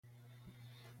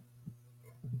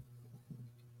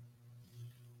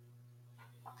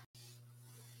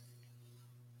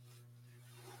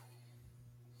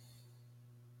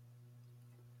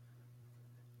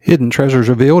Hidden Treasures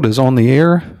Revealed is on the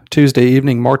air Tuesday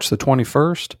evening, March the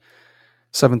 21st,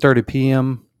 7:30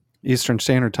 p.m. Eastern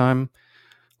Standard Time.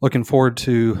 Looking forward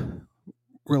to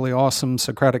really awesome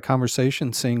Socratic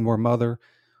conversation, seeing where Mother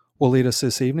will lead us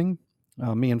this evening.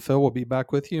 Me and Phil will be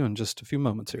back with you in just a few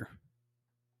moments here.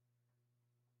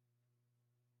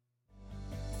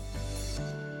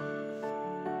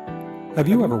 Have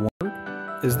you ever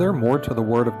wondered, is there more to the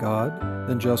Word of God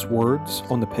than just words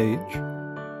on the page?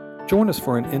 Join us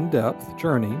for an in-depth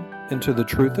journey into the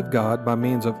truth of God by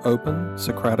means of open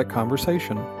Socratic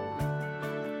conversation.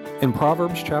 In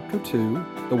Proverbs chapter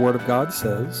 2, the Word of God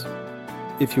says,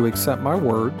 "If you accept my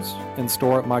words and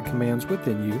store up my commands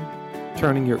within you,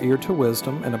 turning your ear to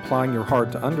wisdom and applying your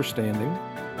heart to understanding,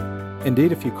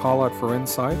 indeed if you call out for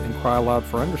insight and cry aloud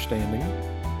for understanding,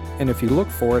 and if you look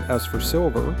for it as for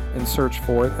silver and search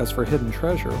for it as for hidden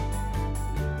treasure,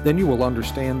 then you will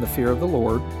understand the fear of the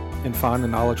Lord and find the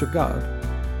knowledge of God."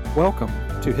 Welcome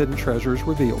to Hidden Treasures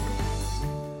Revealed.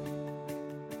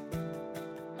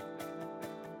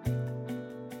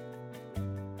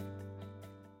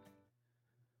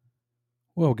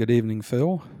 Well, good evening,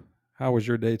 Phil. How was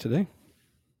your day today?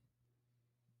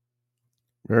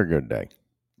 Very good day.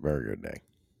 Very good day.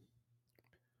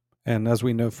 And as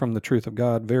we know from the truth of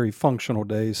God, very functional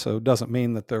day. So it doesn't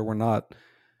mean that there were not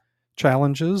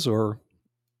challenges or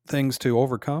things to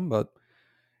overcome, but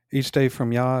each day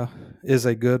from Yah is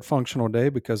a good functional day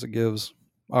because it gives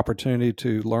opportunity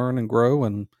to learn and grow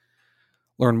and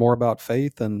learn more about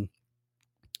faith and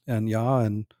Yah.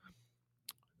 And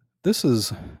this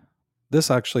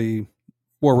actually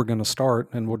where we're going to start,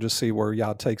 and we'll just see where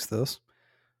Yah takes this.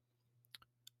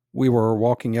 We were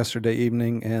walking yesterday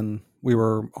evening, and we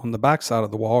were on the backside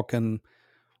of the walk, and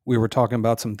we were talking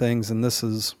about some things, and this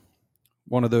is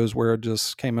one of those where it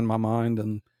just came in my mind,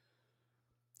 and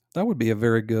that would be a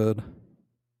very good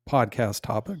podcast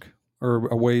topic or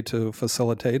a way to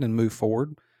facilitate and move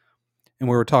forward. And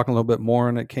we were talking a little bit more,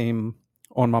 and it came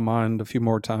on my mind a few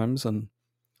more times. And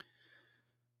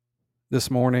this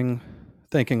morning,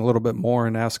 thinking a little bit more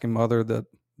and asking Mother that,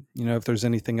 if there's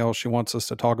anything else she wants us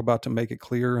to talk about to make it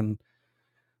clear. And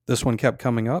this one kept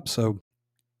coming up. So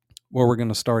where we're going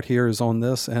to start here is on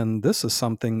this. And this is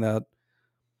something that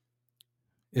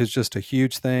is just a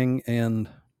huge thing and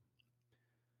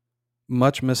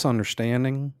much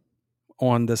misunderstanding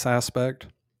on this aspect.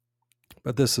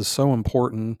 But this is so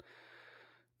important,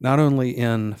 not only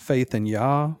in faith in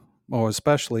Yah, or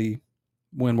especially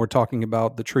when we're talking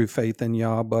about the true faith in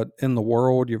Yah, but in the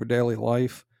world, your daily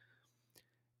life.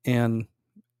 And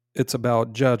it's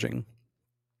about judging.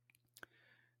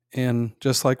 And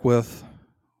just like with,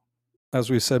 as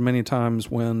we said many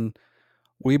times, when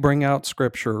we bring out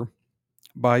scripture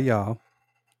by Yah,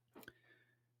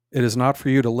 it is not for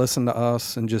you to listen to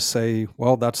us and just say,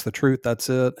 well, that's the truth, that's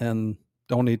it, and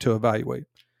don't need to evaluate.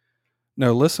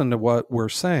 No, listen to what we're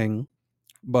saying,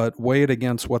 but weigh it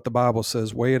against what the Bible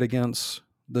says, weigh it against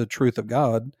the truth of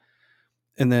God,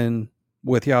 and then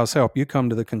with Yah's help, you come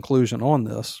to the conclusion on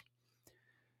this.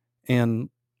 And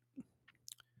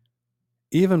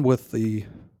even with the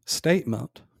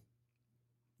statement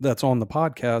that's on the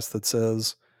podcast that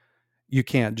says, "You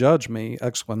can't judge me," !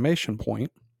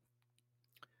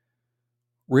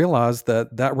 Realize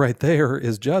that right there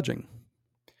is judging.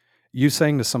 You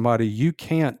saying to somebody, "You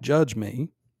can't judge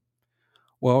me,"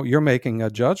 well, you're making a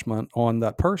judgment on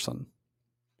that person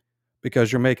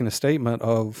because you're making a statement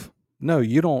of, no,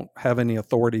 you don't have any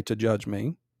authority to judge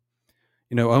me.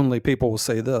 Only people will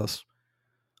say this.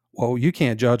 Well, you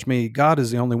can't judge me. God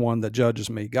is the only one that judges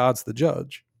me. God's the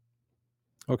judge.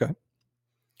 Okay.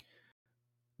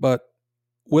 But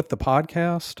with the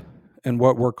podcast and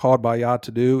what we're called by Yah to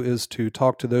do is to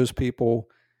talk to those people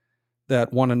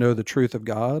that want to know the truth of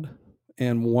God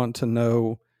and want to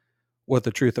know what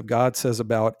the truth of God says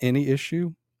about any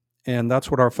issue. And that's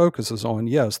what our focus is on.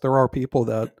 Yes, there are people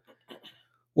that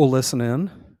will listen in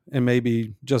and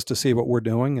maybe just to see what we're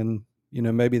doing, and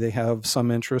maybe they have some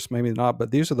interest, maybe not,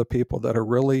 but these are the people that are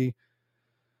really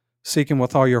seeking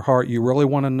with all your heart. You really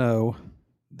want to know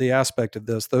the aspect of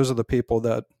this. Those are the people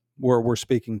that we're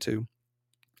speaking to.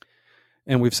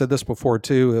 And we've said this before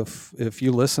too, if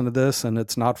you listen to this and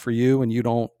it's not for you and you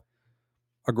don't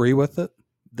agree with it,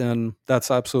 then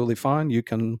that's absolutely fine. You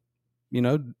can, you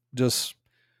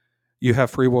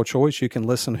have free will choice. You can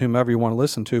listen to whomever you want to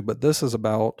listen to, but this is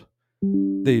about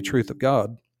the truth of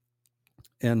God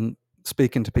and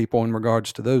speaking to people in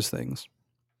regards to those things.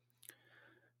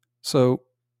 So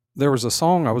there was a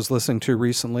song I was listening to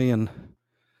recently, and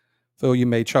Phil, you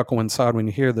may chuckle inside when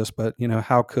you hear this, but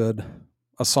how could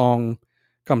a song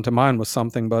come to mind with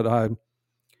something? But I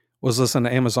was listening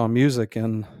to Amazon Music,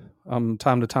 and Time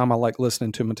to time, I like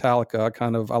listening to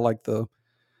Metallica. I like the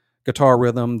guitar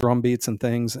rhythm, drum beats, and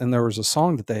things. And there was a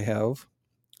song that they have,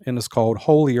 and it's called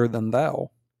 "Holier Than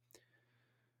Thou."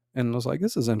 And I was like,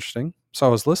 "This is interesting." So I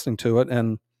was listening to it,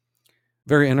 and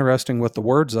very interesting with the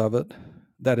words of it.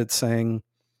 That it's saying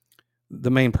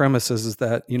the main premise is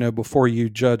that before you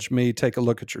judge me, take a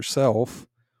look at yourself,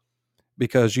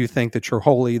 because you think that you're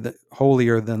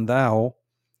holier than thou,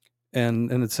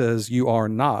 and it says you are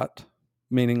not,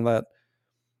 meaning that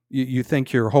you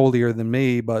think you're holier than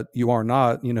me, but you are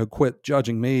not. Quit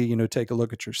judging me. Take a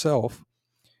look at yourself.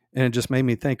 And it just made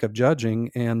me think of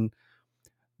judging. And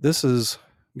this is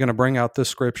going to bring out this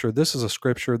scripture. This is a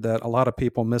scripture that a lot of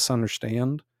people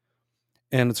misunderstand,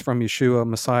 and it's from Yeshua,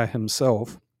 Messiah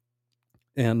himself.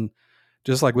 And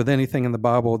just like with anything in the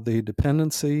Bible, the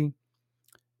dependency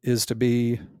is to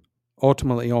be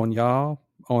ultimately on Yah,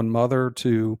 on Mother,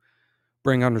 to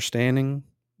bring understanding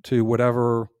to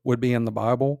whatever would be in the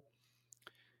Bible.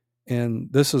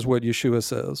 And this is what Yeshua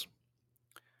says: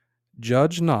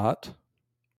 judge not,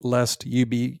 lest you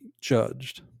be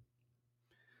judged.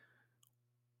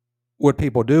 What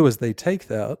people do is they take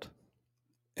that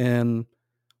and,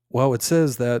 well, it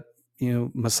says that,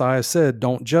 Messiah said,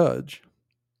 don't judge.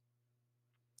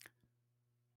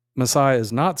 Messiah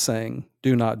is not saying,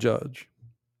 do not judge.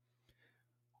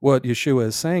 What Yeshua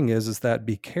is saying is that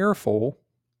be careful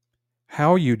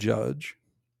how you judge,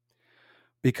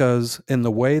 because in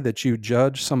the way that you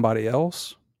judge somebody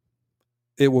else,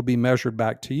 it will be measured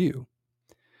back to you.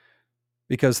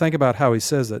 Because think about how he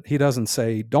says it. He doesn't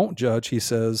say, don't judge. He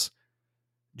says,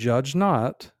 judge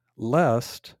not,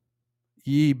 lest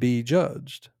ye be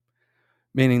judged.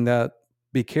 Meaning that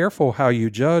be careful how you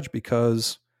judge,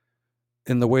 because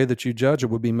in the way that you judge, it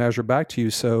will be measured back to you.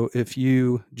 So if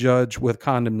you judge with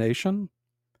condemnation,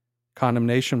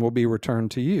 condemnation will be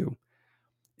returned to you.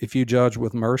 If you judge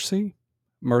with mercy,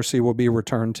 mercy will be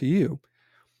returned to you.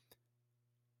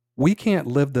 We can't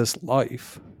live this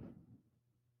life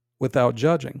without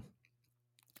judging.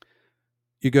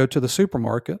 You go to the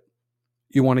supermarket,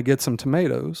 you want to get some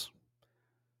tomatoes.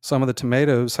 Some of the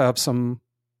tomatoes have some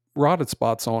rotted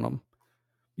spots on them.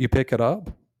 You pick it up,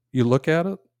 you look at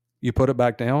it, you put it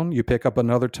back down, you pick up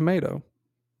another tomato,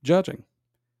 judging.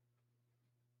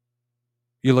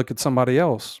 You look at somebody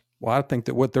else. Well, I think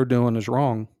that what they're doing is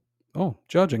wrong. Oh,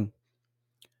 judging.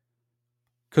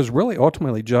 Because really,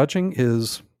 ultimately, judging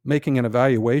is making an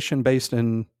evaluation based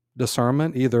in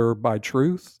discernment, either by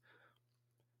truth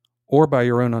or by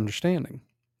your own understanding.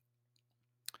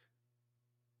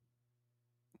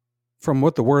 From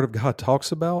what the Word of God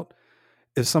talks about,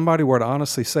 if somebody were to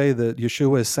honestly say that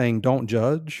Yeshua is saying don't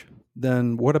judge,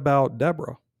 then what about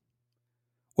Deborah?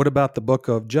 What about the book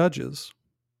of Judges?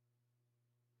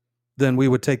 Then we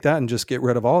would take that and just get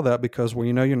rid of all that, because, well,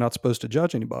 you're not supposed to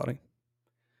judge anybody.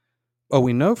 But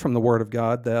we know from the Word of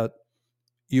God that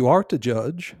you are to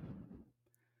judge,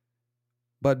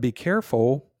 but be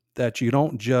careful that you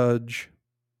don't judge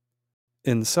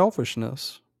in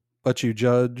selfishness, but you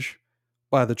judge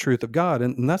by the truth of God.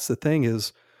 And that's the thing,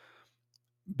 is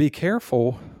be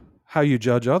careful how you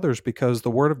judge others, because the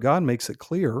Word of God makes it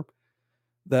clear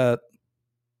that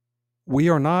we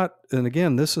are not, and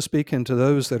again, this is speaking to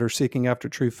those that are seeking after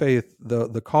true faith.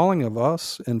 The calling of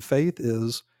us in faith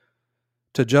is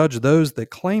to judge those that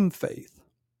claim faith.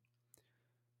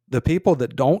 The people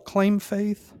that don't claim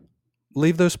faith,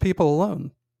 leave those people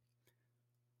alone.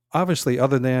 Obviously,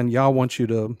 other than Yah wants you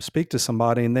to speak to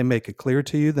somebody and they make it clear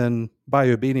to you, then by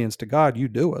obedience to God, you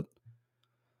do it.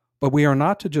 But we are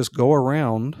not to just go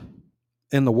around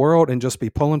in the world and just be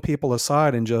pulling people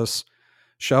aside and just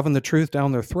shoving the truth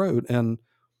down their throat. And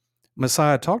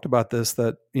Messiah talked about this,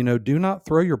 that, do not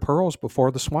throw your pearls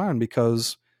before the swine,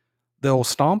 because they'll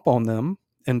stomp on them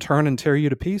and turn and tear you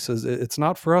to pieces. It's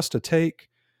not for us to take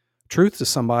truth to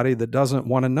somebody that doesn't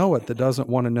want to know it, that doesn't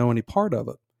want to know any part of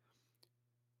it.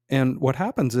 And what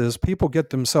happens is people get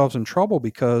themselves in trouble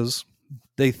because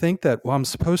they think that, well, I'm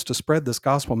supposed to spread this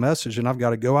gospel message and I've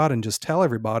got to go out and just tell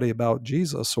everybody about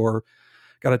Jesus, or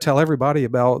got to tell everybody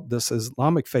about this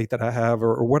Islamic faith that I have,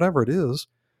 or whatever it is.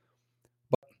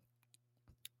 But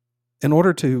in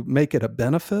order to make it a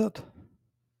benefit,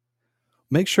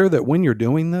 make sure that when you're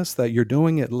doing this, that you're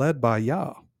doing it led by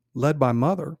Yah, led by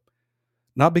Mother.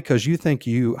 Not because you think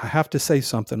I have to say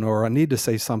something or I need to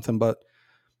say something, but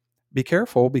be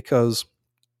careful, because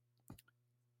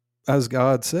as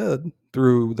God said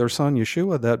through their son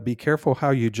Yeshua, that be careful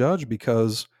how you judge,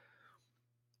 because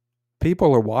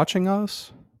people are watching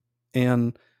us,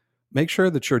 and make sure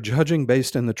that you're judging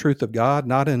based in the truth of God,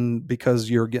 not in because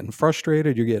you're getting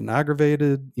frustrated, you're getting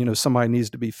aggravated, somebody needs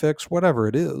to be fixed, whatever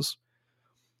it is.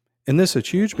 And this is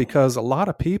huge because a lot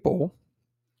of people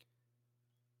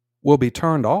will be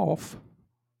turned off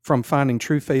from finding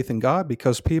true faith in God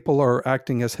because people are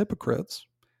acting as hypocrites,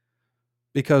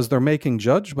 because they're making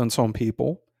judgments on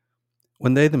people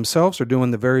when they themselves are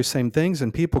doing the very same things,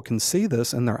 and people can see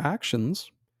this in their actions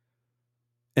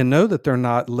and know that they're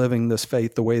not living this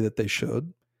faith the way that they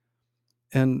should,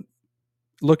 and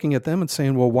looking at them and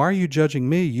saying, well, why are you judging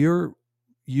me?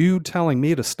 You telling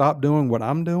me to stop doing what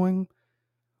I'm doing,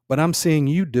 but I'm seeing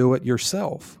you do it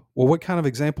yourself. Well, what kind of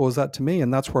example is that to me?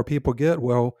 And that's where people get,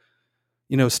 well,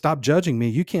 stop judging me.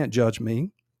 You can't judge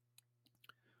me.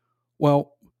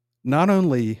 Well, not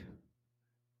only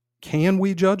can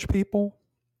we judge people,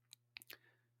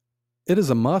 it is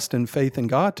a must in faith in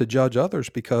God to judge others,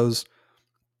 because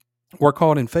we're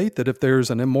called in faith that if there's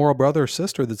an immoral brother or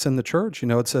sister that's in the church,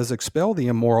 it says expel the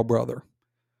immoral brother.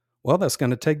 Well, that's going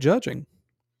to take judging.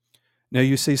 Now,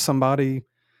 you see somebody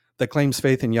that claims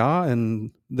faith in Yah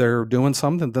and they're doing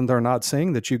something that they're not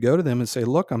seeing, that you go to them and say,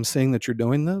 look, I'm seeing that you're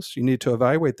doing this. You need to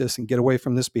evaluate this and get away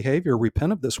from this behavior,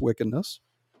 repent of this wickedness.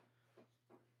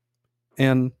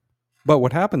 But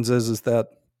what happens is that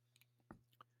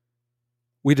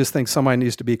we just think somebody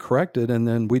needs to be corrected, and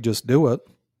then we just do it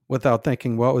without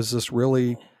thinking, well, is this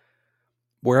really,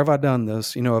 where have I done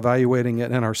this? Evaluating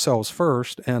it in ourselves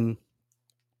first. And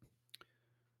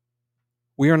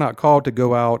we are not called to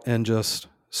go out and just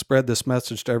spread this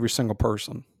message to every single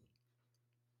person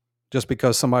just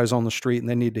because somebody's on the street and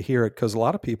they need to hear it, because a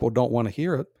lot of people don't want to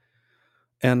hear it.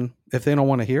 And if they don't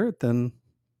want to hear it, then,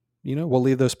 we'll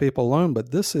leave those people alone.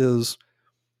 But this is,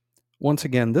 once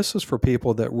again, this is for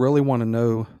people that really want to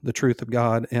know the truth of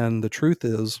God. And the truth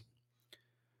is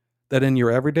that in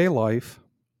your everyday life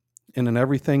and in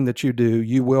everything that you do,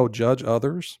 you will judge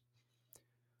others.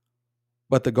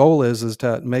 But the goal is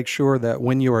to make sure that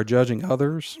when you are judging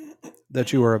others,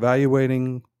 that you are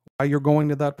evaluating why you're going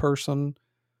to that person,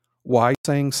 why you're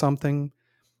saying something.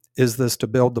 Is this to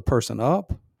build the person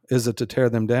up? Is it to tear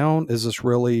them down? Is this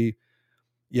really,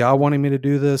 Yah wanting me to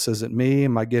do this? Is it me?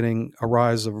 Am I getting a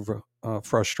rise of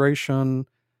frustration,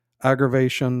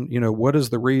 aggravation? What is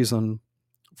the reason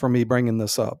for me bringing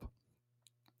this up?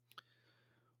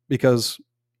 Because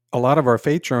a lot of our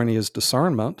faith journey is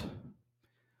discernment,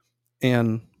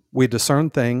 and we discern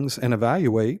things and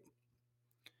evaluate.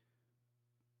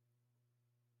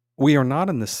 We are not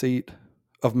in the seat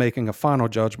of making a final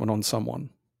judgment on someone.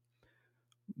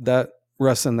 That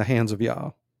rests in the hands of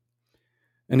Yah.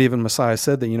 And even Messiah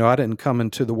said that, I didn't come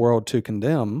into the world to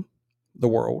condemn the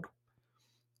world,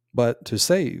 but to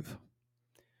save.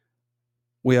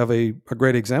 We have a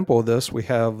great example of this. We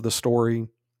have the story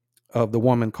of the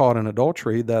woman caught in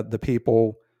adultery, that the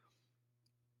people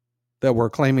that were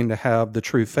claiming to have the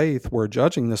true faith were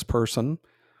judging this person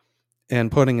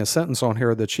and putting a sentence on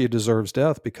her that she deserves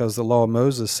death, because the law of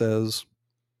Moses says,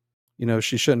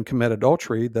 she shouldn't commit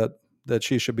adultery, that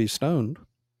she should be stoned.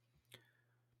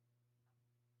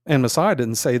 And Messiah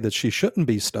didn't say that she shouldn't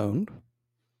be stoned.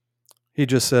 He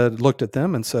just looked at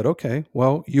them and said, okay,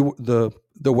 well, the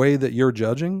way that you're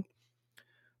judging,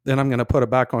 then I'm going to put it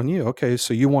back on you. Okay,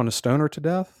 so you want to stone her to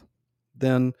death?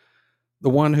 Then the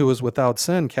one who is without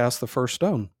sin cast the first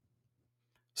stone.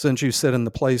 Since you sit in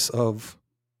the place of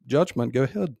judgment, go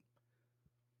ahead.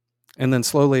 And then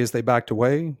slowly, as they backed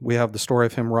away, we have the story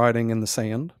of him writing in the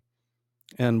sand,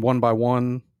 and one by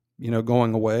one,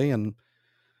 going away. And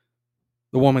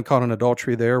the woman caught in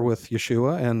adultery there with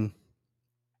Yeshua, and,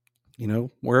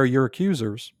 where are your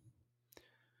accusers?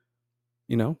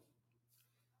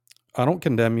 I don't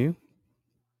condemn you,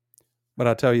 but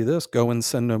I tell you this, go and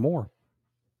sin no more.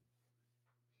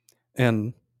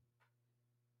 And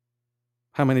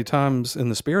how many times in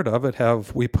the spirit of it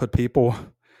have we put people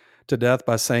to death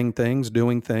by saying things,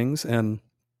 doing things? And,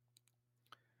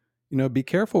 be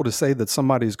careful to say that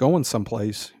somebody's going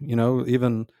someplace.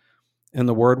 Even in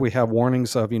the word, we have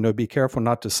warnings of, be careful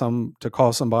not to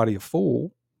call somebody a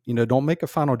fool. Don't make a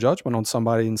final judgment on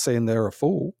somebody and saying they're a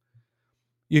fool.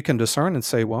 You can discern and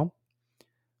say, well,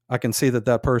 I can see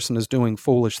that person is doing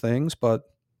foolish things, but,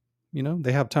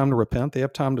 they have time to repent. They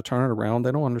have time to turn it around.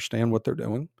 They don't understand what they're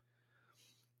doing.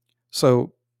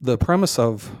 So the premise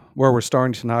of where we're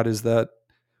starting tonight is that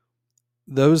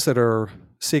those that are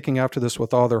seeking after this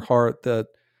with all their heart, that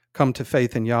come to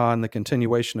faith in Yah and the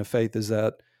continuation of faith, is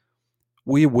that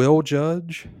we will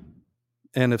judge.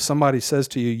 And if somebody says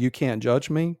to you, you can't judge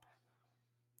me,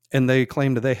 and they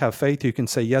claim that they have faith, you can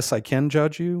say, yes, I can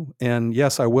judge you. And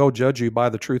yes, I will judge you by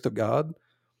the truth of God.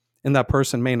 And that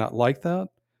person may not like that,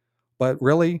 but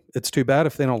really it's too bad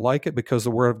if they don't like it, because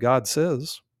the word of God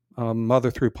says,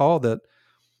 Mother through Paul, that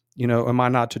Am I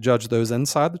not to judge those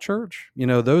inside the church?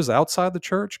 Those outside the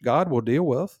church, God will deal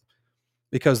with,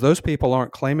 because those people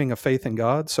aren't claiming a faith in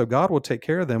God. So God will take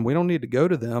care of them. We don't need to go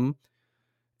to them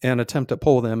and attempt to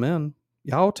pull them in.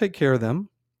 Y'all will take care of them.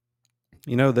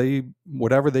 They,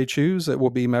 whatever they choose, it will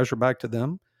be measured back to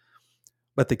them.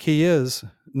 But the key is,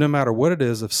 no matter what it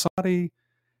is, if somebody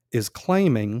is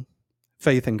claiming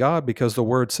faith in God, because the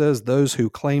word says those who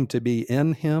claim to be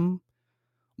in him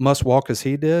must walk as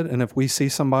he did. And if we see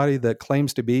somebody that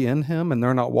claims to be in him and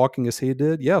they're not walking as he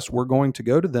did, yes, we're going to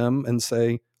go to them and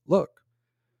say, look,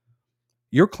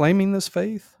 you're claiming this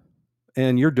faith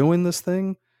and you're doing this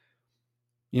thing.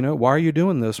 Why are you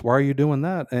doing this? Why are you doing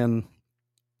that? And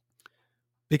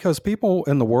because people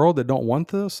in the world that don't want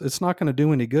this, it's not going to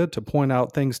do any good to point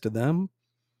out things to them,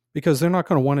 because they're not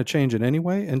going to want to change it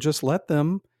anyway, and just let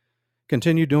them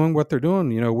continue doing what they're doing.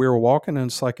 We were walking, and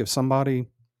it's like, if somebody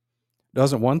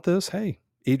doesn't want this, hey,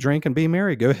 eat, drink, and be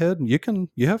merry. Go ahead.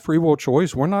 You have free will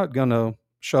choice. We're not going to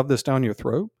shove this down your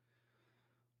throat.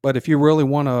 But if you really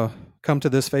want to come to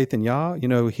this faith in Yah,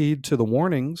 heed to the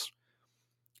warnings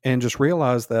and just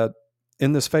realize that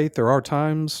in this faith, there are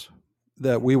times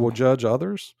that we will judge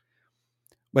others.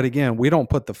 But again, we don't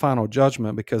put the final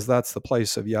judgment, because that's the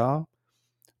place of Yah.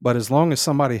 But as long as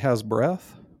somebody has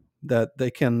breath, that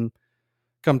they can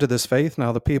come to this faith.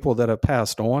 Now, the people that have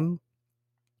passed on,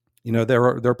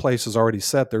 their place is already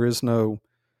set. There is no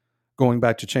going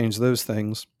back to change those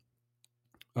things.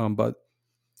 But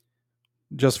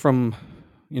just from,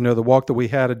 the walk that we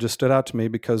had, it just stood out to me,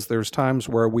 because there's times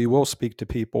where we will speak to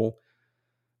people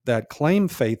that claim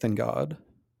faith in God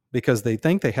because they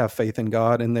think they have faith in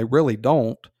God, and they really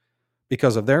don't,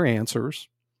 because of their answers.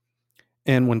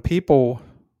 And when people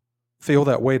feel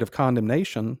that weight of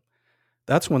condemnation,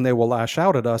 that's when they will lash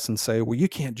out at us and say, well, you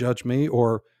can't judge me.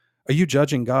 Or, are you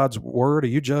judging God's word? Are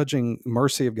you judging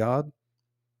mercy of God?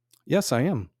 Yes, I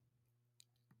am.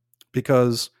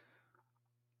 Because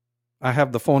I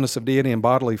have the fullness of deity in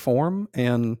bodily form.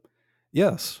 And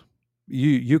yes,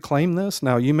 you claim this.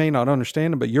 Now, you may not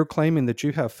understand it, but you're claiming that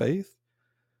you have faith,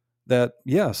 that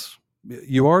yes,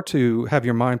 you are to have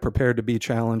your mind prepared to be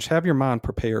challenged, have your mind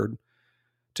prepared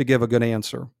to give a good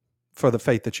answer for the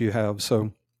faith that you have.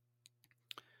 So,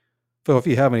 Phil, if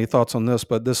you have any thoughts on this,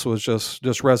 but this was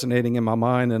just resonating in my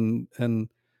mind. And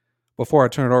before I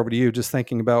turn it over to you, just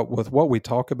thinking about with what we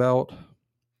talk about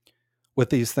with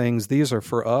these things, these are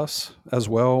for us as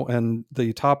well. And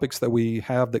the topics that we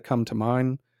have that come to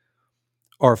mind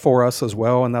are for us as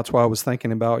well. And that's why I was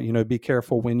thinking about, be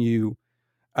careful when you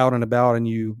out and about and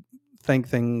you think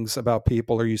things about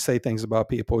people, or you say things about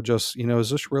people. Just, is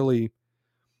this really,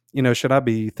 should I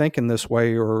be thinking this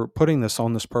way or putting this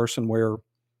on this person where,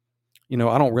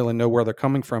 I don't really know where they're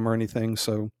coming from or anything.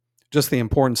 So just the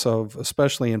importance of,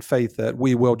 especially in faith, that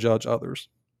we will judge others.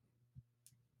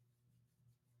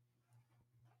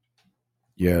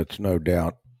 Yeah, it's no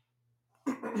doubt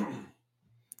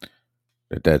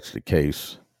that that's the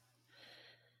case.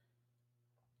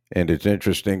 And it's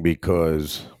interesting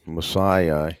because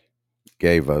Messiah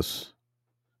gave us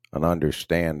an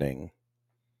understanding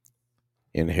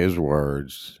in his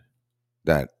words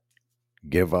that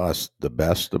give us the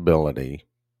best ability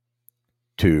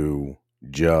to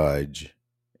judge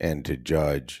and to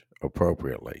judge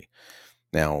appropriately.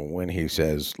 Now, when he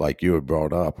says, like you had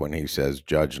brought up, when he says,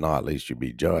 judge not, lest you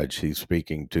be judged, he's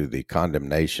speaking to the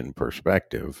condemnation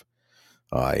perspective.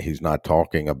 He's not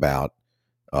talking about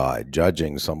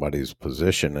judging somebody's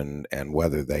position and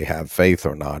whether they have faith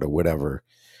or not, or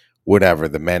whatever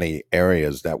the many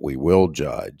areas that we will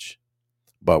judge.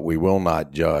 But we will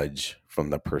not judge from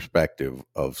the perspective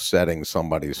of setting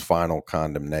somebody's final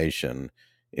condemnation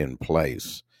in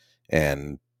place.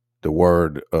 And the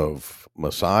word of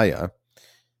Messiah,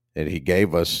 that he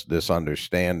gave us this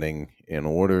understanding in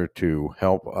order to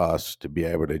help us to be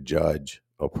able to judge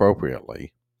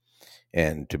appropriately.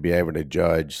 And to be able to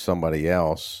judge somebody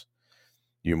else,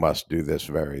 you must do this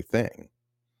very thing.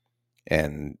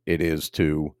 And it is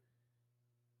to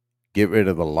get rid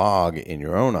of the log in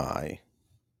your own eye,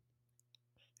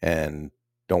 and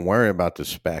don't worry about the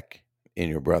speck in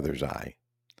your brother's eye.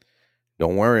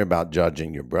 Don't worry about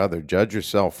judging your brother. Judge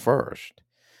yourself first.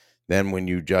 Then when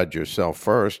you judge yourself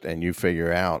first and you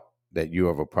figure out that you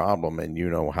have a problem and you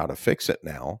know how to fix it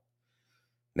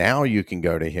now you can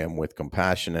go to him with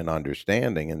compassion and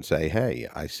understanding and say, hey,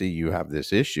 I see you have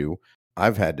this issue.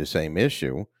 I've had the same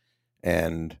issue,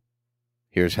 and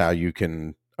here's how you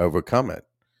can overcome it.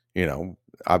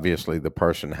 Obviously the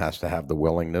person has to have the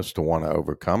willingness to want to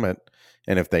overcome it.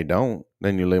 And if they don't,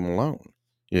 then you leave them alone.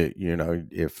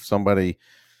 If somebody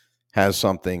has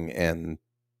something and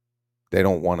they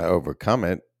don't want to overcome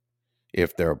it,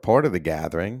 If they're a part of the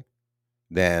gathering,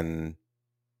 then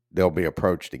they'll be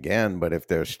approached again. But if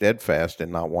they're steadfast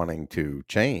and not wanting to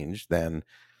change, then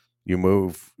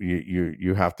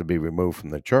you have to be removed from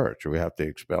the church, or we have to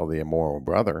expel the immoral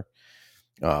brother.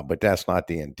 But that's not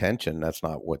the intention. That's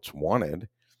not what's wanted.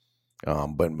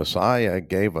 But Messiah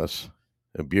gave us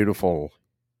a beautiful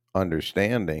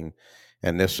understanding.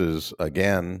 And this is,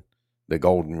 again, the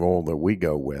golden rule that we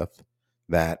go with,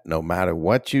 that no matter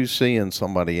what you see in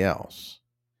somebody else,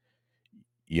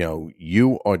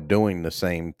 you are doing the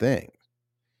same thing.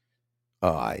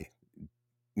 Uh,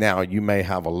 Now, you may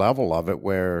have a level of it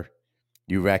where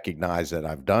you recognize that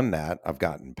I've done that, I've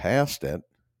gotten past it.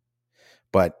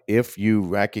 But if you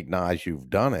recognize you've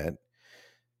done it,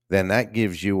 then that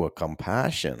gives you a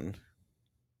compassion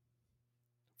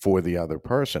for the other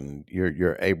person.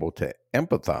 You're able to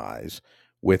empathize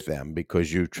with them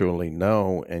because you truly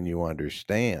know and you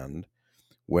understand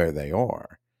where they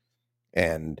are.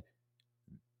 And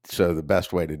so the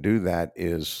best way to do that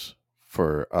is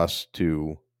for us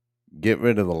to get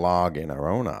rid of the log in our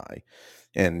own eye.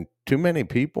 And too many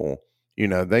people,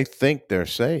 they think they're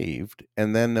saved,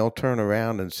 and then they'll turn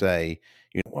around and say,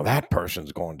 well, that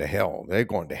person's going to hell. They're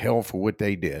going to hell for what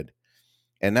they did.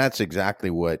 And that's exactly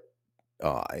what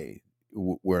uh,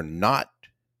 we're not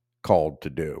called to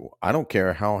do. I don't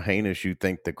care how heinous you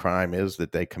think the crime is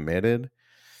that they committed.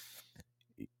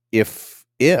 If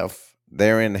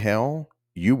they're in hell,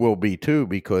 you will be too,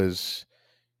 because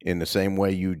in the same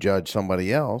way you judge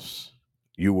somebody else,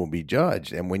 you will be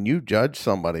judged. And when you judge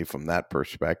somebody from that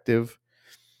perspective,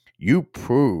 you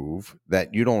prove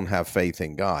that you don't have faith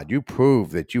in God. You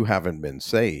prove that you haven't been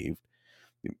saved,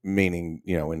 meaning,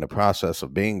 in the process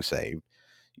of being saved,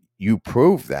 you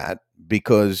prove that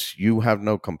because you have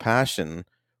no compassion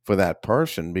for that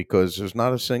person, because there's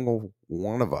not a single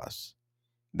one of us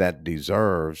that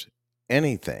deserves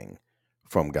anything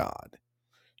from God.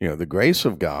 The grace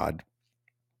of God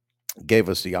gave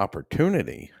us the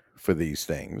opportunity for these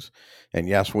things. And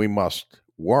yes, we must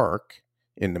work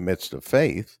in the midst of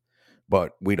faith,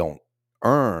 but we don't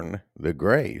earn the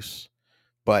grace.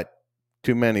 But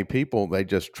too many people, they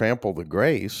just trample the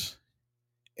grace.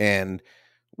 And,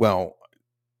 well,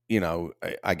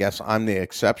 I guess I'm the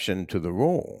exception to the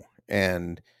rule.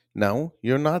 And no,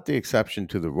 you're not the exception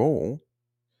to the rule.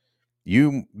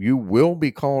 You will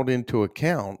be called into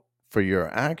account for your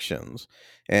actions.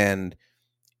 And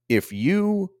if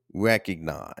you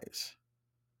recognize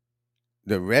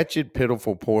the wretched,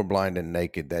 pitiful, poor, blind, and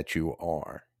naked that you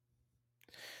are,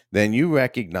 then you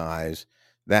recognize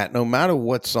that no matter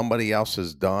what somebody else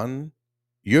has done,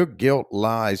 your guilt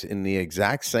lies in the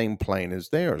exact same plane as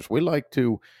theirs. We like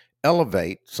to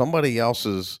elevate somebody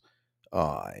else's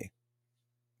uh,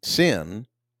 sin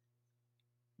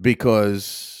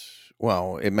because,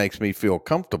 well, it makes me feel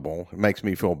comfortable. It makes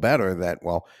me feel better that,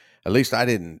 well, at least I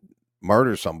didn't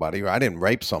murder somebody, or I didn't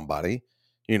rape somebody.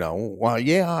 Well,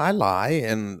 yeah, I lie,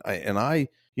 and I,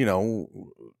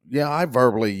 yeah, I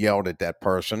verbally yelled at that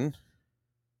person.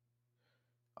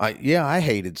 I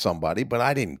hated somebody, but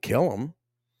I didn't kill him.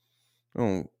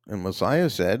 And Messiah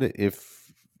said,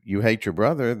 if you hate your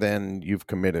brother, then you've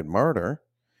committed murder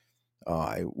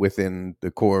within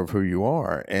the core of who you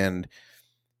are. And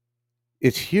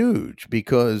it's huge,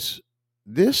 because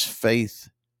this faith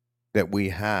that we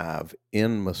have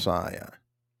in Messiah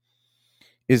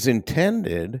is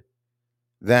intended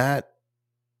that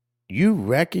you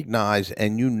recognize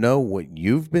and you know what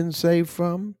you've been saved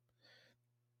from,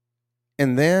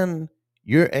 and then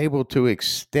you're able to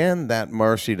extend that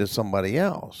mercy to somebody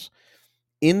else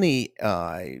in the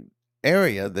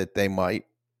area that they might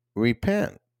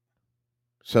repent,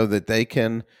 so that they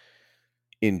can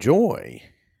enjoy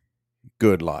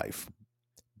good life.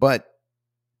 But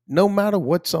no matter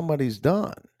what somebody's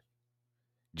done,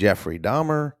 Jeffrey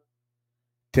Dahmer,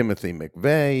 Timothy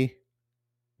McVeigh,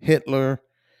 Hitler,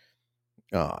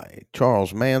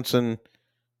 Charles Manson,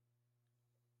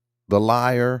 the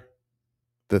liar,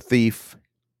 the thief,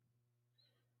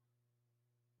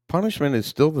 punishment is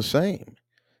still the same.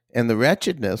 And the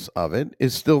wretchedness of it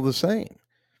is still the same.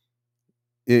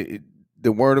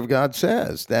 The Word of God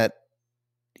says that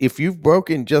if you've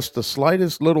broken just the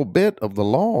slightest little bit of the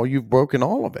law, you've broken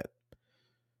all of it.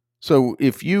 So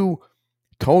if you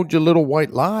told your little white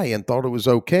lie and thought it was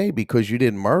okay because you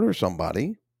didn't murder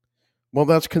somebody, well,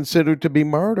 that's considered to be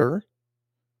murder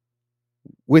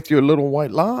with your little white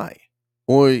lie.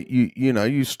 Or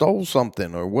you stole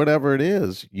something or whatever it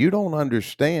is. You don't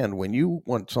understand, when you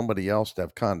want somebody else to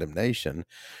have condemnation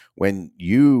when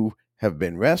you have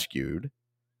been rescued.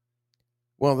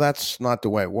 Well, that's not the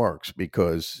way it works,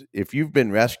 because if you've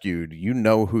been rescued, you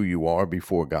know who you are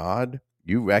before God.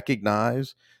 You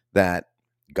recognize that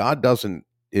God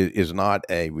is not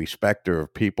a respecter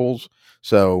of peoples.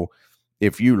 So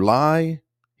if you lie,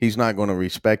 he's not going to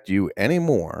respect you any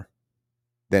more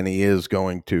than he is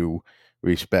going to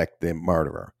respect the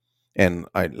murderer. And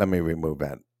let me remove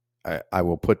that. I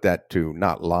will put that to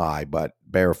not lie, but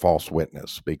bear false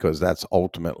witness, because that's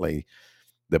ultimately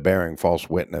the bearing false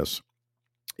witness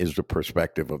is the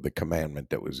perspective of the commandment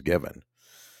that was given.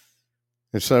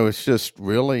 And so it's just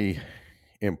really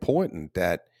important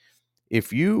that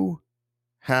if you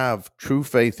have true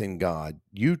faith in God,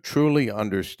 you truly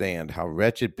understand how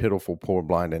wretched, pitiful, poor,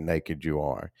 blind, and naked you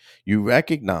are. You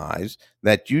recognize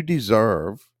that you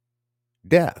deserve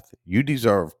death, you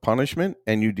deserve punishment,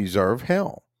 and you deserve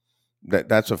hell.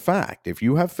 That's a fact. If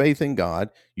you have faith in God,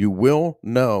 you will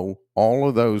know all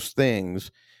of those things,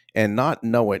 and not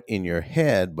know it in your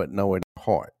head, but know it in your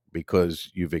heart, because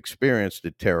you've experienced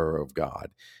the terror of God,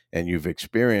 and you've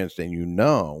experienced and you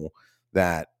know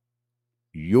that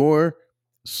your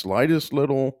slightest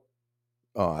little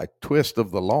twist of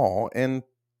the law, and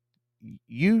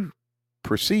you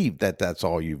perceive that that's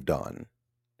all you've done.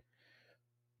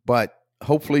 But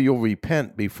hopefully you'll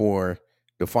repent before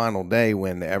the final day,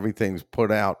 when everything's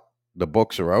put out, the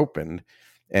books are opened,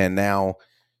 and now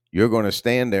you're going to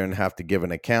stand there and have to give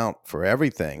an account for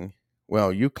everything.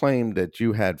 Well, you claimed that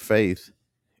you had faith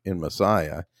in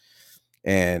Messiah,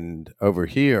 and over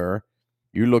here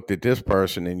you looked at this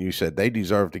person and you said they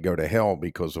deserve to go to hell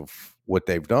because of what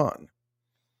they've done.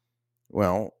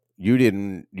 Well, you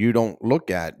don't look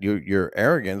at your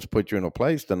arrogance put you in a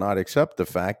place to not accept the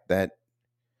fact that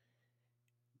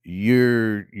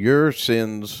your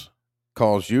sins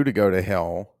cause you to go to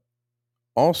hell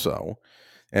also.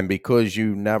 And because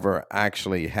you never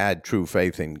actually had true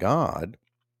faith in God,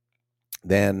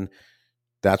 then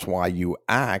that's why you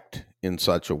act in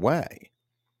such a way.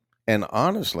 And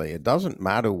honestly, it doesn't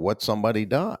matter what somebody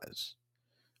does.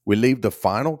 We leave the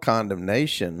final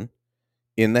condemnation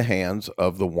in the hands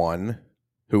of the one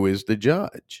who is the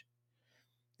judge.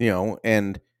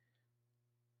 And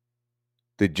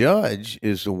the judge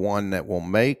is the one that will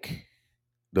make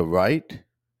the right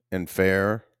and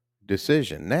fair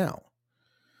decision. Now,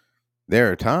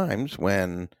 there are times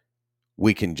when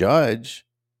we can judge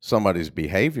somebody's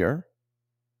behavior,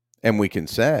 and we can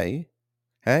say,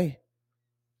 hey,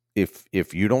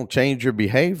 if you don't change your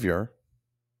behavior,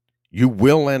 you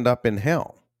will end up in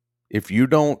hell. If you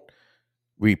don't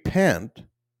repent,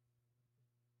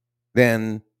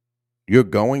 then you're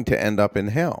going to end up in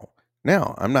hell.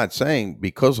 Now, I'm not saying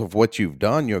because of what you've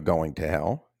done, you're going to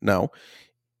hell. No,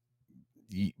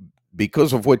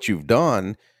 because of what you've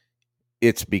done,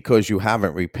 it's because you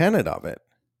haven't repented of it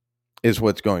is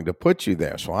what's going to put you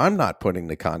there. So I'm not putting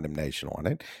the condemnation on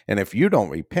it. And if you don't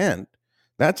repent,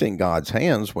 that's in God's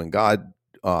hands when God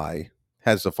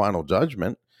has the final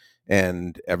judgment,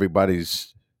 and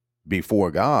everybody's before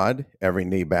God, every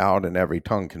knee bowed and every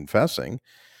tongue confessing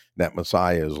that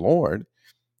Messiah is Lord.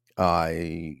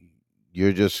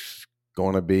 You're just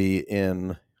going to be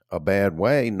in a bad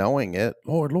way knowing it.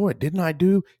 Lord, didn't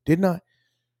I?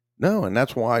 No, and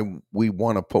that's why we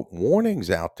want to put warnings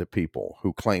out to people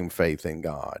who claim faith in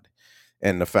God.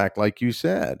 And the fact, like you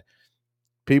said,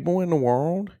 people in the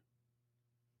world,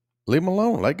 leave them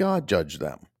alone. Let God judge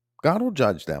them. God will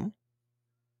judge them.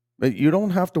 But you don't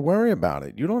have to worry about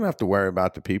it. You don't have to worry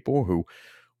about the people who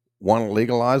want to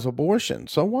legalize abortion.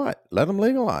 So what? Let them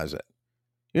legalize it.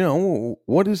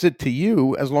 What is it to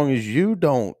you as long as you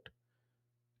don't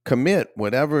commit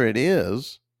whatever it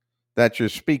is that you're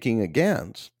speaking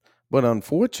against? But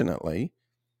unfortunately,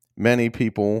 many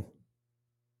people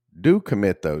do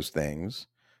commit those things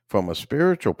from a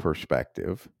spiritual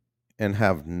perspective and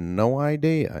have no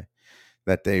idea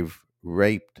that they've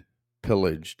raped,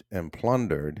 pillaged, and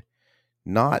plundered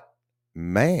not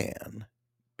man,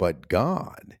 but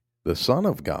God, the Son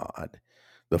of God,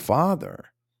 the Father,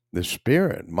 the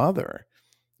Spirit, Mother,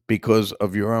 because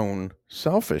of your own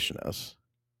selfishness.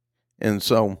 And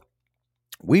so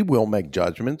we will make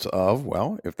judgments of,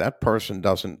 well, if that person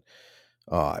doesn't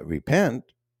repent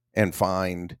and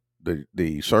find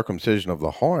the circumcision of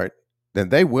the heart, then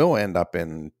they will end up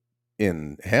in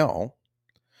hell.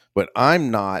 But I'm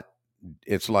not.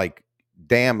 It's like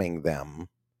damning them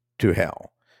to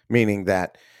hell, meaning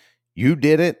that you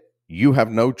did it, you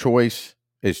have no choice,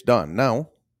 it's done.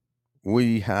 No,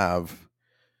 we have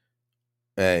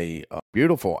a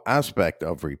beautiful aspect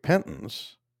of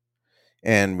repentance,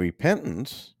 and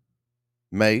repentance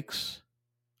makes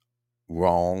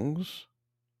wrongs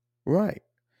right.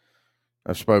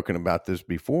 I've spoken about this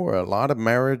before. A lot of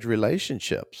marriage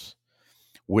relationships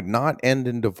would not end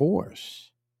in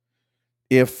divorce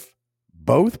if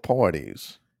both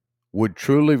parties would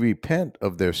truly repent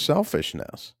of their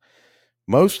selfishness.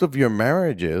 Most of your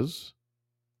marriages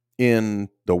in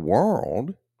the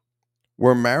world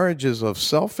were marriages of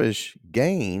selfish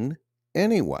gain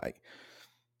anyway.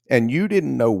 And you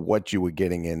didn't know what you were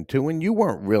getting into, and you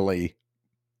weren't really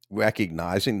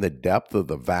recognizing the depth of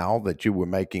the vow that you were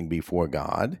making before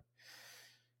God.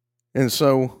 And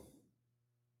so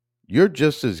you're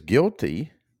just as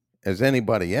guilty as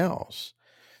anybody else.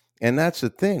 And that's the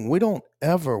thing. We don't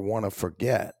ever want to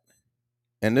forget.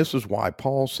 And this is why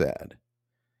Paul said,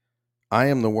 I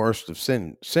am the worst of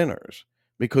sinners,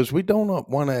 because we don't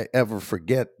want to ever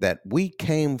forget that we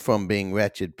came from being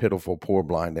wretched, pitiful, poor,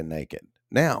 blind, and naked.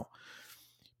 Now,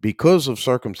 because of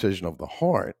circumcision of the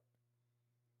heart,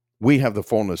 we have the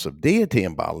fullness of deity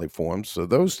in bodily forms. So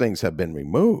those things have been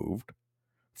removed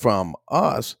from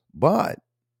us, but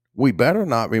we better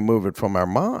not remove it from our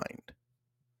mind.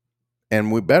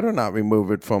 And we better not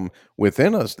remove it from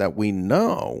within us, that we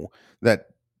know that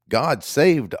God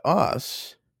saved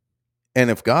us. And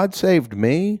if God saved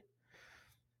me,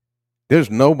 there's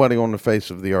nobody on the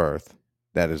face of the earth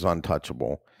that is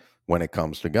untouchable when it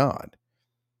comes to God.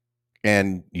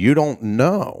 And you don't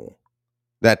know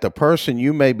that the person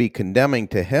you may be condemning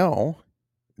to hell,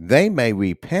 they may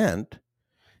repent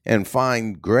and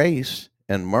find grace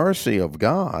and mercy of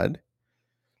God.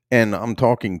 And I'm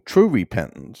talking true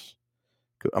repentance.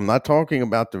 I'm not talking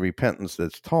about the repentance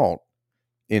that's taught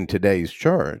in today's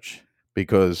church,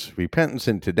 because repentance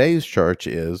in today's church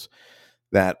is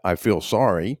that I feel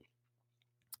sorry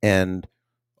and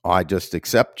I just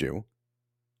accept you.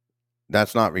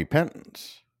 That's not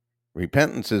repentance.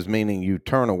 Repentance is meaning you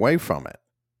turn away from it.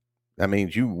 That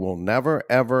means you will never,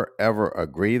 ever, ever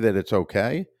agree that it's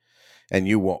okay, and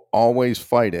you will always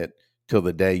fight it till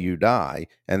the day you die.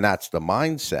 And that's the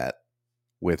mindset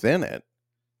within it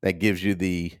that gives you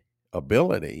the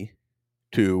ability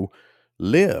to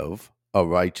live a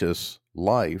righteous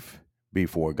life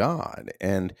before God.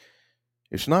 And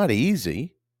it's not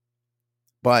easy,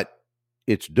 but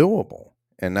it's doable.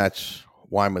 And that's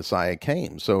why Messiah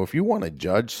came. So if you want to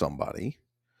judge somebody,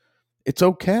 it's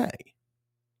okay,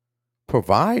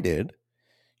 provided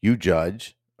you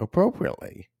judge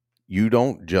appropriately. You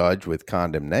don't judge with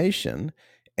condemnation.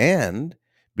 And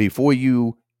before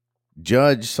you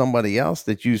judge somebody else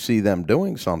that you see them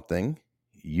doing something,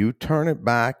 you turn it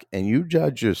back and you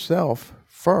judge yourself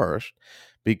first.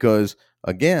 Because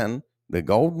again, the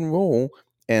golden rule,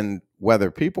 and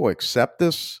whether people accept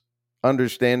this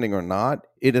understanding or not,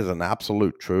 it is an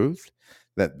absolute truth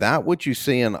that which you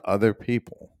see in other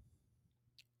people,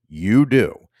 you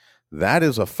do. That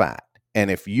is a fact. And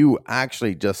if you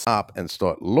actually just stop and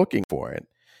start looking for it,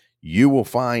 you will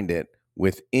find it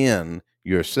within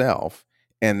yourself.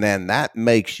 And then that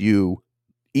makes you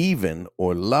even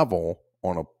or level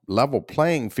on a level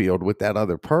playing field with that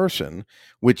other person,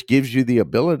 which gives you the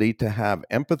ability to have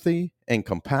empathy and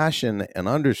compassion and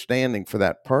understanding for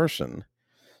that person,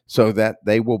 so that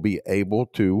they will be able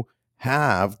to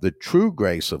have the true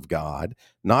grace of God,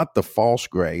 not the false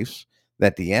grace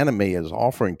that the enemy is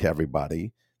offering to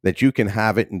everybody, that you can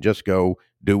have it and just go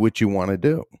do what you want to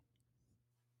do.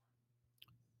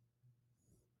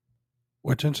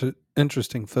 What's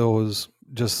interesting, Phil, is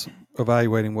just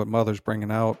evaluating what Mother's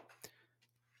bringing out.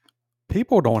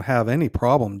 People don't have any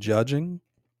problem judging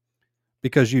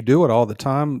because you do it all the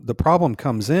time. The problem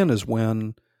comes in is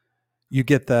when you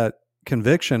get that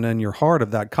conviction in your heart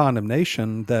of that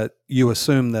condemnation, that you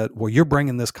assume that, well, you're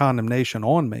bringing this condemnation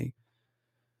on me.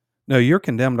 No, you're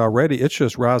condemned already. It's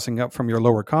just rising up from your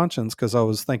lower conscience. Because I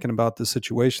was thinking about the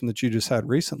situation that you just had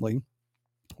recently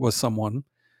with someone,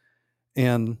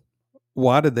 and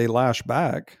why did they lash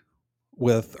back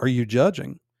with, are you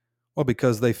judging? Well,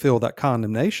 because they feel that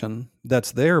condemnation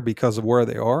that's there because of where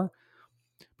they are.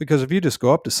 Because if you just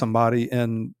go up to somebody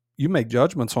and you make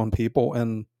judgments on people,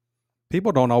 and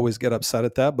people don't always get upset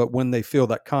at that, but when they feel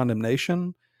that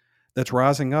condemnation that's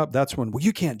rising up, that's when, well,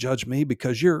 you can't judge me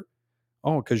because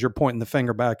because you're pointing the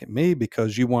finger back at me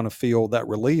because you want to feel that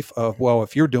relief of, well,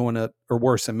 if you're doing it or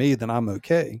worse than me, then I'm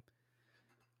okay.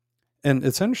 And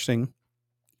it's interesting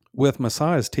with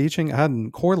Messiah's teaching, I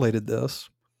hadn't correlated this,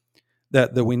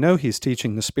 that we know he's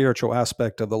teaching the spiritual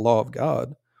aspect of the law of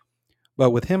God.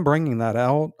 But with him bringing that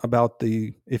out about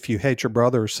if you hate your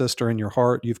brother or sister in your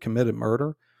heart, you've committed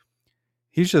murder,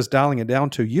 he's just dialing it down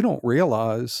to, you don't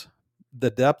realize the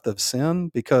depth of sin,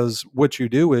 because what you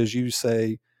do is you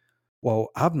say, well,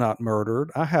 I've not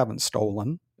murdered, I haven't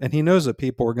stolen. And he knows that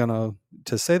people are going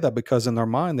to say that, because in their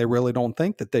mind, they really don't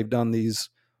think that they've done these.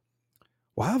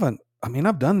 Well,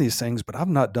 I've done these things, but I've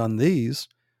not done these.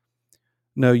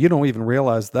 No, you don't even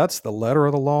realize that's the letter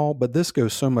of the law, but this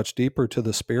goes so much deeper to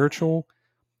the spiritual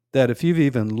that if you've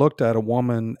even looked at a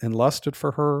woman and lusted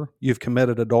for her, you've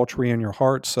committed adultery in your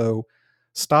heart. So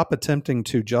stop attempting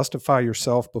to justify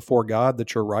yourself before God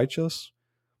that you're righteous.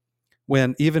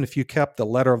 When even if you kept the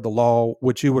letter of the law,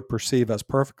 which you would perceive as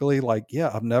perfectly, like, yeah,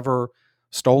 I've never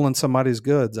stolen somebody's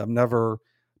goods, I've never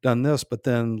done this. But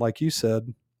then, like you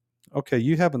said, okay,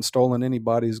 you haven't stolen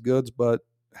anybody's goods, but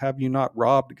have you not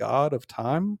robbed God of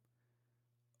time?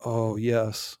 Oh,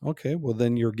 yes. Okay, well,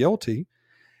 then you're guilty.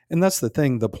 And that's the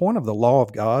thing. The point of the law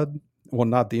of God, well,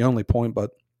 not the only point,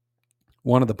 but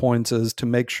one of the points is to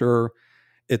make sure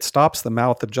it stops the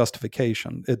mouth of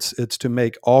justification. It's to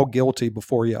make all guilty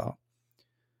before Yah.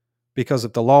 Because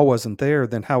if the law wasn't there,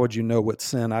 then how would you know what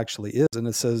sin actually is? And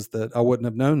it says that I wouldn't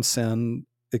have known sin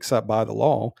except by the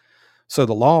law. So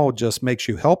the law just makes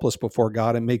you helpless before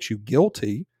God and makes you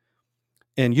guilty.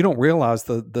 And you don't realize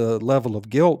the level of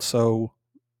guilt. So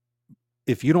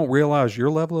if you don't realize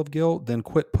your level of guilt, then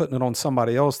quit putting it on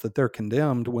somebody else that they're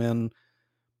condemned when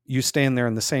you stand there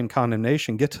in the same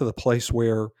condemnation. Get to the place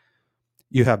where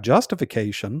you have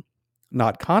justification,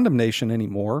 not condemnation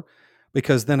anymore,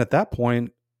 because then at that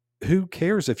point, who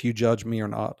cares if you judge me or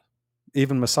not?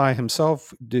 Even Messiah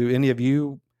himself, do any of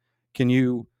you, can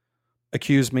you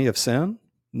accuse me of sin?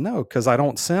 No, because I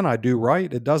don't sin, I do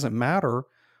right. It doesn't matter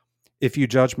if you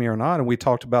judge me or not. And we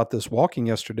talked about this walking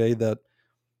yesterday that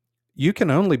you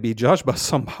can only be judged by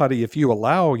somebody if you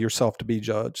allow yourself to be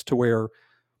judged, to where,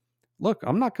 look,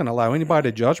 I'm not going to allow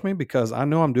anybody to judge me because I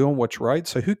know I'm doing what's right.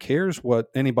 So who cares what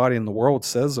anybody in the world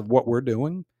says of what we're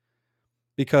doing?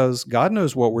 Because God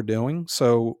knows what we're doing.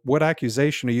 So what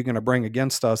accusation are you going to bring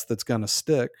against us that's going to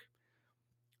stick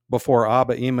before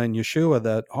Abba, Ima, and Yeshua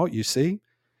that, oh, you see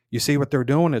what they're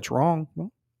doing? It's wrong.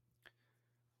 Well,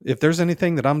 if there's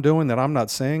anything that I'm doing that I'm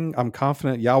not saying, I'm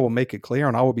confident Yah will make it clear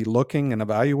and I will be looking and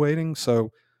evaluating.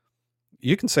 So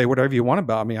you can say whatever you want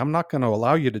about me. I'm not going to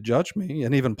allow you to judge me.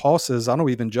 And even Paul says, I don't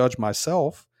even judge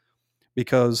myself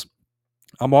because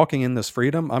I'm walking in this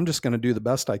freedom. I'm just going to do the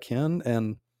best I can.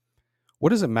 And what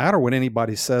does it matter what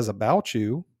anybody says about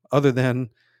you other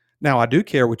than, now I do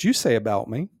care what you say about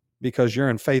me because you're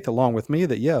in faith along with me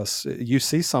that yes, you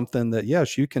see something that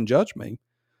yes, you can judge me.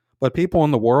 But people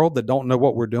in the world that don't know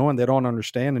what we're doing, they don't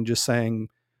understand and just saying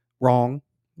wrong.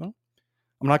 Well,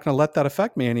 I'm not going to let that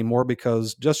affect me anymore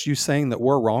because just you saying that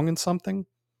we're wrong in something,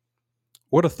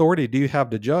 what authority do you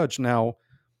have to judge? Now,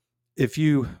 if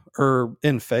you are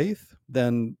in faith,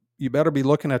 then you better be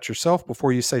looking at yourself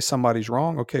before you say somebody's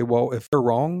wrong. Okay, well, if they're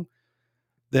wrong,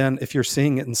 then if you're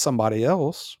seeing it in somebody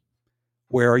else,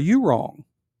 where are you wrong?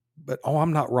 But, oh,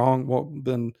 I'm not wrong. Well,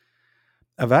 then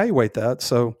evaluate that.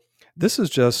 So, this is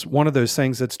just one of those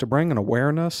things that's to bring an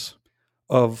awareness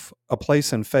of a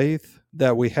place in faith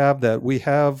that we have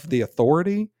the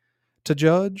authority to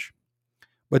judge,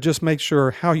 but just make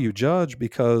sure how you judge,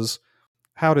 because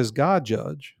how does God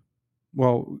judge?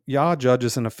 Well, Yah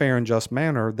judges in a fair and just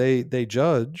manner. They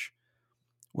judge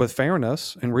with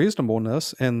fairness and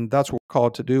reasonableness, and that's what we're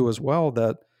called to do as well.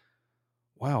 That,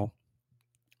 wow,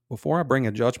 before I bring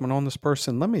a judgment on this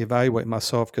person, let me evaluate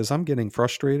myself because I'm getting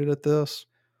frustrated at this.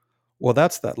 Well,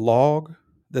 that's that log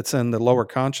that's in the lower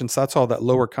conscience. That's all that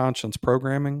lower conscience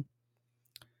programming.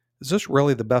 Is this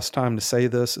really the best time to say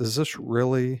this? Is this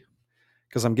really,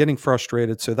 because I'm getting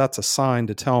frustrated? So that's a sign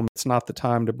to tell me it's not the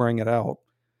time to bring it out.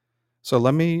 So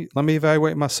let me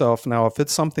evaluate myself. Now, if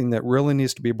it's something that really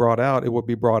needs to be brought out, it will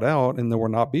be brought out, and there will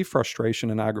not be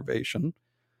frustration and aggravation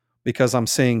because I'm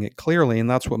seeing it clearly. And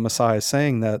that's what Messiah is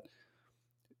saying, that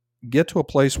get to a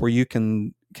place where you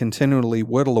can continually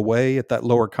whittle away at that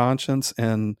lower conscience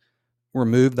and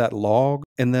remove that log.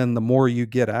 And then the more you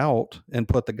get out and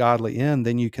put the godly in,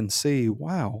 then you can see,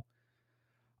 wow,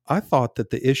 I thought that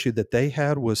the issue that they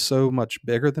had was so much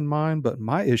bigger than mine, but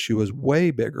my issue is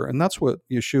way bigger. And that's what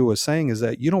Yeshua was saying, is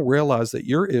that you don't realize that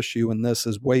your issue in this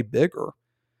is way bigger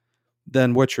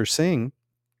than what you're seeing,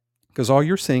 because all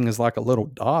you're seeing is like a little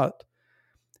dot.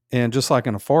 And just like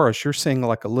in a forest, you're seeing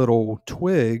like a little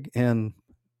twig and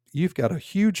you've got a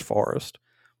huge forest.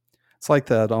 It's like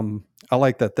that. I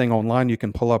like that thing online you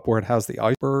can pull up where it has the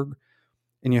iceberg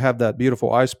and you have that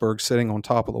beautiful iceberg sitting on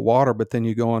top of the water, but then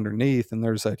you go underneath and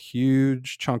there's that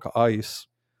huge chunk of ice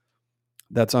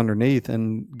that's underneath,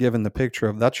 and given the picture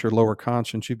of that's your lower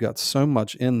conscience, you've got so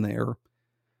much in there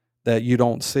that you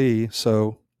don't see.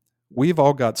 So we've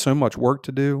all got so much work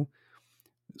to do.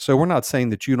 So we're not saying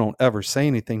that you don't ever say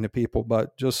anything to people,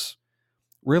 but just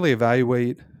really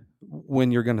evaluate when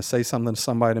you're going to say something to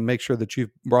somebody to make sure that you've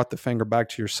brought the finger back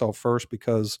to yourself first,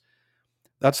 because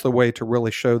that's the way to really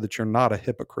show that you're not a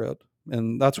hypocrite.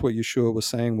 And that's what Yeshua was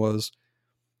saying was,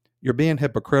 you're being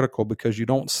hypocritical because you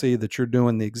don't see that you're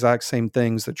doing the exact same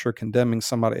things that you're condemning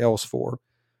somebody else for.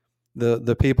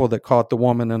 The people that caught the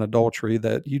woman in adultery,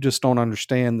 that you just don't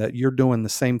understand that you're doing the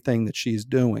same thing that she's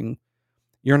doing.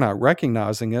 You're not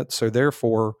recognizing it. So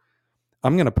therefore,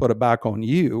 I'm going to put it back on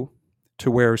you, to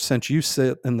where, since you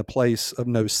sit in the place of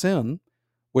no sin,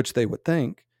 which they would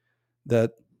think,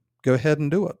 that go ahead and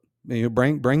do it. You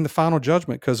bring the final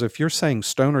judgment, because if you're saying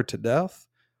stone her to death,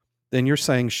 then you're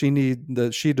saying she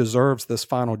deserves this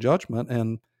final judgment.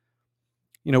 And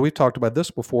we've talked about this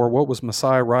before. What was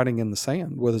Messiah writing in the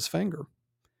sand with his finger?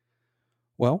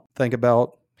 Well, think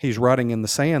about, he's writing in the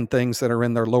sand things that are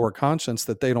in their lower conscience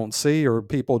that they don't see, or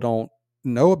people don't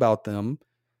know about them.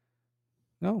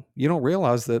 No, you don't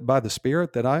realize that by the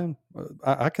Spirit that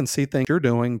I can see things you're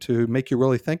doing to make you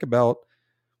really think about,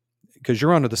 because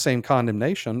you're under the same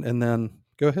condemnation. And then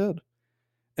go ahead.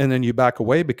 And then you back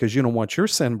away because you don't want your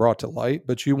sin brought to light,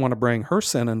 but you want to bring her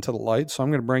sin into the light. So I'm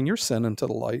going to bring your sin into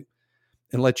the light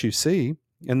and let you see.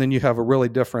 And then you have a really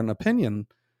different opinion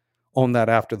on that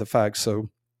after the fact. So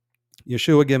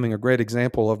Yeshua giving a great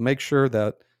example of, make sure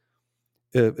that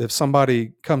if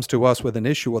somebody comes to us with an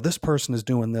issue, well, this person is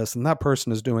doing this and that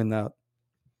person is doing that, all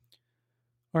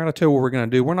right, I'll tell you what we're going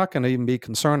to do. We're not going to even be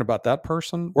concerned about that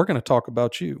person. We're going to talk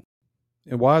about you.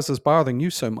 And why is this bothering you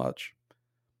so much?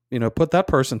 Put that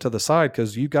person to the side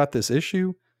because you got this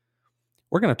issue.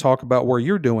 We're going to talk about where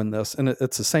you're doing this. And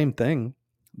it's the same thing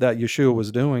that Yeshua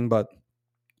was doing. But,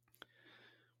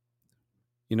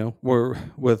 we're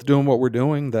with doing what we're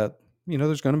doing, that,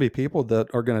 there's going to be people that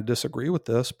are going to disagree with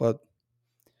this. But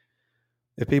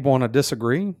if people want to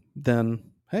disagree,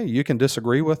 then, hey, you can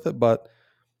disagree with it. But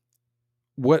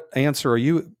what answer are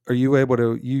you able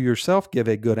to, you yourself, give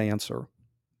a good answer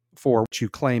for what you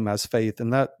claim as faith?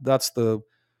 And that's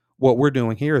what we're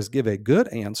doing here, is give a good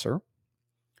answer,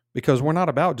 because we're not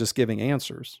about just giving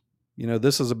answers.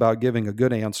 This is about giving a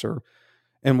good answer,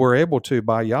 and we're able to,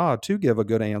 by Yah, to give a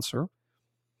good answer.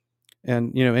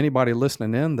 And, anybody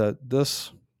listening in, that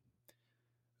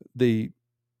the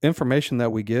information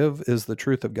that we give is the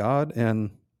truth of God. And,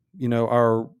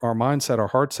 our mindset, our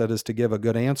heart set is to give a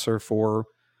good answer for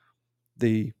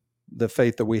the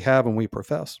faith that we have and we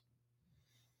profess.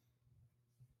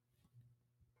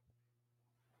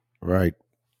 Right.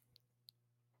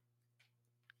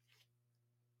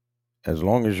 As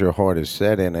long as your heart is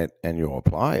set in it and you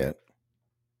apply it,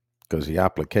 because the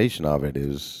application of it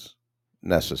is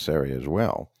necessary as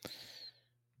well.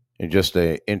 And just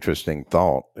an interesting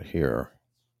thought here,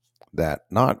 that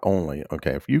not only,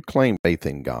 okay, if you claim faith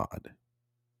in God,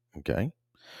 okay,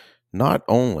 not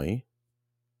only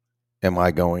am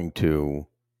I going to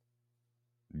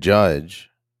judge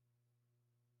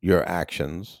your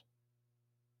actions,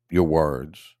 your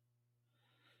words,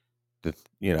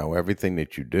 everything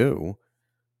that you do,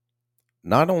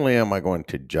 not only am I going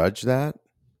to judge that,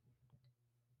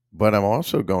 but I'm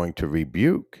also going to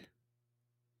rebuke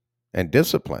and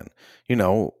discipline.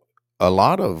 A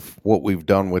lot of what we've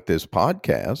done with this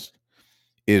podcast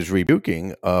is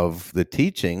rebuking of the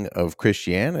teaching of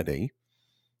Christianity.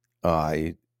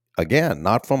 Again,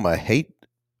 not from a hate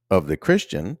of the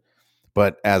Christian,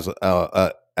 but as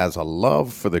a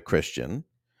love for the Christian,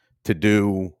 to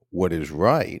do what is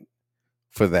right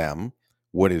for them,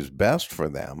 what is best for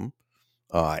them.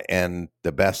 And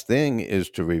the best thing is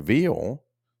to reveal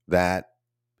that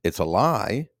it's a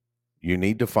lie. You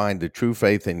need to find the true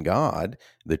faith in God,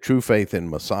 the true faith in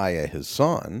Messiah, his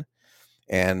son.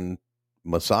 And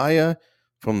Messiah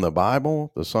from the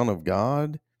Bible, the Son of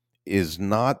God, is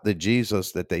not the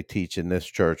Jesus that they teach in this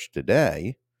church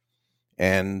today.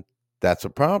 And that's a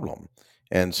problem.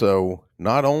 And so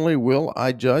not only will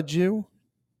I judge you,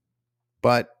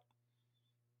 but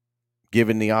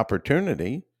given the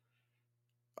opportunity,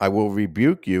 I will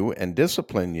rebuke you and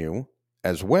discipline you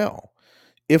as well.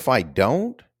 If I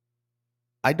don't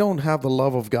have the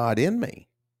love of God in me.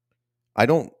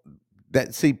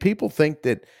 People think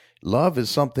that love is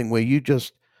something where you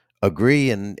just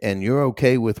agree and you're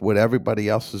okay with what everybody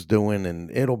else is doing and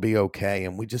it'll be okay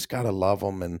and we just got to love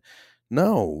them. And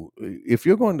no, if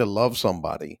you're going to love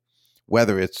somebody,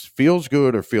 whether it feels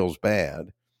good or feels bad,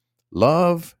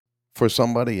 love for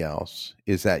somebody else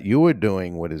is that you are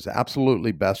doing what is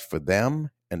absolutely best for them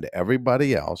and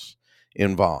everybody else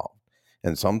involved.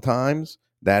 And sometimes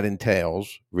that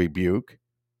entails rebuke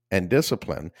and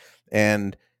discipline.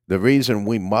 And the reason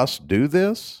we must do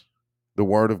this, the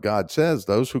Word of God says,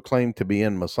 those who claim to be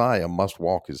in Messiah must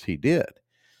walk as he did.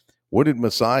 What did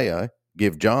Messiah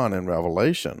give John in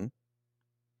Revelation?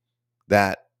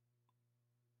 That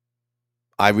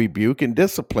I rebuke and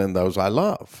discipline those I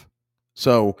love.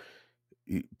 So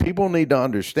people need to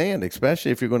understand,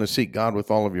 especially if you're going to seek God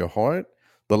with all of your heart,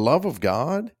 the love of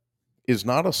God is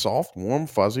not a soft, warm,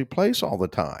 fuzzy place all the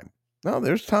time. No,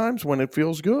 there's times when it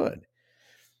feels good.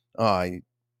 Uh,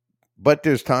 but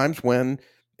there's times when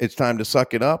it's time to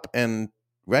suck it up and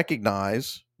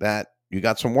recognize that you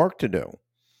got some work to do.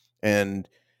 And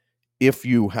if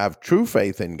you have true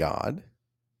faith in God,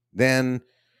 then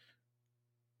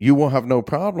you will have no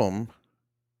problem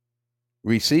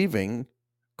receiving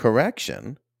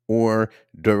correction or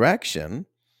direction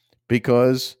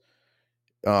because,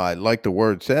 like the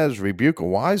word says, rebuke a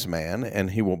wise man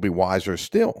and he will be wiser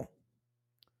still.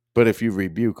 But if you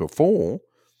rebuke a fool,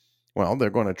 well, they're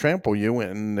going to trample you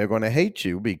and they're going to hate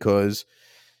you because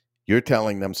you're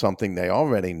telling them something they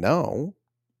already know,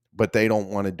 but they don't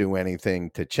want to do anything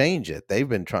to change it. They've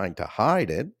been trying to hide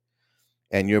it,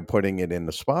 and you're putting it in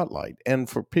the spotlight. And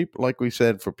for people, like we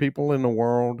said, for people in the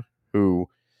world who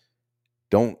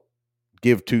don't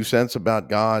give 2 cents about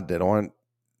God, that aren't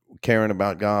caring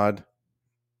about God,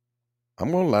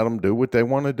 I'm going to let them do what they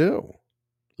want to do.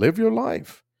 Live your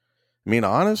life. I mean,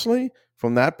 honestly,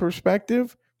 from that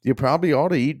perspective, you probably ought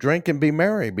to eat, drink, and be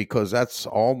merry because that's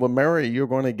all the merry you're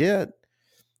going to get.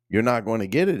 You're not going to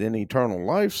get it in eternal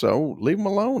life, so leave them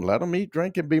alone. Let them eat,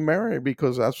 drink, and be merry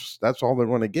because that's all they're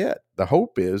going to get. The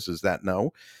hope is that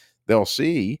no, they'll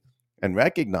see and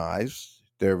recognize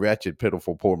they're wretched,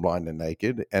 pitiful, poor, blind, and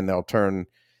naked, and they'll turn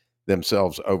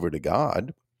themselves over to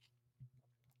God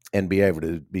and be able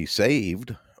to be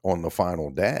saved on the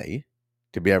final day,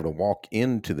 to be able to walk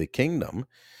into the kingdom.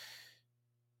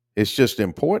 It's just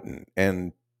important.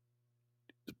 And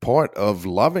part of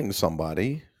loving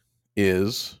somebody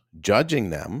is judging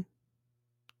them,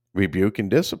 rebuke and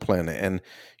discipline. And,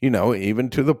 even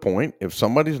to the point, if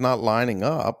somebody's not lining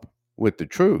up with the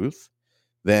truth,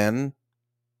 then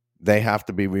they have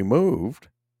to be removed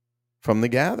from the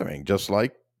gathering. Just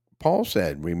like Paul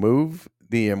said, remove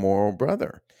the immoral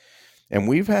brother. And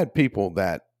we've had people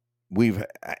that we've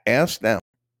asked them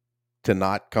to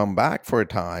not come back for a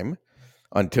time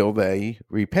until they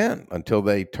repent, until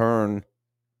they turn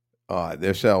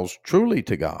themselves truly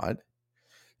to God.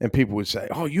 And people would say,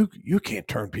 "Oh, you can't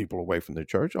turn people away from the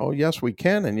church." Oh, yes, we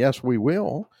can, and yes, we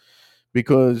will,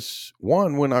 because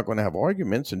one, we're not going to have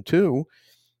arguments, and two,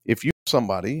 if you have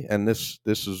somebody, and this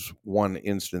is one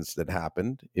instance that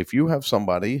happened, if you have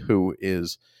somebody who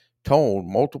is told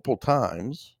multiple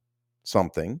times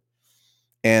something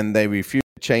and they refuse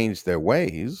to change their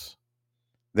ways,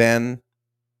 then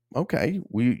okay,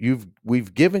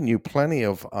 we've given you plenty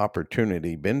of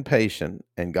opportunity, been patient,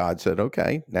 and God said,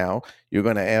 okay, now you're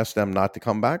going to ask them not to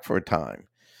come back for a time.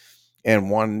 And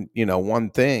one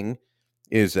thing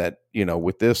is that,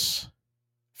 with this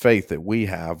faith that we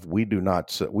have,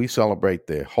 we celebrate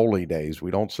the holy days.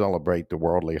 We don't celebrate the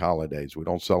worldly holidays. We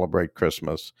don't celebrate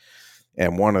Christmas.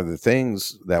 And one of the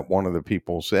things that one of the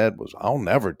people said was, I'll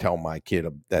never tell my kid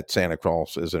that Santa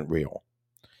Claus isn't real.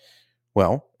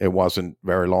 Well, it wasn't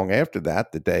very long after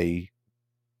that they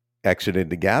exited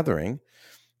the gathering.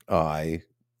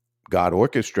 God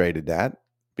orchestrated that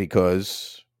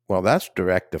because, well, that's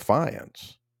direct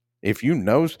defiance. If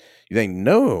they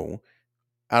know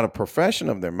out of profession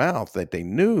of their mouth that they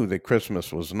knew that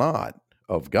Christmas was not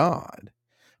of God,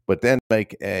 but then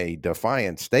make a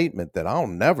defiant statement that I'll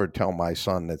never tell my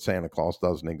son that Santa Claus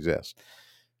doesn't exist.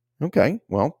 Okay,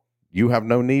 well, you have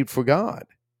no need for God.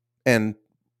 And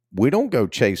we don't go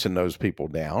chasing those people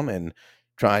down and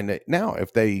trying to. Now,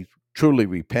 if they truly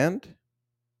repent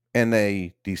and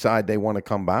they decide they want to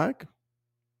come back,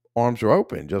 arms are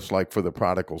open, just like for the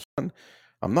prodigal son.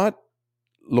 I'm not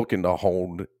looking to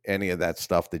hold any of that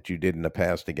stuff that you did in the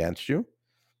past against you.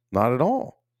 Not at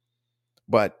all.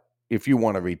 But if you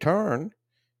want to return,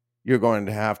 you're going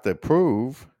to have to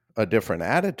prove a different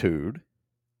attitude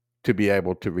to be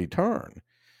able to return.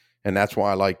 And that's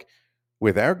why, like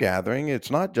with our gathering,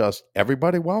 it's not just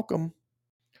everybody welcome.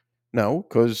 No,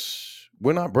 because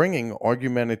we're not bringing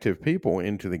argumentative people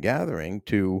into the gathering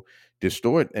to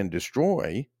distort and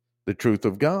destroy the truth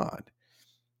of God.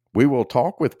 We will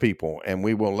talk with people and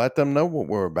we will let them know what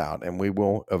we're about and we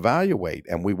will evaluate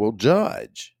and we will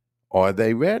judge. Are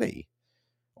they ready?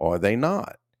 Are they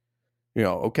not?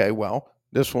 Okay, well,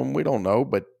 this one we don't know,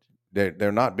 but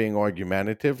they're not being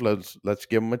argumentative. Let's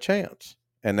give them a chance.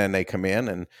 And then they come in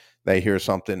and they hear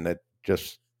something that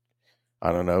just,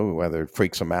 I don't know, whether it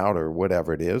freaks them out or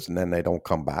whatever it is, and then they don't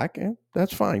come back, and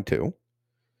that's fine too.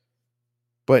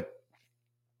 But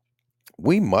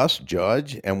we must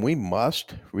judge and we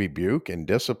must rebuke and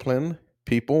discipline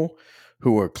people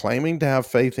who are claiming to have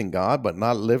faith in God but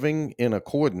not living in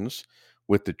accordance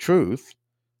with the truth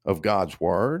of God's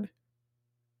word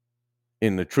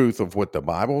in the truth of what the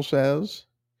Bible says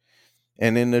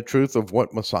and in the truth of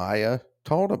what Messiah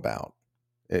taught about.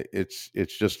 It's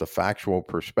just a factual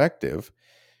perspective.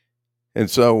 And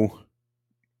so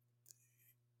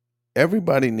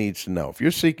everybody needs to know, if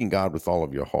you're seeking God with all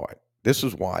of your heart, this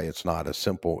is why it's not a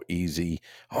simple, easy,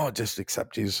 oh, just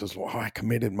accept Jesus as Lord. Oh, I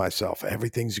committed myself.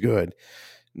 Everything's good.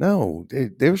 No,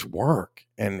 there's work,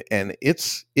 and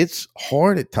it's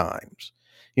hard at times.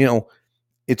 You know,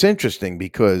 it's interesting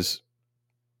because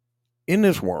in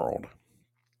this world,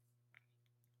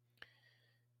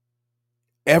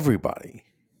 everybody,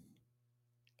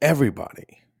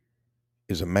 everybody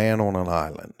is a man on an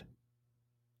island.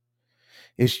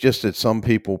 It's just that some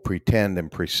people pretend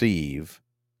and perceive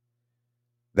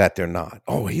that they're not.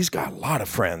 Oh, he's got a lot of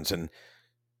friends, and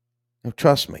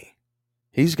trust me,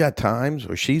 he's got times,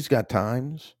 or she's got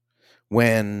times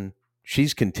when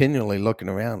she's continually looking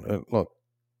around. Look,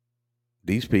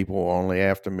 these people are only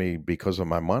after me because of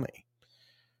my money.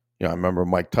 You know, I remember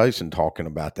Mike Tyson talking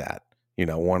about that. You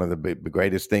know, one of the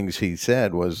greatest things he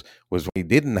said was when he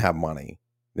didn't have money,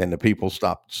 then the people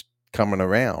stopped coming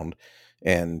around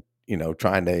and, you know,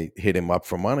 trying to hit him up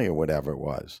for money or whatever it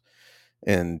was.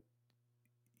 And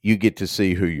you get to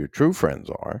see who your true friends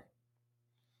are,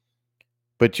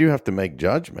 but you have to make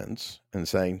judgments and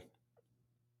say,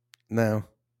 no,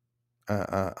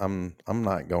 I'm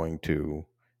not going to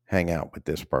hang out with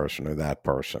this person or that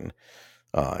person.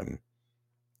 Um,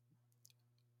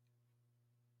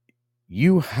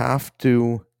 you have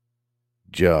to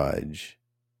judge,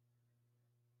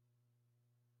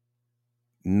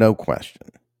 no question.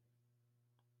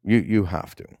 You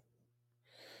have to.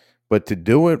 But to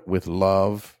do it with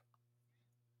love,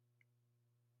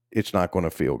 it's not going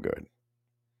to feel good.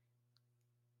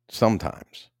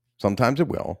 Sometimes. Sometimes it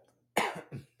will.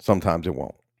 Sometimes it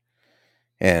won't.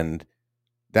 And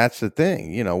that's the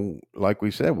thing. You know, like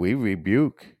we said, we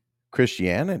rebuke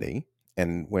Christianity.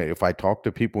 And if I talk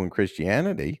to people in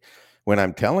Christianity, when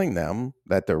I'm telling them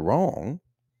that they're wrong,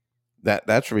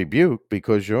 that's rebuke,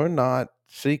 because you're not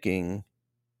seeking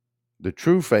the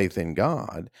true faith in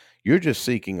God. You're just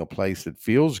seeking a place that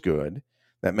feels good,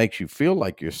 that makes you feel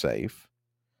like you're safe,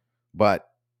 but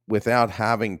without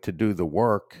having to do the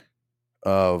work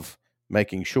of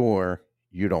making sure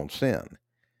you don't sin,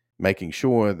 making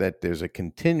sure that there's a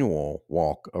continual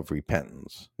walk of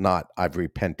repentance, not I've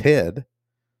repented.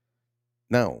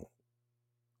 No,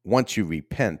 once you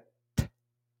repent,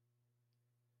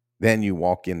 then you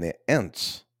walk in the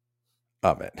ence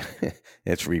of it.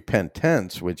 It's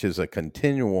repentance, which is a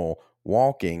continual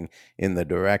walking in the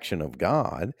direction of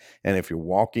God. And if you're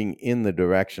walking in the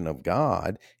direction of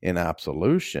God in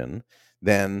absolution,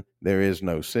 then there is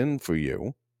no sin for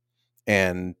you.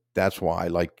 And that's why,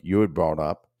 like you had brought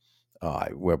up,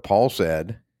 where Paul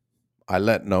said, I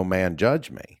let no man judge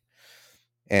me.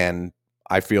 And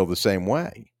I feel the same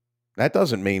way. That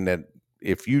doesn't mean that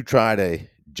if you try to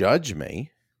judge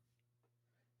me,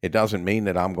 it doesn't mean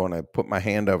that I'm going to put my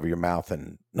hand over your mouth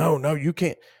and no, you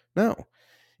can't. No,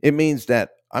 it means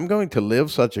that I'm going to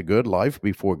live such a good life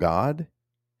before God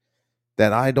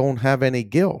that I don't have any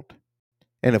guilt.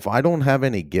 And if I don't have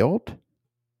any guilt,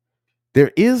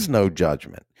 there is no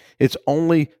judgment. It's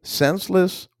only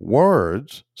senseless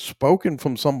words spoken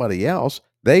from somebody else.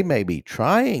 They may be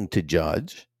trying to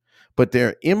judge, but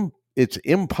it's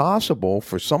impossible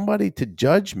for somebody to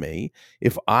judge me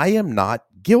if I am not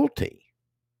guilty.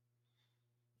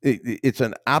 It's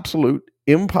an absolute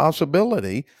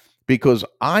impossibility, because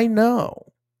I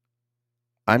know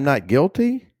I'm not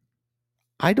guilty.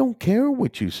 I don't care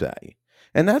what you say.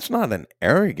 And that's not an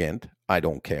arrogant, I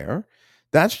don't care.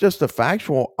 That's just a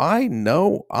factual. I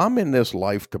know I'm in this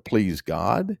life to please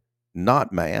God,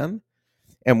 not man.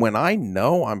 And when I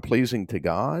know I'm pleasing to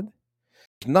God,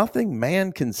 there's nothing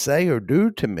man can say or do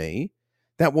to me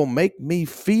that will make me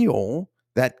feel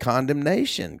that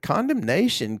condemnation.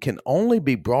 Condemnation can only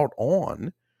be brought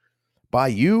on by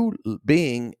you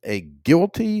being a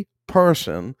guilty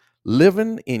person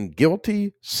living in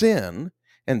guilty sin.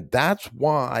 And that's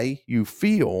why you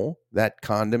feel that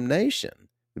condemnation,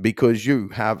 because you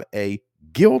have a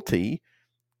guilty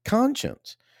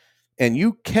conscience. And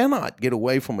you cannot get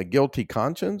away from a guilty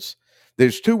conscience.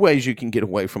 There's two ways you can get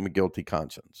away from a guilty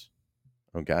conscience.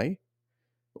 Okay.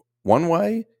 One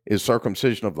way is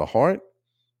circumcision of the heart,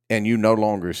 and you no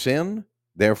longer sin.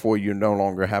 Therefore, you no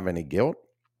longer have any guilt.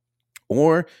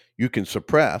 Or you can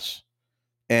suppress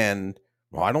and,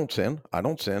 well, I don't sin. I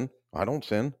don't sin. I don't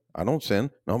sin. I don't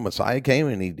sin. No, Messiah came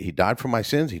and he died for my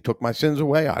sins. He took my sins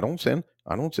away. I don't sin.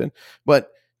 I don't sin.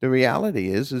 But the reality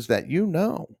is that you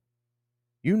know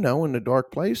in the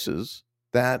dark places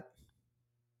that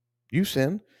you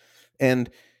sin. And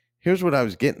here's what I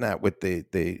was getting at with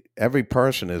the every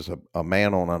person is a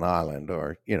man on an island,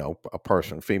 or a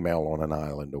person, female on an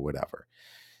island, or whatever.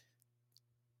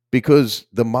 Because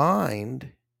the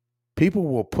mind, people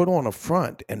will put on a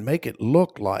front and make it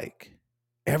look like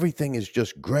everything is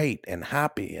just great and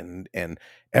happy, and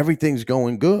everything's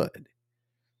going good.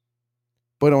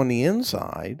 But on the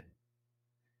inside,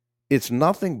 it's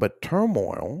nothing but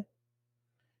turmoil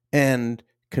and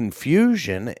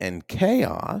confusion and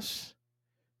chaos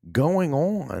going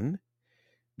on,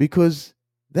 because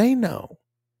they know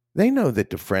that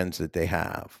the friends that they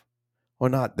have are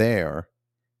not there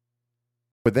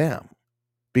for them,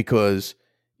 because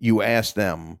you ask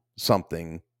them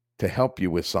something to help you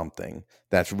with something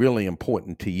that's really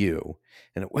important to you,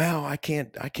 and well, I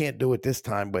can't do it this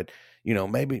time, but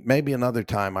maybe another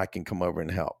time I can come over and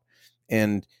help.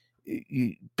 And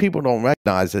people don't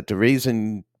recognize that the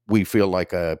reason we feel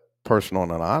like a person on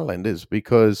an island is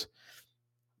because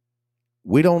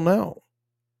we don't know.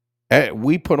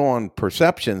 We put on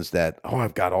perceptions that, oh,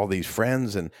 I've got all these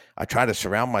friends, and I try to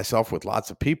surround myself with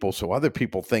lots of people so other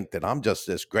people think that I'm just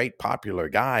this great popular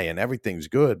guy and everything's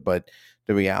good. But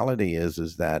the reality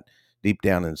is that deep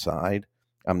down inside,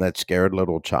 I'm that scared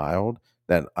little child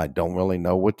that I don't really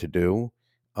know what to do,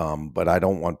 but I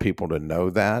don't want people to know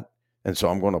that. And so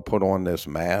I'm going to put on this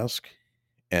mask,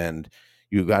 and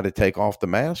you got to take off the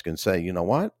mask and say, you know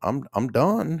what, I'm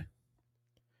done.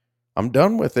 I'm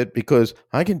done with it, because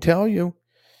I can tell you,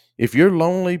 if you're a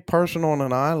lonely person on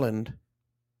an island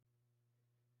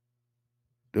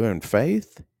doing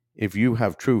faith, if you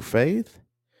have true faith,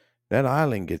 that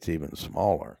island gets even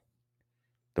smaller.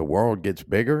 The world gets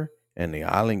bigger and the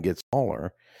island gets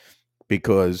smaller,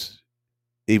 because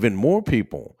even more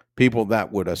people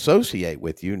that would associate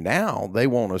with you, now they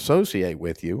won't associate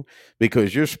with you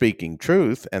because you're speaking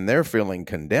truth, and they're feeling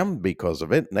condemned because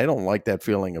of it. And they don't like that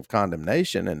feeling of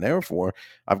condemnation. And therefore,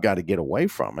 I've got to get away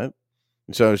from it.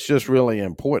 And so it's just really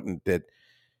important that,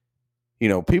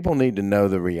 people need to know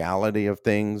the reality of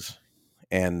things.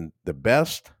 And the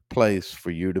best place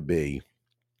for you to be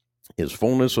is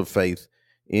fullness of faith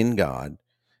in God.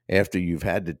 After you've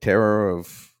had the terror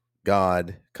of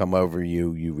God come over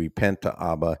you, you repent to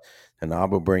Abba, and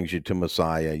Abba brings you to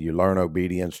Messiah. You learn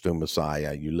obedience to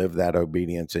Messiah. You live that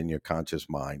obedience in your conscious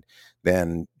mind.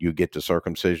 Then you get the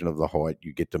circumcision of the heart.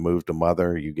 You get to move to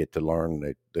mother. You get to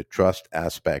learn the trust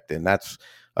aspect. And that's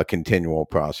a continual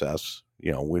process.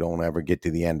 We don't ever get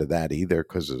to the end of that either,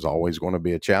 because there's always going to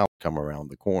be a challenge come around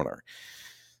the corner.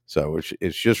 So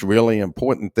it's just really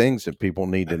important things that people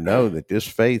need to know, that this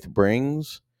faith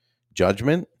brings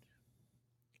judgment,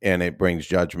 and it brings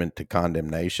judgment to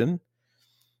condemnation,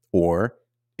 or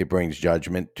it brings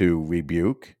judgment to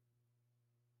rebuke,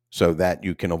 so that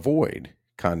you can avoid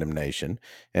condemnation.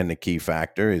 And the key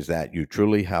factor is that you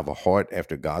truly have a heart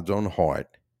after God's own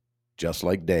heart, just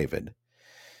like David.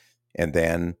 And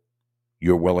then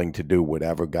you're willing to do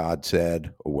whatever God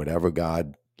said, or whatever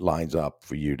God lines up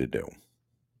for you to do.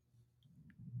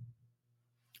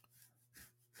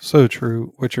 So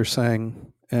true what you're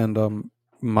saying. And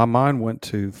my mind went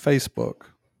to Facebook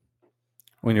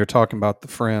when you're talking about the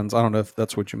friends. I don't know if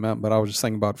that's what you meant, but I was just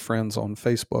thinking about friends on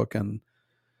Facebook. And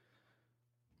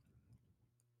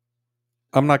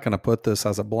I'm not going to put this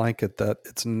as a blanket that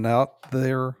it's not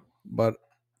there, but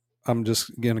I'm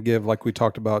just going to give, like we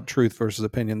talked about, truth versus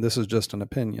opinion. This is just an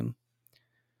opinion.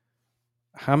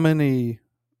 How many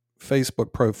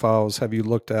Facebook profiles have you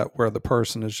looked at where the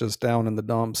person is just down in the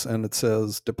dumps and it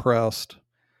says depressed,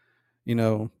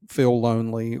 feel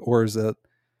lonely? Or is it,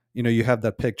 you have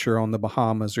that picture on the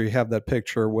Bahamas, or you have that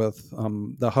picture with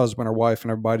the husband or wife,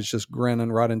 and everybody's just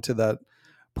grinning right into that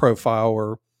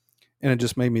profile? And it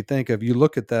just made me think of, you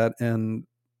look at that and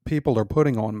people are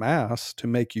putting on masks to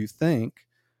make you think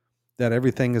that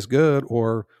everything is good.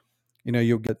 Or,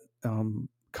 you'll get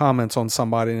comments on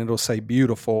somebody and it'll say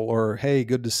beautiful, or hey,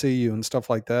 good to see you, and stuff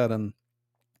like that. And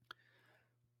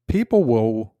people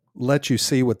will let you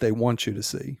see what they want you to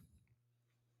see.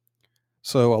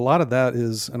 So a lot of that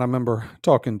is, and I remember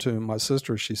talking to my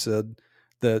sister, she said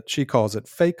that she calls it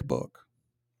fake book.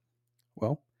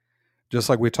 Well, just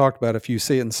like we talked about, if you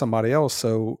see it in somebody else,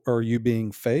 so are you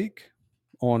being fake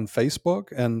on Facebook?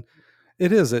 And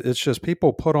it's just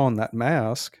people put on that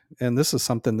mask. And this is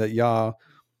something that Yah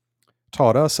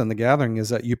taught us in the gathering, is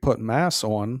that you put masks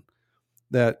on,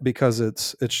 that because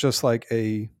it's just like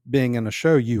being in a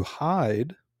show, you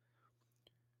hide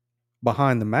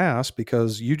behind the mask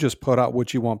because you just put out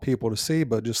what you want people to see.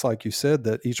 But just like you said,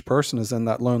 that each person is in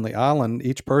that lonely island,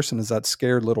 each person is that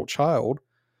scared little child,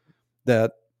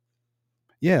 that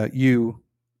you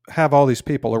have all these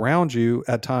people around you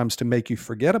at times to make you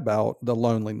forget about the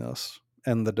loneliness.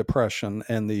 and the depression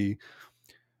and the,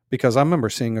 because I remember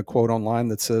seeing a quote online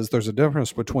that says there's a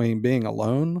difference between being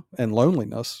alone and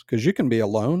loneliness, because you can be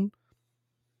alone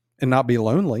and not be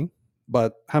lonely.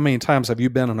 But how many times have you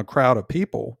been in a crowd of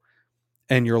people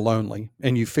and you're lonely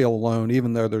and you feel alone,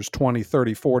 even though there's 20,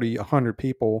 30, 40, 100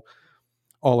 people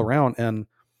all around? And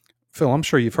Phil, I'm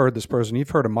sure you've heard this person. You've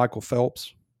heard of Michael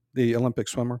Phelps, the Olympic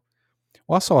swimmer.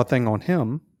 Well, I saw a thing on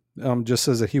him, just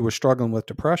says that he was struggling with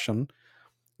depression.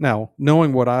 Now,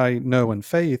 knowing what I know in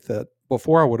faith, that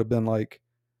before I would have been like,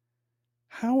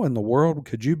 how in the world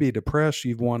could you be depressed?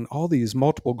 You've won all these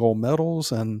multiple gold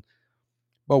medals. And,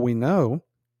 but we know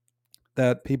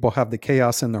that people have the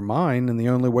chaos in their mind. And the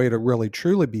only way to really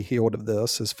truly be healed of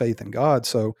this is faith in God.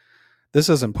 So this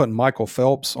isn't putting Michael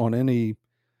Phelps on any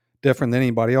different than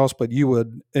anybody else, but you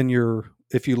would, in your,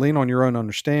 if you lean on your own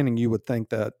understanding, you would think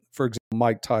that, for example,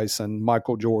 Mike Tyson,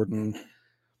 Michael Jordan,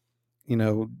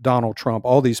 Donald Trump,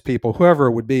 all these people, whoever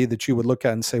it would be that you would look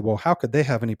at and say, well, how could they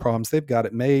have any problems? They've got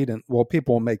it made. And well,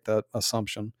 people will make that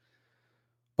assumption.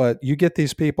 But you get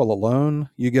these people alone,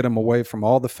 you get them away from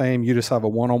all the fame, you just have a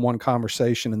one on one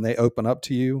conversation and they open up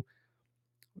to you.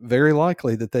 Very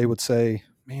likely that they would say,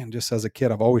 man, just as a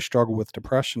kid, I've always struggled with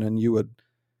depression. And you would,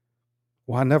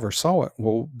 well, I never saw it.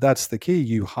 Well, that's the key.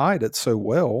 You hide it so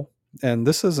well. And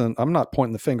this isn't, I'm not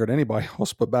pointing the finger at anybody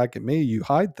else, but back at me. You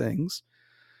hide things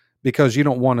because you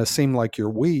don't want to seem like you're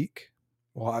weak.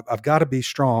 Well, I've got to be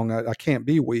strong. I can't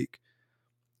be weak.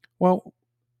 Well,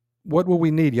 what will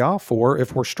we need Yah for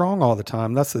if we're strong all the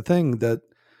time? That's the thing, that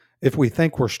if we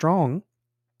think we're strong,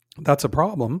 that's a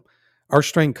problem. Our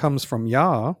strength comes from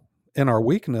Yah in our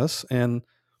weakness. And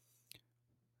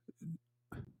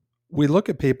we look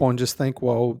at people and just think,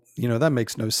 well, that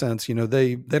makes no sense.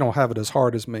 They don't have it as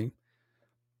hard as me.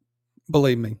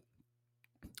 Believe me,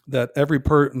 that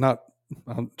not,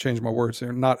 I'll change my words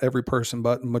here, not every person,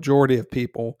 but majority of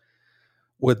people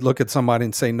would look at somebody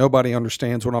and say, nobody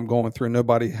understands what I'm going through.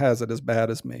 Nobody has it as bad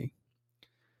as me.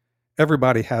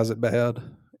 Everybody has it bad.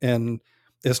 And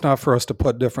it's not for us to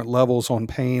put different levels on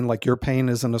pain. Like your pain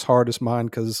isn't as hard as mine,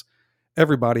 because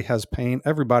everybody has pain.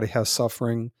 Everybody has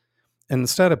suffering. And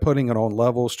instead of putting it on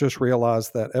levels, just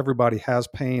realize that everybody has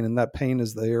pain, and that pain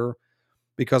is there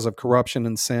because of corruption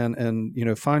and sin.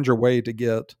 And, find your way to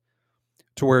get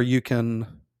to where you can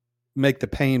make the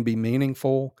pain be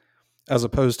meaningful, as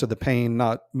opposed to the pain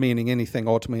not meaning anything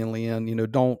ultimately.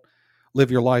 And, don't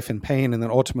live your life in pain and then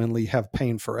ultimately have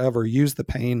pain forever. Use the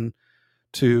pain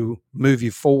to move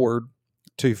you forward,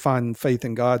 to find faith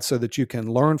in God so that you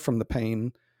can learn from the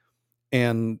pain.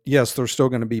 And yes, there's still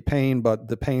going to be pain, but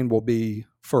the pain will be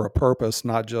for a purpose,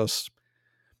 not just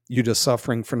you just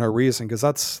suffering for no reason. Because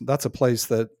that's a place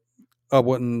that I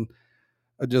wouldn't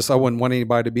want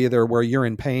anybody to be there, where you're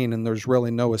in pain and there's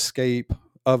really no escape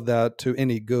of that to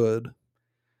any good.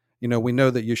 We know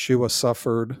that Yeshua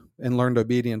suffered and learned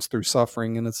obedience through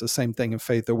suffering. And it's the same thing in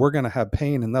faith, that we're going to have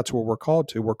pain, and that's what we're called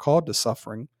to. We're called to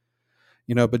suffering,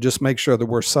 but just make sure that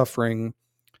we're suffering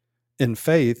in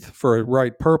faith for a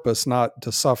right purpose, not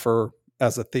to suffer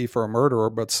as a thief or a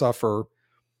murderer, but suffer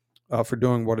for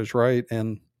doing what is right.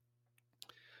 And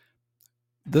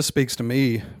this speaks to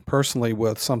me personally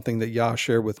with something that Yah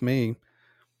shared with me.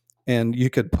 And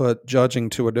you could put judging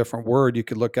to a different word. You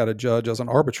could look at a judge as an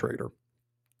arbitrator,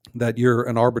 that you're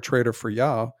an arbitrator for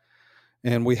Yah.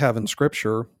 And we have in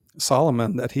scripture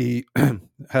Solomon, that he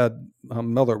had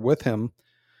Miller with him,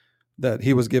 that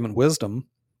he was given wisdom,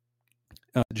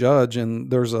 judge. And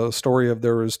there's a story of,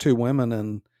 there was two women,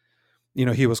 and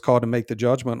he was called to make the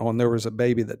judgment on, there was a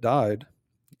baby that died.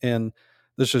 And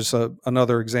this is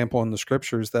another example in the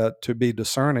scriptures, that to be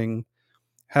discerning,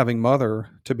 having mother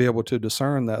to be able to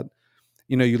discern that,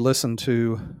 you listen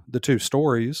to the two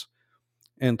stories,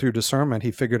 and through discernment,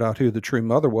 he figured out who the true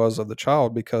mother was of the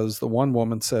child, because the one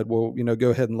woman said, well, go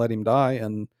ahead and let him die.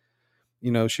 And,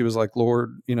 she was like,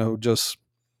 Lord, it's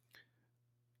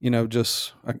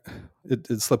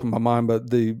slipping my mind, but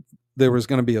there was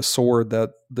going to be a sword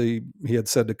that he had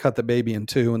said to cut the baby in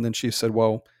two. And then she said,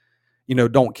 well,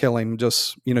 don't kill him,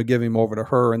 just, give him over to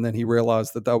her. And then he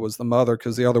realized that was the mother,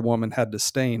 because the other woman had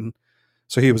disdain.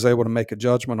 So he was able to make a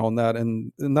judgment on that.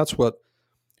 And that's what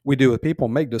we do with people,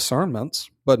 make discernments,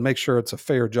 but make sure it's a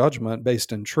fair judgment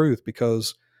based in truth.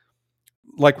 Because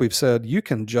like we've said, you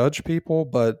can judge people,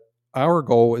 but our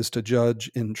goal is to judge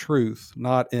in truth,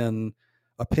 not in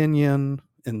opinion,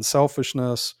 in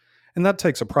selfishness. And that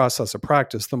takes a process of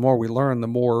practice. The more we learn, the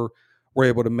more we're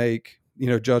able to make,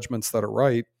 judgments that are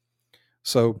right.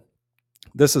 So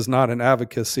this is not an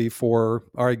advocacy for,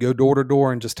 all right, go door to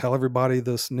door and just tell everybody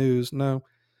this news. No,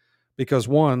 because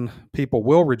one, people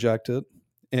will reject it.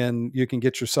 and you can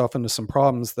get yourself into some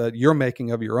problems that you're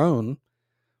making of your own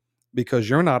because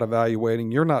you're not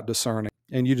evaluating, you're not discerning,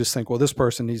 and you just think, well, this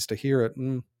person needs to hear it.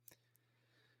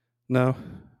 No,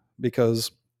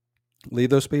 because leave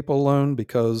those people alone,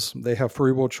 because they have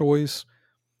free will choice.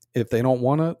 If they don't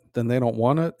want it, then they don't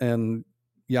want it. And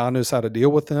Yah knows how to deal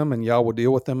with them, and Yah will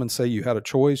deal with them and say, you had a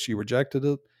choice, you rejected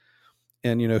it.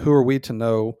 And, who are we to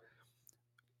know?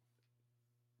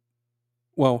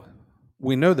 Well,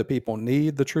 we know that people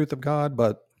need the truth of God,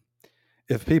 but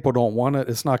if people don't want it,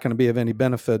 it's not going to be of any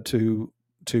benefit to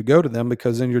go to them,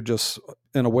 because then you're just,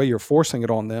 in a way, you're forcing it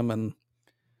on them, and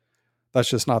that's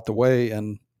just not the way.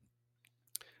 And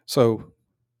so,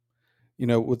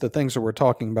 with the things that we're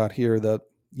talking about here, that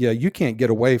you can't get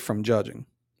away from judging.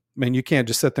 I mean, you can't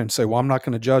just sit there and say, well, I'm not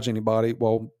going to judge anybody.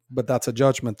 Well, but that's a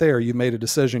judgment there. You made a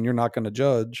decision, you're not going to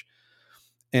judge.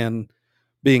 And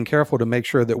being careful to make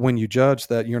sure that when you judge,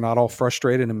 that you're not all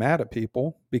frustrated and mad at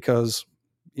people, because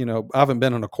I haven't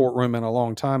been in a courtroom in a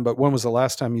long time, but when was the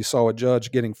last time you saw a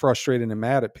judge getting frustrated and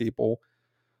mad at people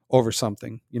over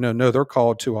something? No, they're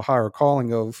called to a higher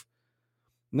calling of,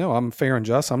 no, I'm fair and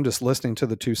just. I'm just listening to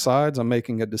the two sides. I'm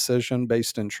making a decision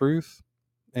based in truth.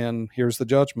 And here's the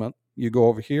judgment. You go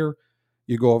over here,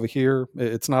 you go over here.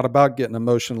 It's not about getting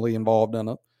emotionally involved in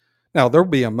it. Now, there'll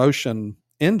be emotion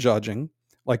in judging.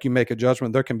 Like, you make a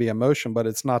judgment, there can be emotion, but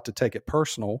it's not to take it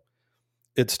personal.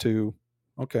 It's to,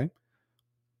 okay,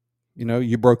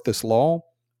 you broke this law.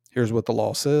 Here's what the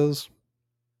law says.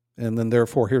 And then,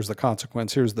 therefore, here's the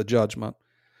consequence. Here's the judgment.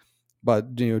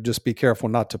 But, just be careful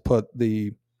not to put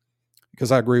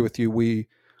because I agree with you.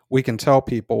 We can tell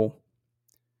people,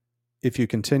 if you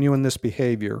continue in this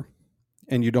behavior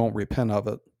and you don't repent of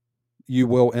it, you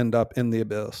will end up in the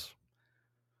abyss.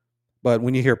 But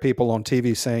when you hear people on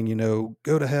TV saying,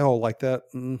 go to hell like that,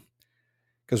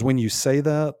 because when you say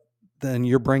that, then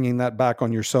you're bringing that back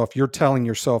on yourself. You're telling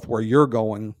yourself where you're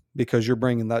going, because you're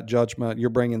bringing that judgment, you're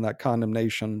bringing that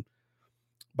condemnation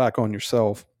back on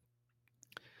yourself.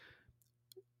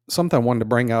 Something I wanted to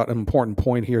bring out, an important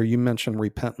point here. You mentioned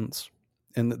repentance,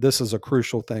 and this is a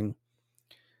crucial thing.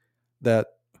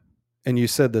 And you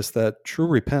said this, that true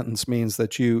repentance means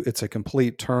that it's a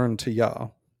complete turn to Yah.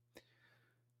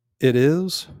 It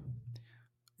is.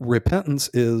 Repentance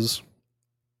is,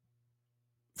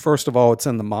 first of all, it's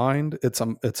in the mind. It's a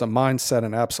mindset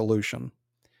and absolution.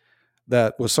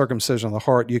 That with circumcision of the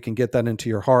heart, you can get that into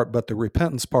your heart. But the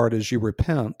repentance part is you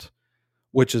repent,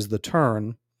 which is the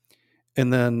turn.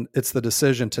 And then it's the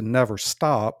decision to never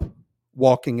stop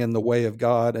walking in the way of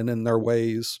God and in their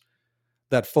ways,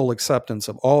 that full acceptance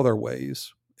of all their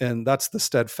ways. And that's the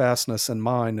steadfastness in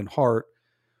mind and heart,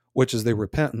 which is the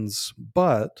repentance.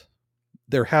 But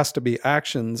there has to be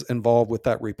actions involved with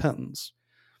that repentance,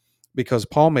 because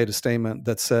Paul made a statement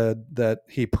that said that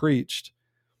he preached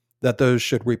that those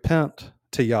should repent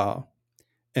to Yah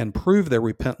and prove their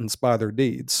repentance by their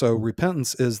deeds. So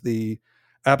repentance is the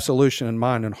absolution in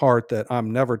mind and heart, that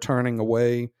I'm never turning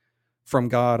away from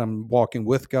God. I'm walking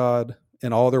with God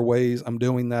in all their ways. I'm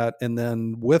doing that. And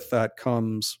then with that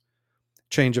comes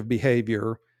change of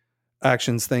behavior,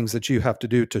 actions, things that you have to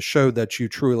do to show that you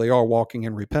truly are walking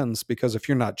in repentance. Because if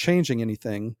you're not changing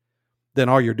anything, then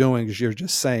all you're doing is you're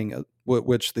just saying it,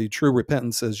 which the true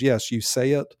repentance is, yes, you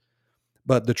say it,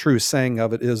 but the true saying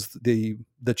of it is the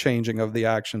changing of the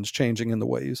actions, changing in the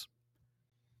ways.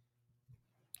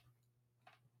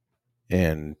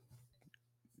 And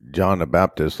John the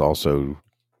Baptist also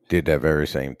did that very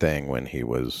same thing when he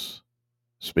was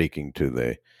speaking to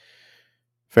the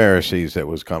Pharisees that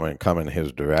was coming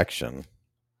his direction,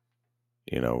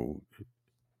 who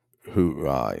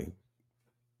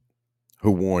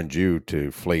warned you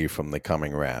to flee from the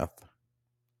coming wrath,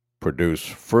 produce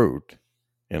fruit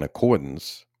in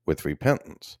accordance with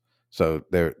repentance. So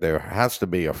there has to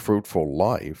be a fruitful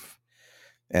life,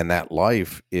 and that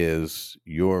life is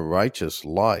your righteous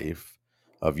life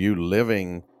of you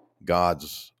living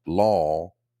God's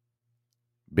law,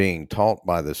 being taught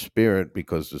by the Spirit,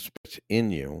 because the Spirit's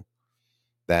in you,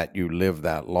 that you live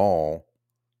that law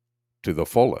to the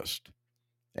fullest.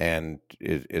 And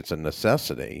it's a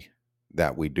necessity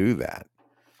that we do that.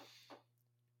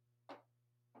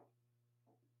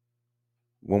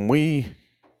 When we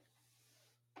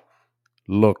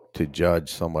look to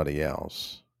judge somebody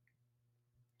else,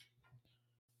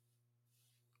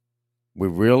 we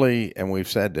really, and we've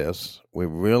said this, we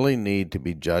really need to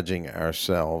be judging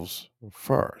ourselves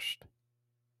first,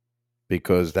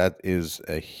 because that is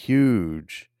a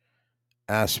huge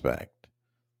aspect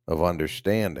of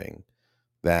understanding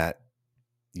that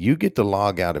you get the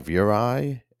log out of your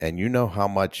eye, and you know how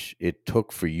much it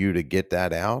took for you to get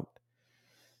that out.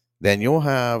 then you'll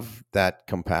have that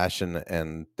compassion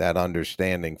and that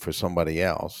understanding for somebody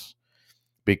else.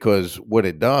 Because what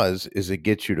it does is it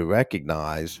gets you to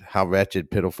recognize how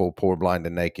wretched, pitiful, poor, blind,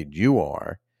 and naked you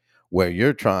are, where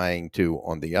you're trying to,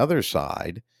 on the other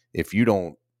side, if you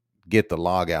don't get the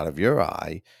log out of your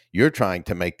eye, you're trying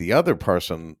to make the other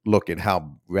person look at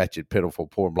how wretched, pitiful,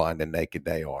 poor, blind, and naked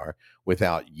they are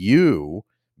without you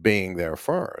being there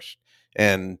first.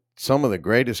 And some of the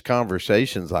greatest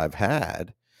conversations I've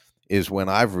had is when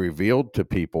I've revealed to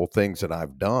people things that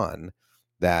I've done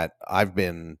that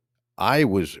I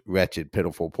was wretched,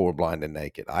 pitiful, poor, blind, and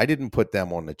naked. I didn't put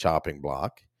them on the chopping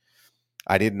block.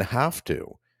 I didn't have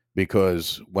to,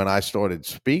 because when I started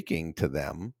speaking to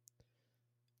them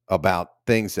about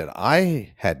things that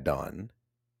I had done,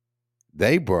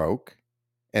 they broke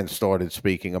and started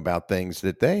speaking about things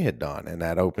that they had done. And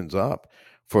that opens up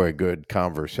for a good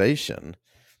conversation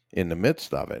in the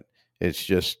midst of it.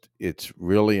 It's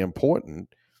really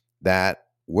important that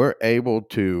we're able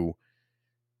to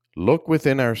look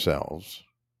within ourselves,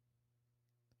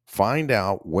 find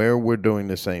out where we're doing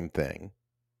the same thing,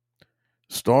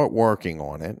 start working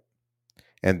on it.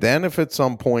 And then if at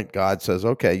some point God says,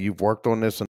 okay, you've worked on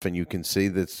this enough and you can see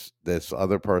this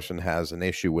other person has an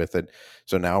issue with it.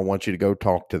 So now I want you to go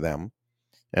talk to them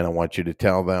and I want you to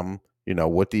tell them,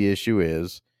 what the issue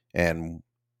is and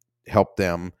help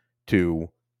them to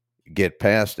get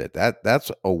past it.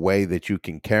 That's a way that you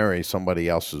can carry somebody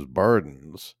else's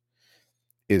burdens.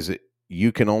 Is it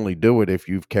you can only do it if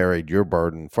you've carried your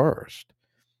burden first.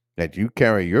 That you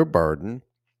carry your burden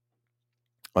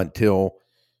until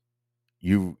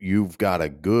you've got a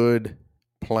good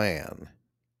plan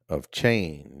of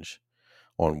change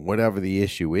on whatever the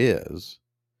issue is,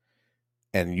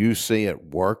 and you see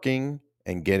it working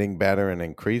and getting better and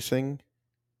increasing.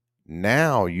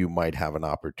 Now you might have an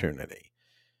opportunity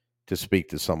to speak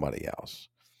to somebody else.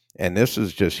 And this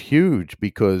is just huge,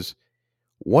 because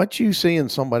what you see in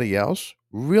somebody else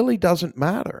really doesn't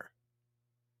matter.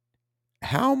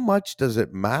 How much does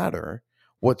it matter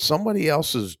what somebody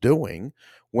else is doing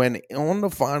when on the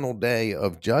final day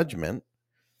of judgment,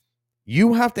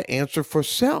 you have to answer for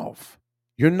self?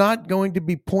 You're not going to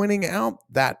be pointing out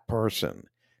that person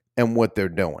and what they're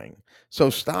doing. So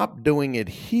stop doing it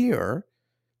here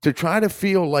to try to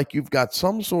feel like you've got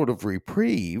some sort of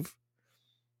reprieve,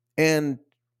 and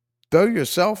throw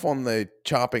yourself on the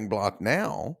chopping block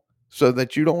now so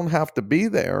that you don't have to be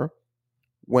there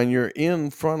when you're in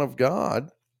front of God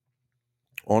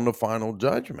on the final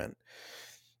judgment.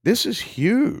 This is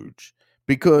huge,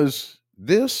 because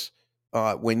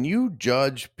when you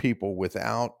judge people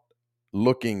without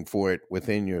looking for it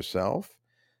within yourself,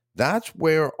 that's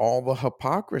where all the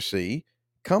hypocrisy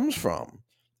comes from.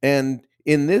 And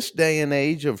in this day and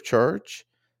age of church,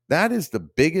 that is the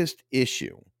biggest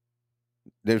issue.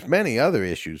 There's many other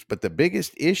issues, but the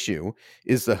biggest issue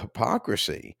is the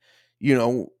hypocrisy.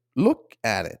 Look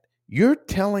at it. You're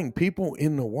telling people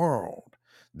in the world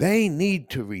they need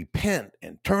to repent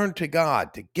and turn to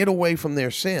God to get away from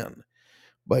their sin,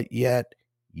 but yet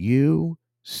you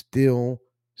still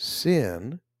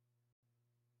sin,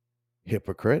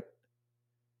 hypocrite.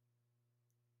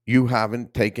 You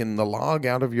haven't taken the log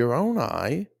out of your own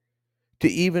eye to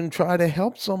even try to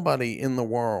help somebody in the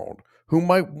world who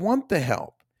might want the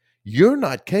help. You're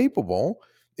not capable.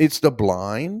 It's the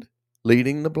blind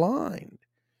leading the blind.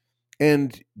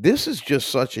 And this is just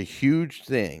such a huge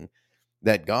thing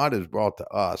that God has brought to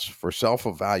us for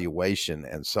self-evaluation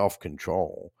and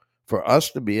self-control, for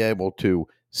us to be able to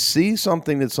see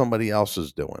something that somebody else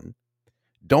is doing.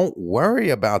 Don't worry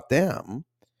about them,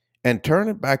 and turn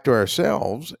it back to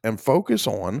ourselves and focus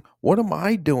on, what am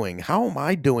I doing? How am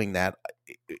I doing that?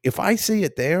 If I see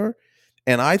it there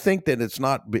and I think that it's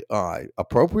not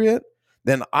appropriate,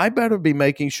 then I better be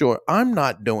making sure I'm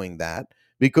not doing that,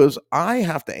 because I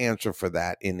have to answer for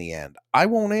that in the end. I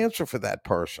won't answer for that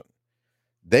person.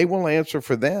 They will answer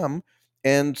for them.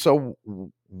 And so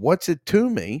what's it to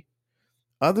me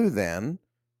other than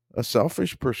a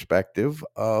selfish perspective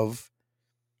of,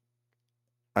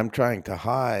 I'm trying to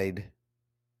hide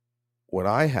what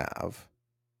I have,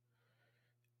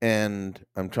 and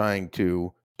I'm trying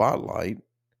to spotlight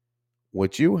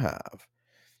what you have.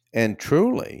 And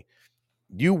truly,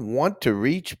 you want to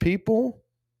reach people,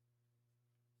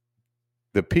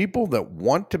 the people that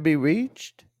want to be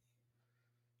reached,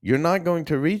 you're not going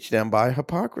to reach them by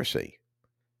hypocrisy.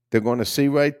 They're going to see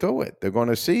right through it. They're going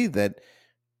to see that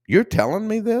you're telling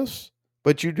me this,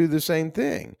 but you do the same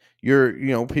thing.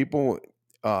 People,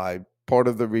 part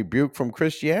of the rebuke from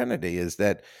Christianity is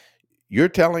that you're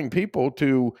telling people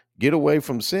to get away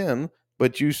from sin,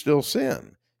 but you still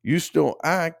sin. You still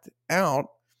act out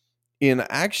in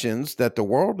actions that the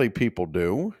worldly people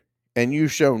do, and you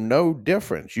show no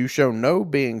difference. You show no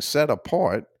being set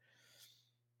apart,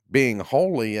 being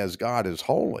holy as God is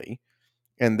holy,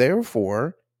 and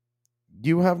therefore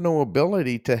you have no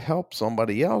ability to help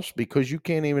somebody else because you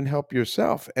can't even help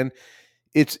yourself. And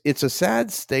it's a sad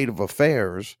state of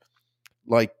affairs,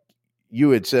 like you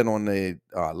had said on the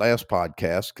last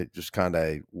podcast, just kind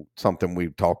of something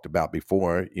we've talked about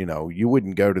before. You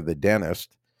wouldn't go to the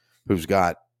dentist who's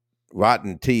got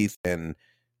rotten teeth and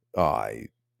uh,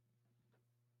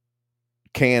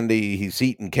 candy. He's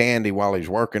eating candy while he's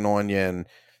working on you. And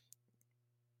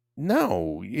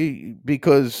no,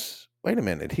 because wait a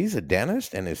minute, he's a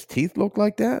dentist and his teeth look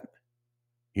like that.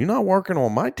 You're not working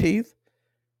on my teeth.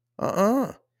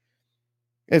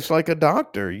 It's like a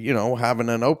doctor, having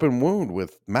an open wound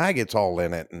with maggots all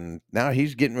in it. And now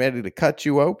he's getting ready to cut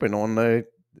you open on the.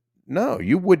 No,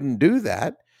 you wouldn't do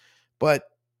that. But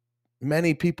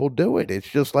many people do it. It's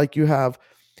just like you have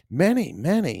many,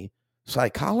 many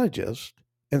psychologists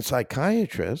and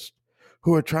psychiatrists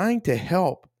who are trying to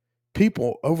help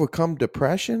people overcome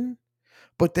depression,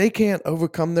 but they can't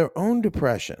overcome their own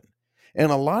depression.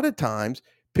 And a lot of times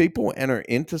people enter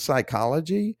into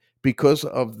psychology because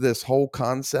of this whole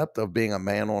concept of being a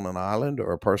man on an island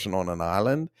or a person on an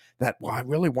island, that, well, I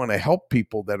really want to help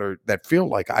people that feel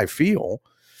like I feel.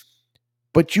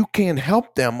 But you can't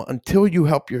help them until you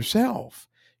help yourself.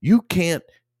 You can't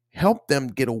help them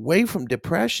get away from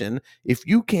depression if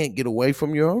you can't get away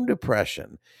from your own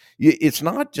depression. It's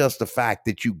not just the fact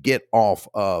that you get off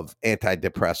of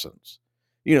antidepressants,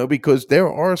 because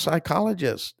there are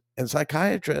psychologists and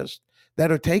psychiatrists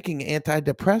that are taking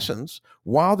antidepressants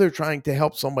while they're trying to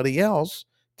help somebody else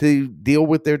to deal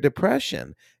with their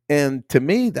depression. And to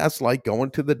me, that's like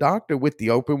going to the doctor with the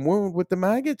open wound with the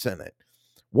maggots in it.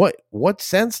 What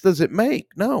sense does it make?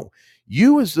 No.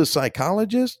 You, as the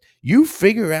psychologist, you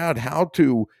figure out how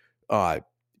to uh,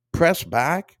 press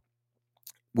back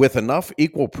with enough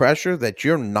equal pressure that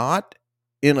you're not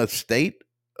in a state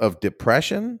of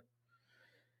depression.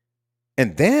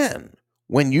 And then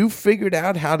when you figured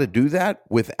out how to do that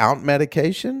without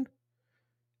medication,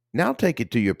 now take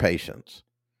it to your patients.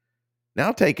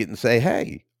 Now take it and say,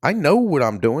 hey, I know what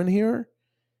I'm doing here.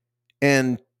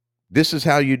 And this is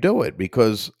how you do it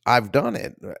because I've done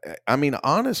it. I mean,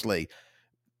 honestly,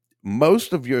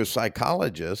 most of your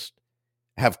psychologists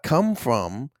have come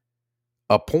from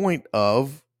a point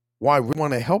of, well, I really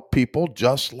want to help people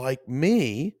just like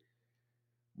me.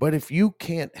 But if you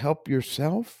can't help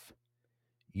yourself,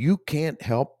 you can't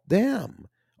help them.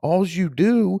 All you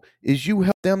do is you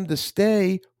help them to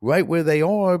stay right where they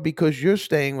are because you're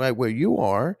staying right where you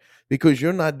are because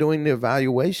you're not doing the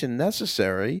evaluation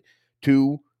necessary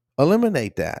to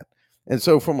eliminate that. And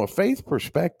so, from a faith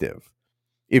perspective,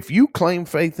 if you claim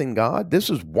faith in God, this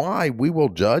is why we will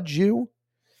judge you.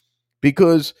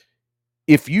 Because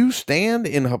if you stand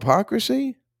in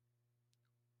hypocrisy,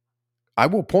 I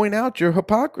will point out your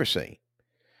hypocrisy.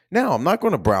 Now, I'm not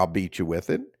going to browbeat you with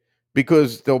it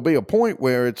because there'll be a point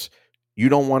where it's you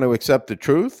don't want to accept the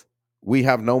truth. We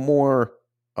have no more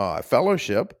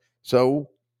fellowship. So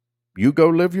you go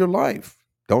live your life.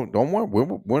 Don't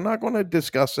worry. We're not going to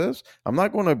discuss this. I'm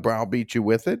not going to browbeat you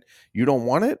with it. You don't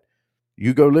want it.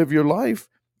 You go live your life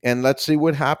and let's see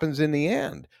what happens in the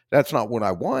end. That's not what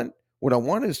I want. What I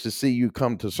want is to see you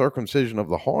come to circumcision of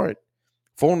the heart,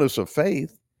 fullness of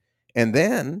faith, and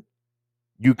then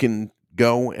you can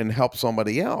go and help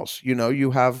somebody else.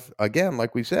 You have, again,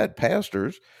 like we said,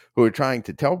 pastors who are trying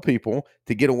to tell people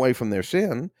to get away from their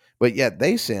sin, but yet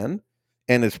they sin.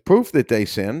 And it's proof that they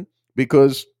sin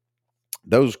because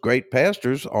those great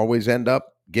pastors always end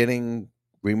up getting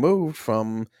removed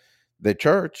from the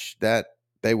church that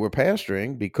they were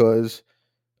pastoring because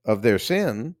of their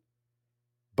sin.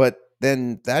 But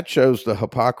then that shows the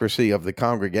hypocrisy of the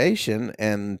congregation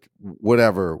and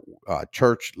whatever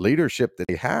church leadership that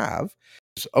they have.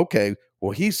 It's, okay,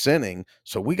 well, he's sinning,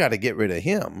 so we got to get rid of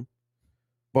him.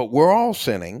 But we're all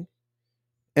sinning.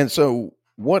 And so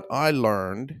what I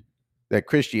learned that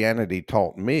Christianity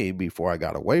taught me before I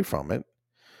got away from it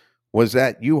was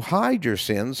that you hide your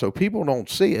sins so people don't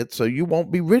see it, so you won't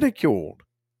be ridiculed.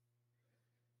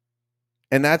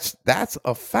 And that's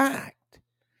a fact.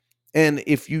 And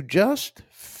if you just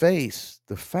face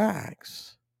the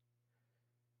facts,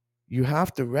 you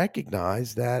have to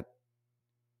recognize that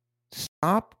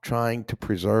stop trying to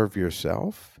preserve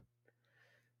yourself.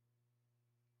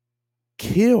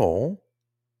 Kill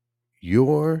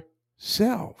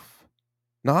yourself.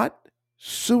 Not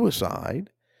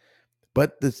suicide,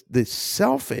 but the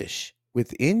selfish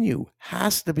within you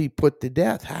has to be put to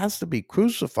death, has to be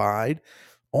crucified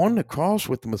on the cross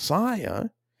with the Messiah.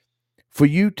 for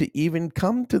you to even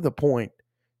come to the point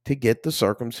to get the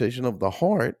circumcision of the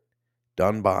heart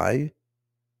done by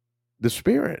the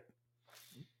Spirit.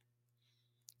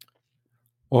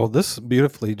 Well, this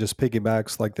beautifully just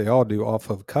piggybacks, like they all do, off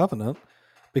of covenant,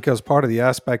 because part of the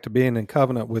aspect of being in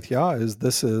covenant with Yah is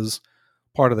this is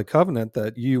part of the covenant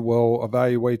that you will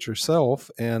evaluate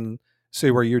yourself and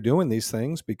see where you're doing these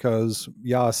things, because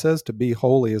Yah says to be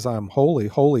holy as I'm holy.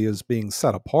 Holy is being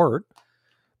set apart,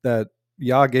 that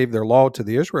Yah gave their law to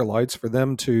the Israelites for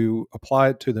them to apply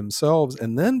it to themselves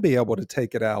and then be able to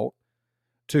take it out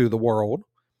to the world.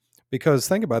 Because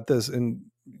think about this, and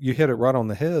you hit it right on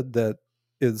the head, that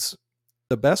is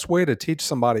the best way to teach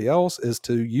somebody else is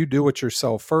to you do it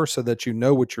yourself first so that you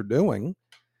know what you're doing.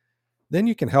 Then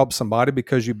you can help somebody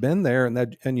because you've been there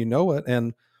and you know it.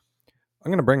 And I'm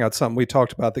going to bring out something we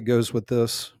talked about that goes with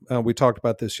this. We talked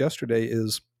about this yesterday.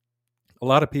 Is a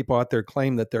lot of people out there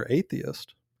claim that they're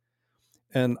atheist,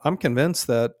 and I'm convinced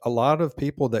that a lot of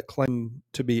people that claim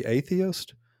to be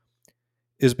atheist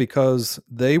is because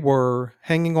they were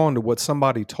hanging on to what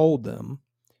somebody told them,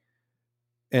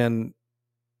 and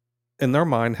in their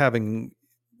mind having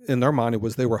in their mind it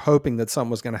was they were hoping that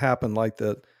something was going to happen, like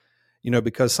that,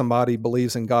 because somebody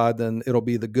believes in God, then it'll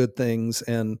be the good things.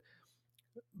 And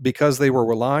because they were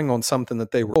relying on something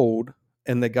that they were told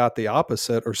and they got the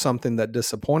opposite, or something that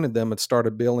disappointed them, it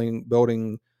started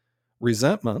building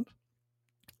resentment.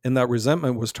 And that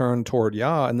resentment was turned toward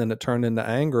Yah, and then it turned into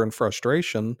anger and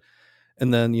frustration.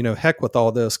 And then, heck with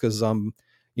all this, because I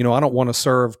don't want to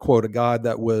serve, quote, a God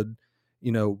that would,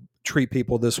 treat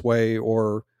people this way,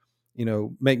 or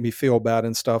make me feel bad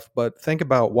and stuff. But think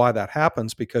about why that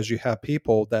happens, because you have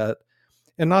people that,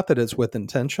 and not that it's with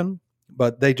intention,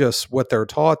 but they just, what they're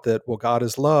taught, that, well, God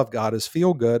is love, God is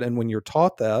feel good. And when you're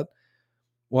taught that,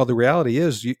 well, the reality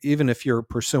is, even if you're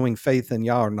pursuing faith in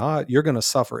Yah or not, you're going to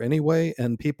suffer anyway.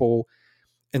 And people,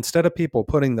 instead of people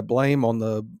putting the blame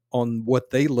on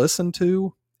what they listened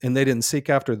to and they didn't seek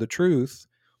after the truth,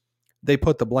 they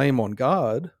put the blame on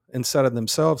God instead of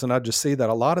themselves. And I just see that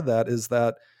a lot of that is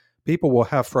that people will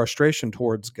have frustration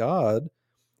towards God,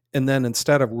 and then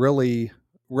instead of really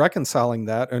reconciling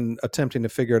that and attempting to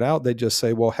figure it out, they just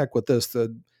say, well, heck with this.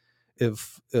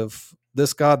 If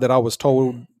this God that I was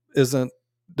told isn't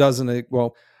doesn't e,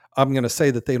 well, I'm going to say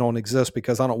that they don't exist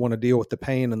because I don't want to deal with the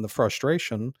pain and the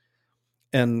frustration.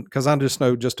 And because I just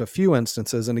know just a few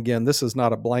instances, and again, this is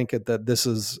not a blanket that this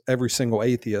is every single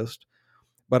atheist,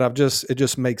 but it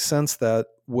just makes sense that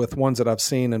with ones that I've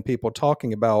seen and people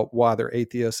talking about why they're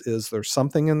atheists, is there's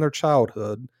something in their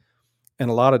childhood. And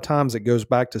a lot of times it goes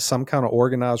back to some kind of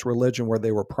organized religion where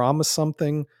they were promised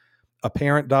something. A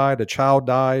parent died, a child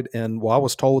died, and, well, I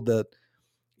was told that,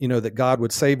 that God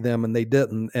would save them, and they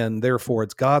didn't, and therefore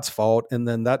it's God's fault. And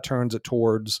then that turns it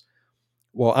towards,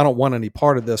 well, I don't want any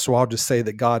part of this, so I'll just say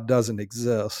that God doesn't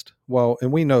exist. Well,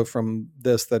 and we know from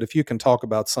this that if you can talk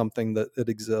about something, that it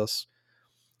exists.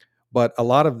 But a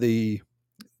lot of the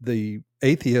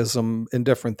atheism in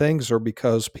different things are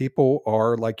because people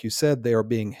are, like you said, they are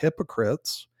being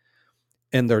hypocrites,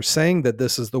 and they're saying that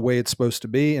this is the way it's supposed to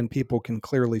be, and people can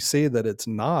clearly see that it's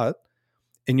not.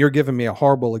 And you're giving me a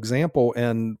horrible example,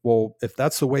 and, well, if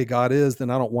that's the way God is, then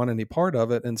I don't want any part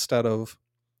of it. Instead of,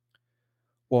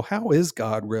 well, how is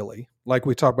God really? Like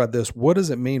we talk about this, what does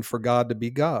it mean for God to be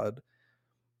God?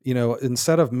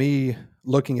 Instead of me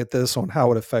looking at this on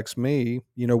how it affects me,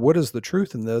 what is the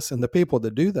truth in this? And the people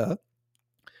that do that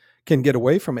can get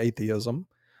away from atheism.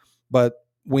 But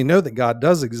we know that God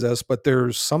does exist, but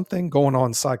there's something going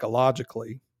on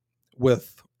psychologically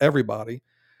with everybody,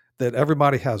 that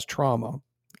everybody has trauma.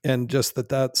 And just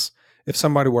that's, if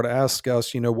somebody were to ask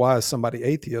us, why is somebody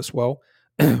atheist? Well,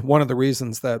 one of the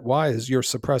reasons that why is you're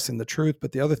suppressing the truth.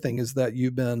 But the other thing is that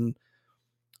you've been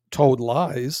told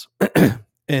lies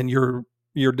and you're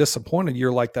disappointed.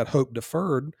 You're like that hope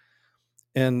deferred.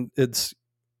 And it's,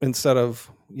 instead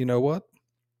of, what,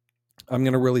 I'm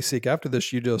going to really seek after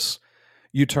this,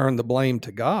 you turn the blame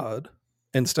to God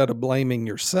instead of blaming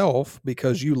yourself,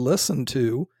 because you listen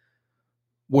to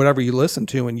whatever you listen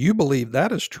to and you believe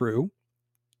that is true,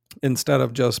 instead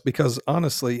of just, because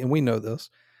honestly, and we know this,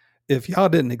 if Yah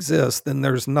didn't exist, then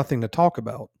there's nothing to talk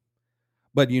about.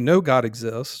 But God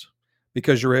exists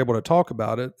because you're able to talk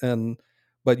about it,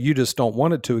 but you just don't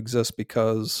want it to exist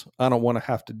because I don't want to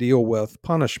have to deal with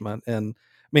punishment. And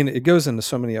I mean, it goes into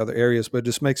so many other areas, but it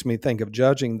just makes me think of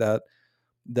judging that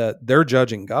they're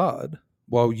judging God.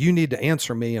 Well, you need to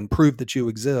answer me and prove that you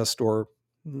exist. Or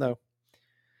no,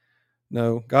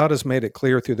 no, God has made it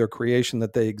clear through their creation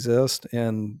that they exist.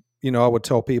 And, I would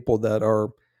tell people that are,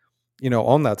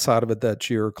 on that side of it, that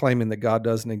you're claiming that God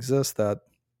doesn't exist, that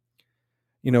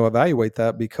evaluate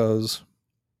that, because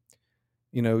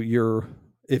you're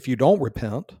if you don't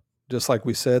repent, just like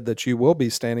we said, that you will be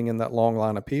standing in that long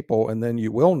line of people, and then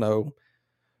you will know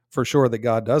for sure that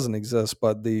God doesn't exist.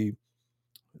 But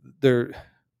there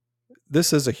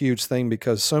this is a huge thing,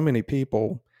 because so many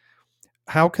people,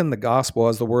 how can the gospel,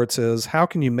 as the word says, how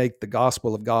can you make the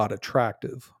gospel of God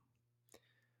attractive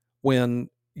when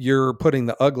you're putting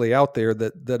the ugly out there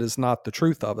that is not the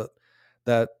truth of it?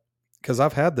 That Because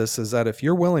I've had this, is that if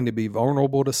you're willing to be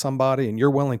vulnerable to somebody and you're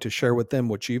willing to share with them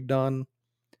what you've done,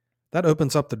 that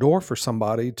opens up the door for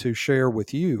somebody to share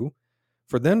with you,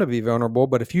 for them to be vulnerable.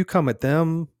 But if you come at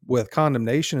them with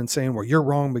condemnation and saying, well, you're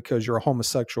wrong because you're a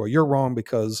homosexual, you're wrong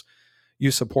because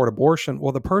you support abortion,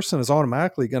 well, the person is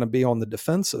automatically going to be on the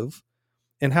defensive.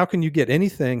 And how can you get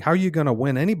anything? How are you going to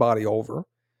win anybody over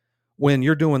when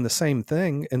you're doing the same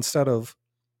thing? Instead of,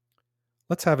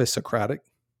 let's have a Socratic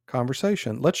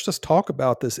conversation. Let's just talk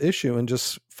about this issue and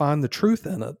just find the truth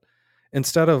in it.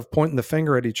 Instead of pointing the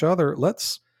finger at each other,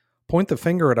 let's point the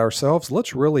finger at ourselves.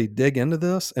 Let's really dig into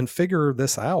this and figure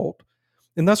this out.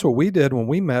 And that's what we did when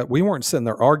we met. We weren't sitting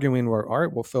there arguing where, all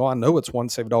right, well, Phil, I know it's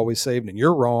once saved, always saved, and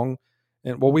you're wrong.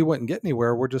 And well, we wouldn't get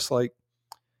anywhere. We're just like,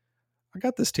 I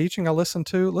got this teaching I listened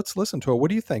to. Let's listen to it. What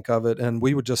do you think of it? And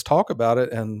we would just talk about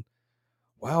it. And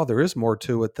wow, there is more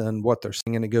to it than what they're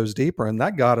saying. And it goes deeper. And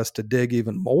that got us to dig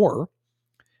even more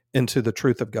into the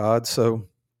truth of God. So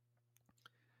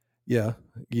yeah,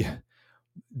 yeah.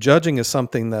 Judging is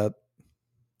something that,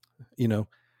 you know,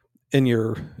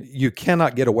 you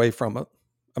cannot get away from it.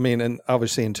 I mean, and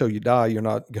obviously until you die, you're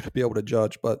not going to be able to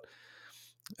judge, but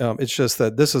it's just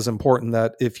that this is important,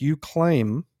 that if you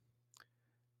claim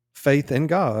faith in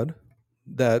God,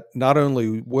 that not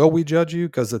only will we judge you,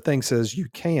 because the thing says you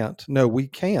can't, no, we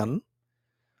can,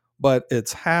 but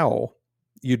it's how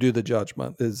you do the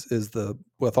judgment is the,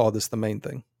 with all this, the main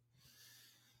thing.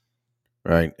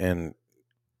 Right. And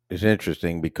it's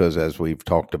interesting because as we've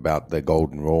talked about the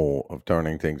golden rule of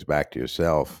turning things back to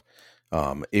yourself,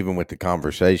 even with the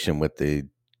conversation with the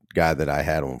guy that I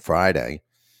had on Friday,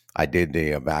 I did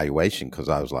the evaluation because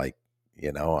I was like,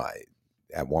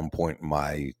 at one point in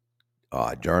my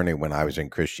journey when I was in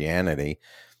Christianity,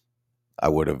 I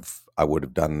would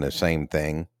have done the same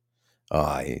thing.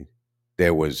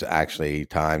 There was actually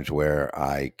times where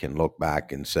I can look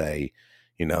back and say,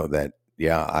 that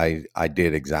yeah, I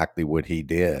did exactly what he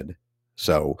did.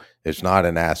 So it's not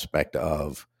an aspect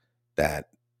of that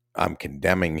I'm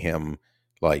condemning him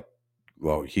like,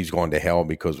 well, he's going to hell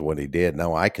because of what he did.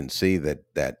 No, I can see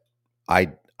that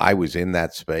I was in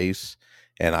that space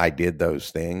and I did those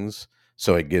things.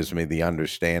 So it gives me the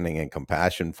understanding and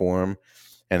compassion for him.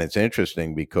 And it's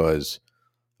interesting because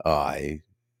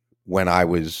when I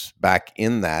was back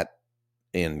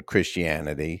in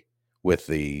Christianity with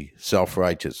the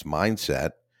self-righteous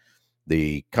mindset,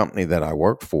 the company that I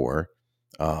worked for,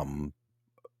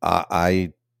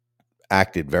 I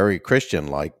acted very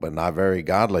Christian-like, but not very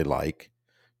godly-like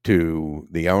to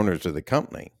the owners of the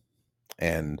company.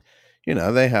 And,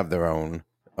 they have their own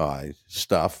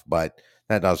stuff, but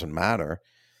that doesn't matter.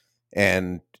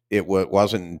 And it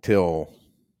wasn't until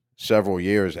several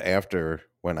years after,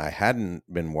 when I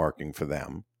hadn't been working for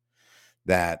them,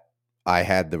 that I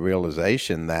had the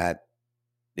realization that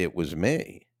it was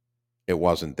me. It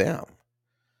wasn't them.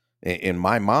 In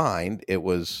my mind, it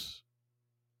was,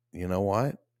 you know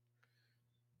what?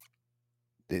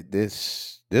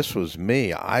 This was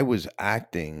me. I was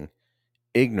acting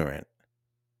ignorant.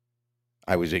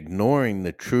 I was ignoring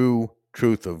the true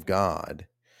truth of God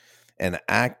and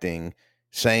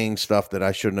saying stuff that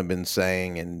I shouldn't have been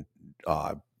saying, and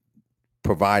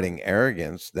providing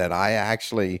arrogance that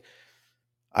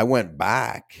I went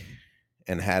back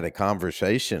and had a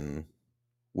conversation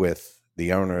with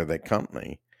the owner of the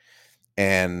company.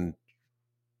 And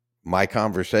my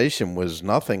conversation was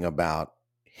nothing about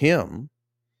him.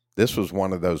 This was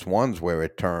one of those ones where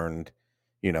it turned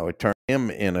him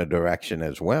in a direction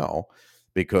as well,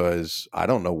 because I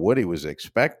don't know what he was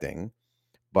expecting,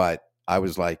 but I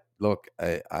was like, look,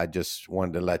 I just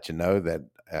wanted to let you know that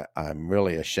I'm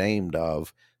really ashamed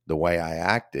of the way I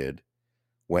acted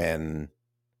when,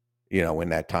 in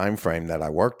that time frame that I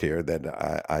worked here,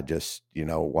 that I just,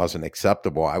 wasn't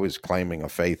acceptable. I was claiming a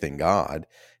faith in God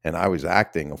and I was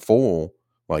acting a fool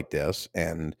like this.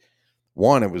 And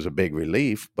one, it was a big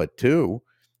relief, but two,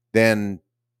 then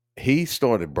he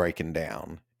started breaking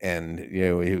down, and,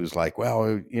 he was like, well,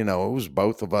 it was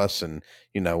both of us. And,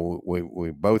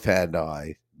 we both had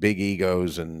big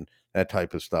egos and that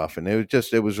type of stuff. And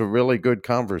it was a really good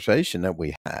conversation that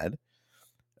we had.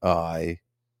 I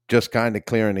just kind of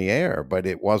clearing the air, but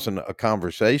it wasn't a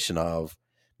conversation of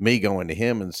me going to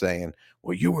him and saying,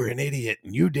 well, you were an idiot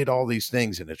and you did all these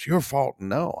things and it's your fault.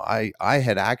 No, I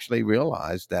had actually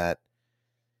realized that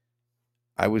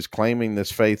I was claiming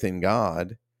this faith in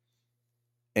God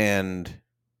and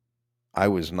I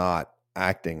was not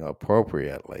acting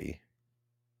appropriately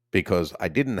because I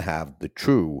didn't have the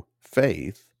true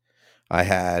faith. I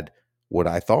had what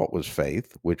I thought was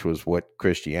faith, which was what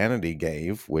Christianity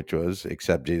gave, which was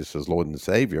accept Jesus as Lord and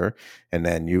Savior, and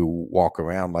then you walk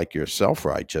around like you're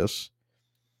self-righteous,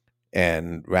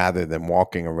 and rather than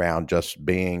walking around just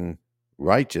being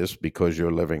righteous because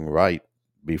you're living right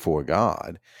before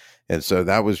God. And so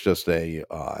that was just an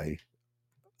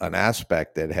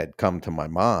aspect that had come to my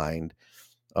mind,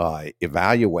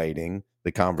 evaluating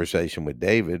the conversation with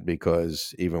David,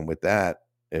 because even with that,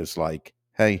 it's like,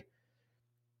 hey,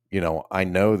 I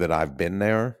know that I've been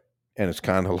there. And it's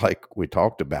kind of like we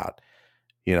talked about,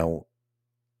 you know,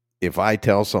 if I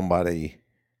tell somebody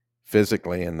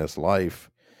physically in this life,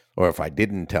 or if I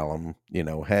didn't tell them,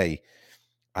 hey,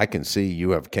 I can see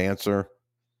you have cancer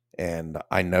and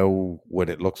I know what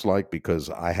it looks like because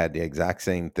I had the exact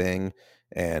same thing.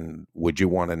 And would you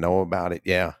want to know about it?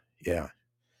 Yeah. Yeah.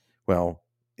 Well,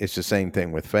 it's the same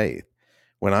thing with faith.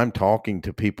 When I'm talking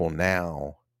to people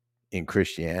now in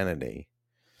Christianity,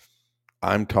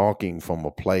 I'm talking from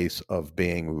a place of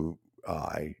being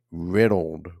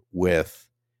riddled with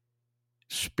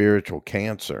spiritual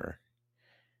cancer.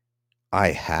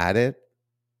 I had it.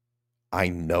 I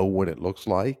know what it looks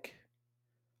like.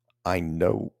 I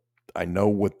know I know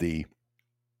what the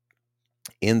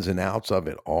ins and outs of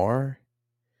it are,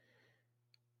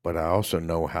 but I also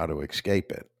know how to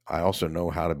escape it. I also know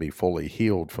how to be fully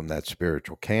healed from that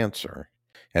spiritual cancer.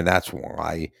 And that's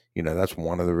why, that's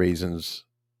one of the reasons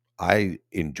I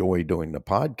enjoy doing the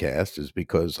podcast, is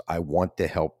because I want to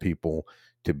help people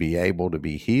to be able to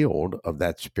be healed of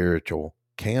that spiritual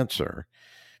cancer.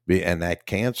 And that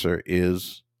cancer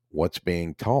is what's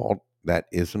being taught that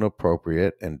isn't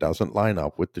appropriate and doesn't line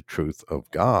up with the truth of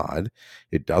God.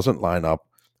 It doesn't line up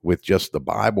with just the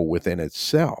Bible within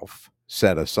itself,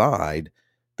 set aside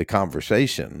the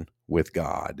conversation with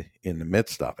God in the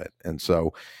midst of it. And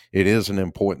so it is an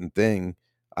important thing.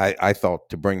 I thought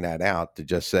to bring that out, to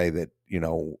just say that,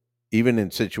 even in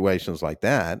situations like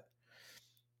that,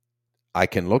 I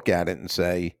can look at it and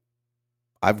say,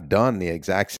 I've done the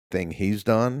exact thing he's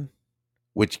done,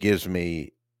 which gives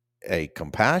me a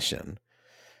compassion,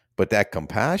 but that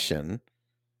compassion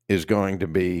is going to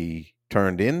be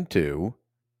turned into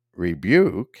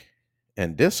rebuke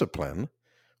and discipline.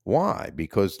 Why?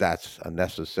 Because that's a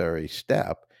necessary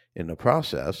step in the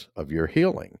process of your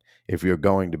healing. If you're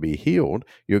going to be healed,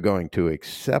 you're going to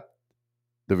accept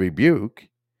the rebuke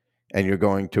and you're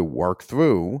going to work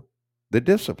through the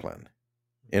discipline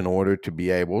in order to be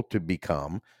able to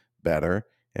become better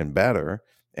and better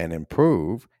and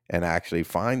improve and actually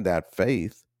find that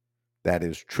faith that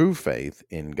is true faith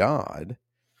in God,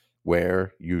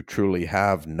 where you truly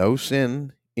have no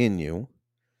sin in you,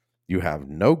 you have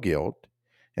no guilt,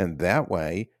 and that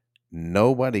way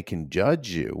nobody can judge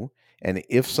you. And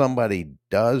if somebody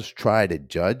does try to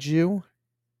judge you,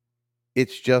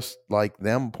 it's just like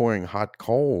them pouring hot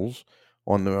coals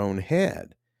on their own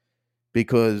head,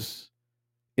 because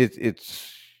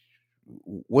it's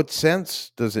what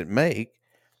sense does it make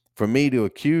for me to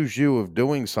accuse you of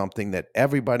doing something that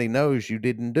everybody knows you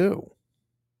didn't do?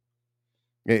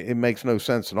 It makes no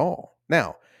sense at all.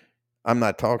 Now, I'm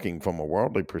not talking from a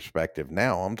worldly perspective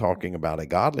now. I'm talking about a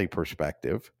godly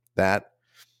perspective, that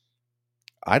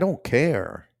I don't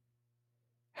care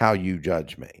how you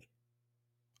judge me.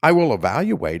 I will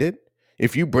evaluate it.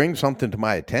 If you bring something to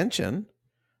my attention,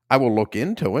 I will look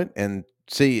into it and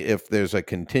see if there's a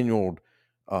continual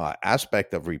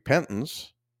aspect of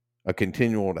repentance, a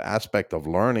continual aspect of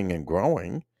learning and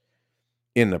growing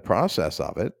in the process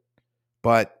of it.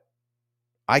 But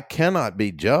I cannot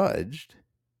be judged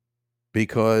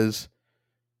because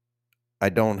I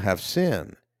don't have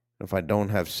sin. If I don't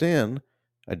have sin,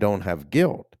 I don't have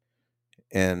guilt.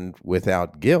 And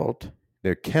without guilt,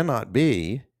 there cannot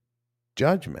be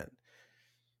judgment.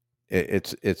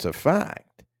 It's a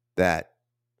fact that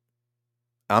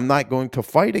I'm not going to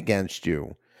fight against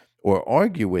you or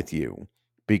argue with you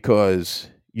because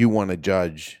you want to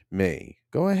judge me.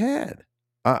 Go ahead.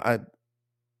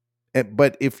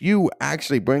 But if you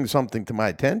actually bring something to my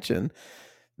attention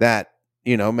that,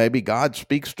 maybe God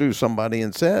speaks through somebody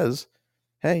and says,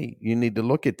 hey, you need to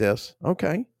look at this.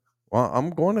 Okay. Well,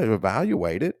 I'm going to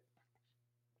evaluate it,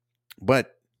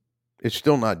 but it's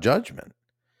still not judgment,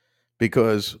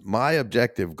 because my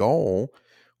objective goal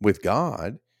with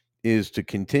God is to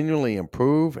continually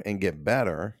improve and get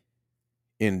better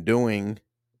in doing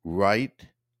right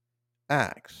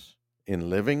acts in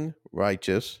living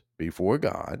righteous before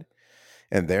God,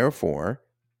 and therefore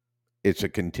it's a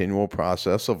continual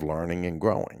process of learning and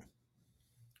growing.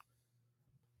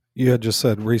 You had just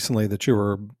said recently that you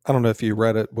were, I don't know if you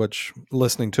read it, which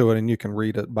listening to it, and you can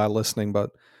read it by listening,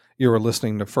 but you were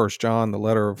listening to First John, the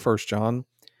letter of First John,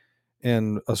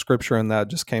 and a scripture in that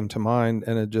just came to mind.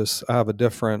 And I have a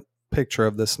different picture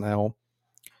of this now,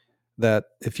 that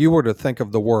if you were to think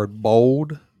of the word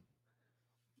bold,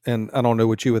 and I don't know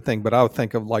what you would think, but I would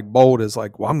think of like bold as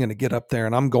like, well, I'm going to get up there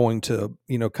and I'm going to,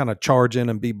 kind of charge in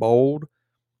and be bold.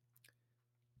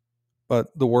 But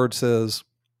the word says,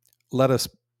 let us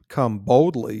come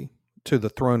boldly to the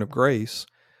throne of grace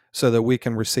so that we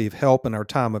can receive help in our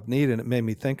time of need. And it made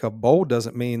me think of bold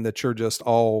doesn't mean that you're just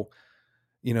all,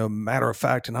 matter of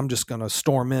fact, and I'm just going to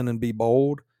storm in and be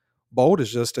bold. Bold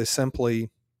is just a simply,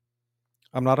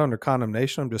 I'm not under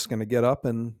condemnation. I'm just going to get up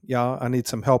and, yeah, I need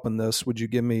some help in this. Would you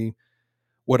give me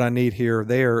what I need here or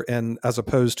there? And as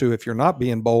opposed to if you're not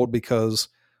being bold because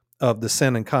of the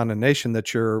sin and condemnation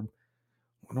that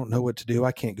I don't know what to do.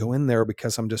 I can't go in there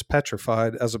because I'm just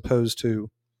petrified, as opposed to,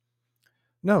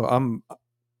 no,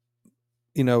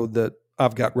 that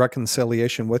I've got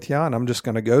reconciliation with you and I'm just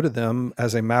going to go to them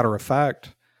as a matter of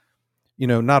fact,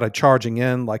 not a charging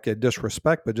in like a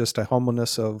disrespect, but just a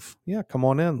humbleness of, yeah, come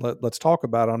on in. Let's talk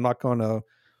about it. I'm not going to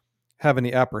have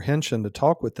any apprehension to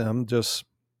talk with them. Just,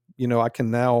 I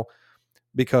can now,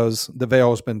 because the veil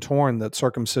has been torn, that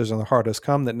circumcision of the heart has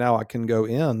come, that now I can go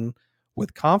in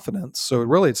with confidence. So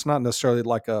really, it's not necessarily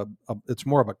like it's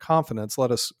more of a confidence. Let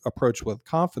us approach with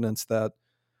confidence that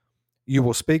you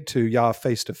will speak to Yah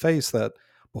face to face, that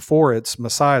before it's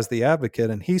Messiah is the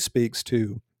advocate and he speaks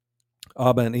to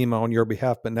Abba and Ima on your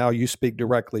behalf, but now you speak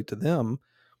directly to them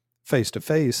face to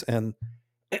face. And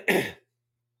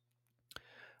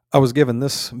I was given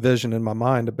this vision in my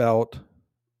mind about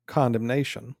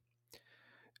condemnation.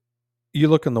 You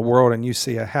look in the world and you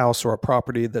see a house or a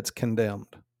property that's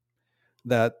condemned,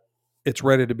 that it's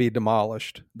ready to be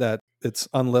demolished, that it's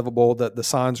unlivable, that the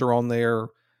signs are on there,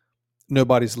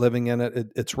 nobody's living in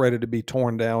it, it's ready to be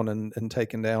torn down and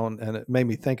taken down. And it made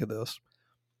me think of this.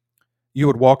 You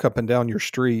would walk up and down your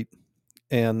street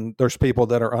and there's people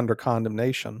that are under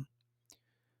condemnation.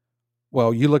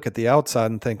 Well, you look at the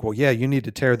outside and think, well, yeah, you need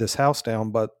to tear this house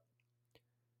down, but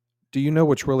do you know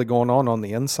what's really going on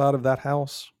the inside of that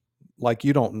house? Like,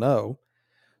 you don't know.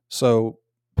 So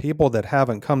people that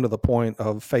haven't come to the point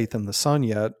of faith in the Son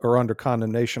yet are under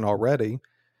condemnation already.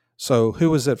 So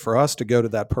who is it for us to go to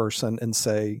that person and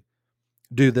say,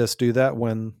 do this, do that,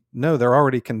 when no, they're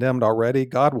already condemned already?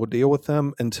 God will deal with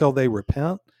them until they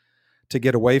repent to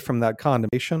get away from that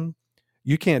condemnation.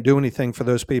 You can't do anything for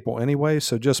those people anyway.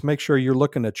 So just make sure you're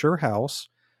looking at your house.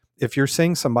 If you're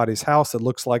seeing somebody's house that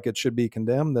looks like it should be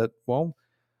condemned, that, well,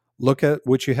 look at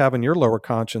what you have in your lower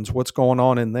conscience, what's going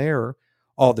on in there,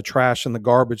 all the trash and the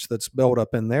garbage that's built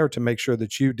up in there, to make sure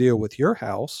that you deal with your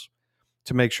house,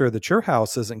 to make sure that your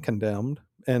house isn't condemned.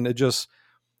 And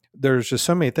there's just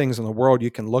so many things in the world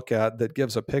you can look at that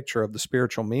gives a picture of the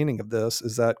spiritual meaning of this,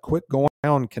 is that quit going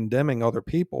around condemning other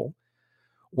people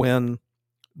when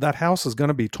that house is going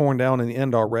to be torn down in the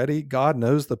end already. God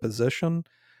knows the position.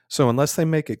 So unless they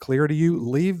make it clear to you,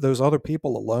 leave those other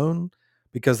people alone,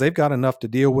 because they've got enough to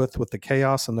deal with the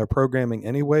chaos in their programming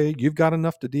anyway. You've got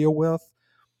enough to deal with.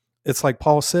 It's like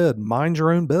Paul said, mind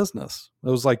your own business. It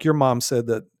was like your mom said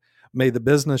that, may the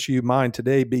business you mind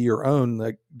today be your own.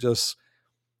 Like, just,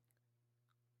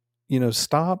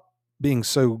 stop being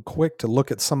so quick to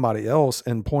look at somebody else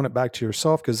and point it back to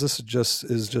yourself, because this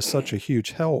is just such a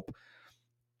huge help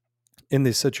in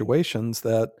these situations,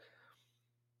 that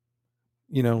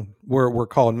we're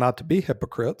called not to be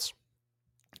hypocrites.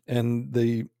 And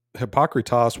the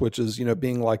hypocritos, which is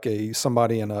being like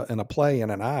somebody in a play, in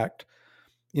an act,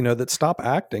 that stop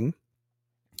acting,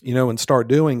 and start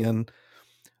doing. And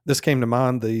this came to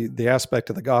mind, the aspect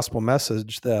of the gospel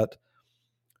message, that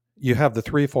you have the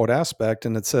threefold aspect,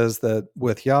 and it says that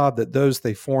with Yah, that those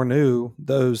they foreknew,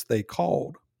 those they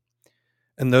called,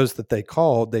 and those that they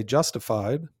called, they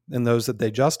justified, and those that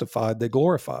they justified, they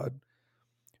glorified.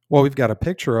 Well, we've got a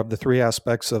picture of the three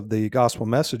aspects of the gospel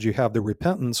message. You have the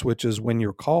repentance, which is when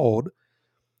you're called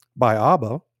by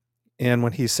Abba, and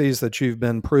when he sees that you've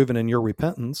been proven in your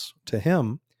repentance to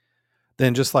him,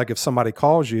 then just like if somebody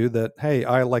calls you that, hey,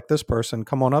 I like this person,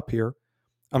 come on up here,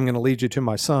 I'm going to lead you to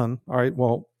my son. All right,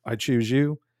 well, I choose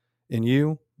you and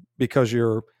you because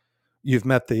you've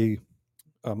met the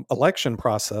election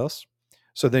process.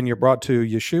 So then you're brought to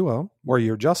Yeshua, where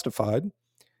you're justified.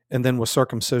 And then with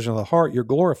circumcision of the heart, you're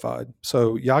glorified.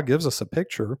 So Yah gives us a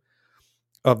picture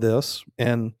of this.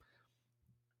 And,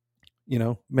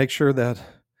 make sure that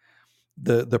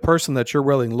the person that you're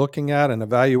really looking at and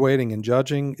evaluating and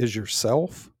judging is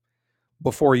yourself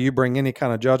before you bring any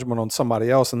kind of judgment on somebody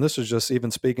else. And this is just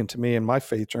even speaking to me in my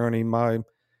faith journey,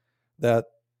 that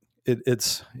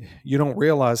it's you don't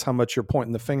realize how much you're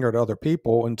pointing the finger at other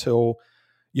people until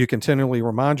you continually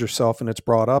remind yourself, and it's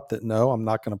brought up, that no, I'm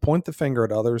not going to point the finger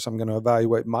at others. I'm going to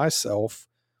evaluate myself,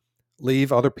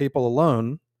 leave other people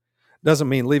alone. Doesn't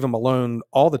mean leave them alone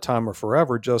all the time or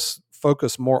forever, just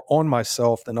focus more on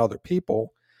myself than other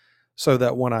people, so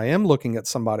that when I am looking at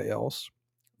somebody else,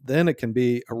 then it can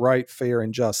be a right, fair,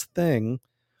 and just thing,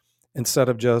 instead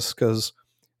of just because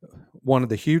one of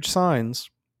the huge signs,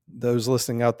 those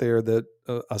listening out there, that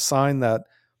a sign that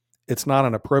it's not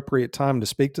an appropriate time to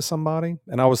speak to somebody.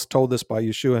 And I was told this by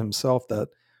Yeshua himself, that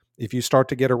if you start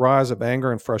to get a rise of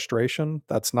anger and frustration,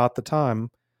 that's not the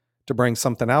time to bring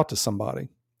something out to somebody.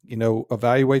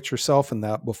 Evaluate yourself in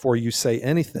that before you say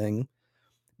anything,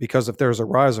 because if there's a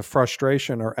rise of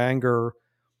frustration or anger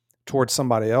towards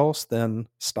somebody else, then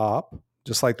stop.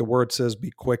 Just like the word says,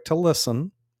 be quick to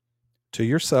listen to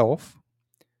yourself,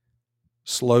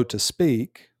 slow to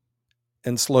speak,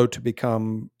 and slow to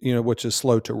become, which is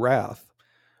slow to wrath,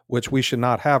 which we should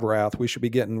not have wrath. We should be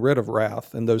getting rid of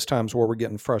wrath in those times where we're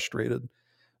getting frustrated.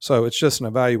 So it's just an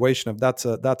evaluation of that's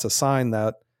a sign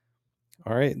that,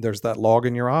 all right, there's that log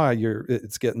in your eye.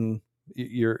 It's getting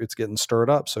stirred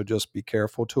up. So just be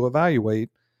careful to evaluate,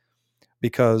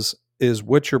 because is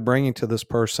what you're bringing to this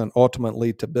person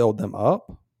ultimately to build them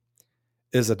up?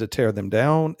 Is it to tear them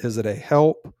down? Is it a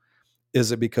help?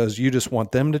 Is it because you just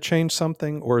want them to change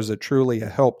something, or is it truly a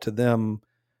help to them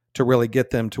to really get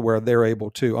them to where they're able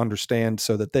to understand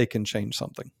so that they can change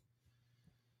something?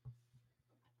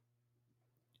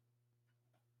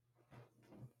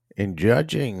 In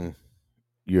judging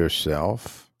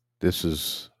yourself, this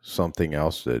is something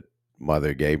else that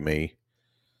Mother gave me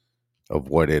of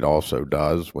what it also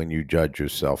does when you judge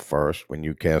yourself first, when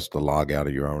you cast the log out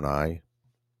of your own eye.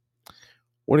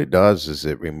 What it does is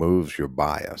it removes your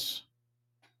bias.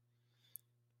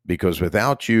 Because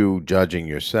without you judging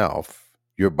yourself,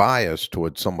 you're biased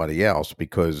towards somebody else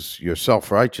because your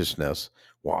self-righteousness,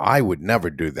 well, I would never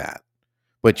do that.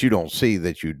 But you don't see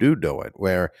that you do it,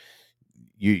 where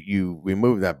you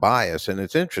remove that bias. And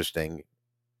it's interesting,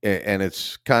 and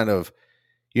it's kind of,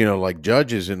 like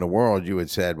judges in the world, you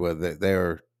had said, well,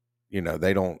 they're,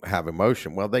 they don't have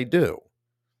emotion. Well, they do.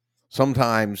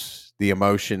 Sometimes the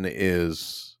emotion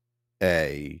is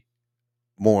a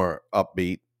more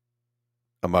upbeat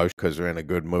emotion because they're in a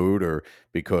good mood, or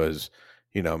because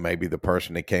maybe the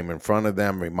person that came in front of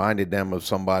them reminded them of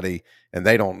somebody, and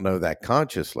they don't know that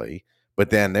consciously. But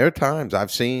then there are times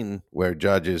I've seen where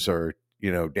judges are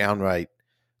downright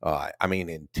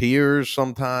in tears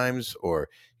sometimes, or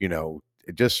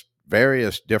just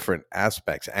various different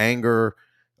aspects, anger,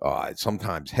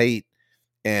 sometimes hate.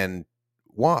 And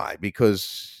why?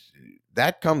 Because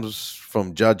that comes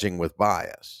from judging with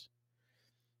bias.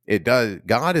 It does.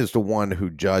 God is the one who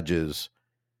judges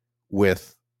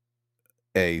with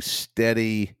a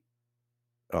steady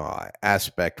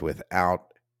aspect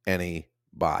without any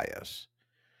bias.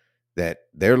 That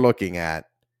they're looking at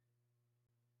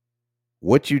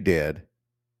what you did,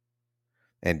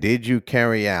 and did you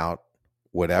carry out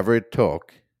whatever it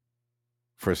took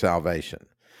for salvation.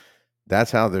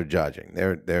 That's how they're judging.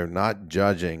 They're not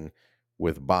judging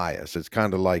with bias. It's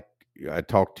kind of like I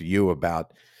talked to you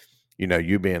about,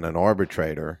 you being an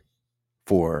arbitrator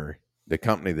for the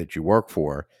company that you work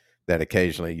for, that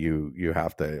occasionally you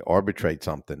have to arbitrate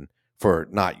something for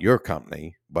not your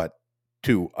company, but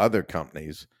two other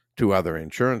companies, two other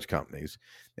insurance companies.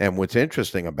 And what's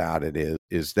interesting about it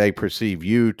is they perceive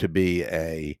you to be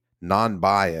a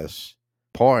non-biased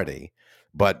party,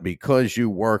 but because you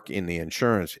work in the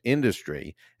insurance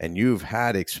industry and you've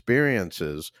had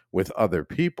experiences with other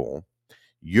people,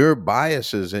 your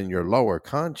biases in your lower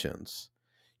conscience,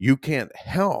 you can't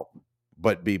help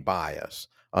but be biased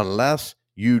unless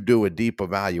you do a deep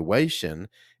evaluation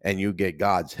and you get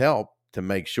God's help to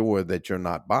make sure that you're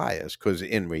not biased. Because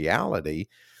in reality,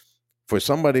 for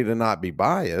somebody to not be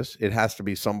biased, it has to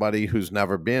be somebody who's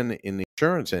never been in the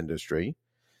insurance industry.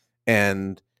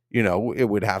 And, it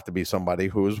would have to be somebody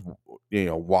who is,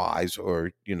 wise,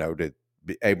 or, to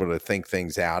be able to think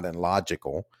things out and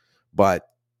logical. But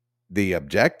the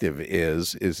objective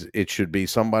is it should be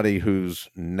somebody who's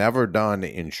never done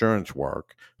insurance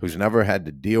work, who's never had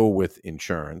to deal with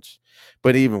insurance.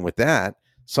 But even with that,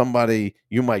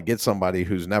 you might get somebody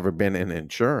who's never been in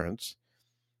insurance,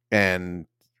 and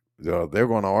they're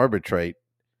going to arbitrate,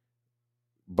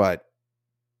 but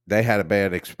they had a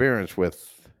bad experience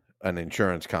with an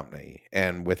insurance company.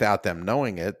 And without them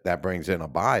knowing it, that brings in a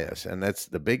bias. And that's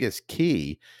the biggest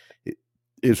key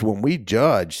is when we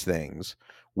judge things,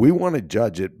 we want to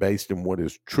judge it based on what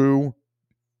is true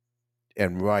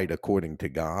and right according to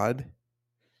God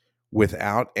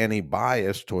without any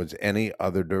bias towards any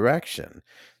other direction.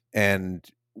 And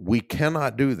we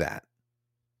cannot do that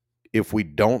if we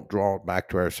don't draw it back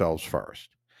to ourselves first.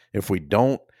 If we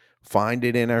don't find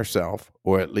it in ourselves,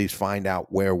 or at least find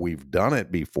out where we've done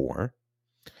it before,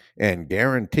 and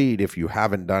guaranteed if you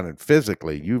haven't done it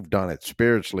physically, you've done it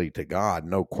spiritually to God,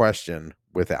 no question,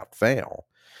 without fail.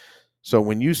 So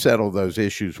when you settle those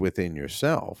issues within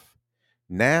yourself,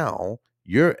 now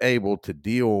you're able to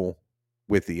deal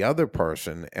with the other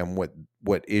person and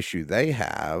what issue they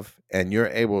have, and you're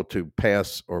able to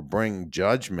pass or bring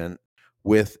judgment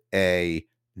with a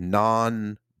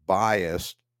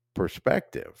non-biased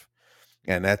perspective,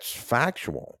 and that's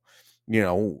factual.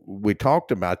 We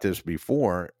talked about this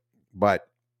before, but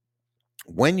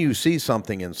when you see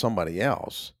something in somebody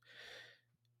else,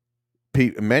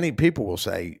 many people will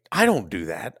say, I don't do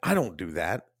that, I don't do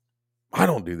that, I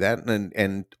don't do that.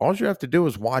 And all you have to do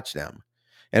is watch them.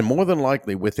 And more than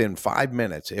likely, within 5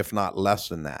 minutes, if not less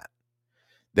than that,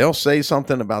 they'll say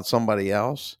something about somebody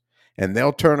else, and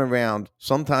they'll turn around,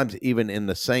 sometimes even in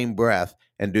the same breath,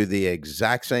 and do the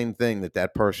exact same thing that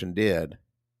that person did,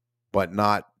 but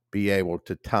not be able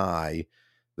to tie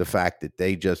the fact that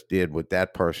they just did what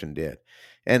that person did.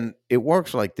 And it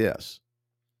works like this.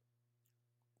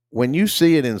 When you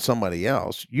see it in somebody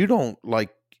else, you don't, like,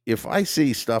 if I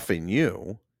see stuff in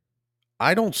you,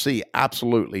 I don't see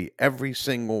absolutely every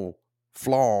single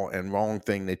flaw and wrong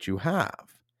thing that you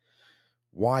have.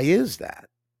 Why is that?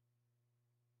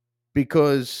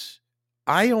 Because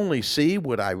I only see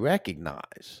what I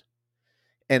recognize.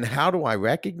 And how do I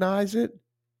recognize it?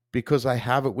 Because I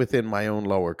have it within my own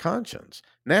lower conscience.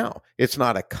 Now, it's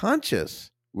not a conscious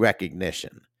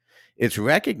recognition. It's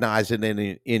recognizing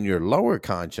it in your lower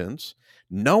conscience,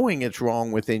 knowing it's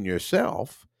wrong within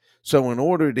yourself. So in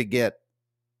order to get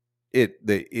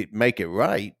it make it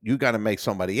right, you got to make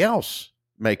somebody else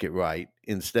make it right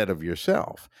instead of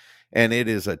yourself. And it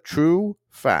is a true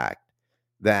fact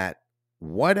that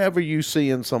whatever you see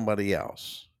in somebody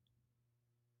else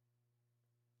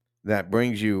that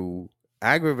brings you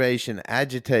aggravation,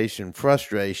 agitation,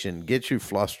 frustration, gets you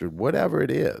flustered, whatever it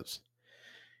is,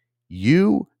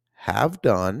 you have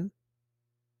done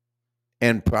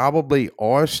and probably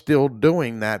are still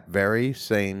doing that very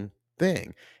same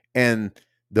thing. And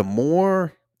the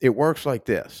more it works like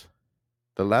this,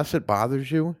 the less it bothers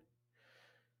you,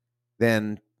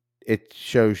 then it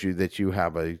shows you that you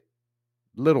have a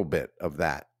little bit of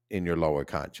that in your lower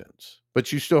conscience.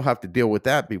 But you still have to deal with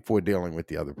that before dealing with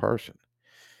the other person.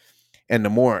 And the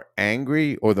more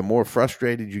angry or the more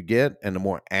frustrated you get and the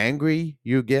more angry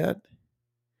you get,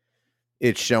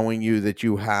 it's showing you that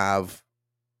you have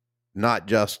not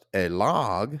just a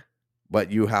log,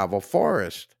 but you have a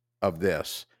forest of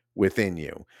this within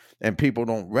you. And people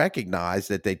don't recognize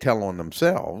that they tell on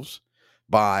themselves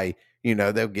by,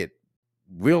 they'll get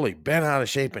really bent out of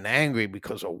shape and angry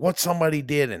because of what somebody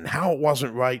did and how it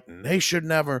wasn't right and they should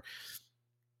never.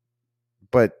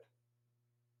 But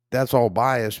that's all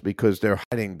biased because they're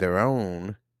hiding their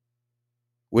own,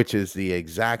 which is the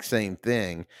exact same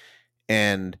thing.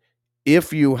 And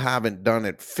if you haven't done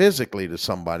it physically to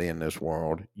somebody in this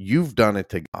world, you've done it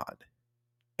to God.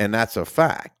 And that's a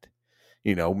fact.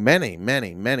 Many,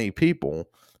 many, many people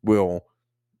will,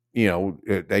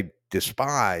 they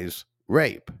despise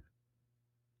rape,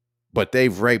 but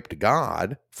they've raped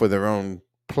God for their own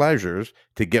pleasures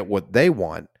to get what they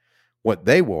want, what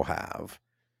they will have,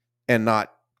 and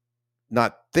not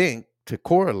think to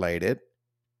correlate it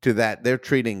to that they're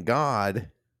treating God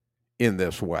in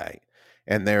this way,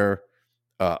 and they're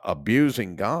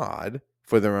abusing God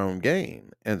for their own gain.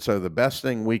 And so the best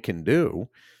thing we can do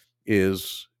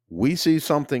is we see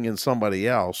something in somebody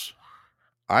else.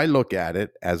 I look at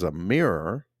it as a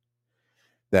mirror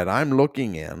that I'm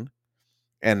looking in,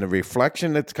 and the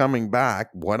reflection that's coming back,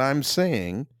 what I'm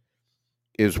seeing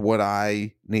is what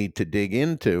I need to dig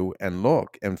into and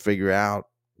look and figure out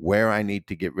where I need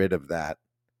to get rid of that.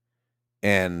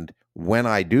 And when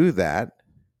I do that,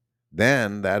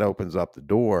 then that opens up the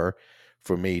door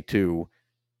for me to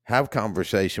have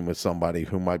conversation with somebody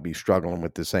who might be struggling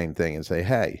with the same thing and say,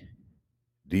 hey,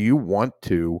 do you want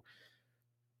to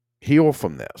heal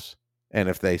from this? And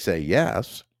if they say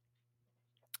yes,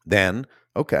 then,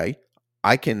 okay,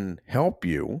 I can help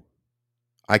you.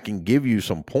 I can give you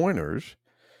some pointers,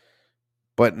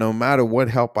 but no matter what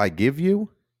help I give you,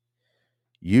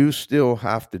 you still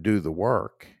have to do the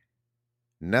work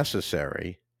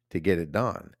necessary to get it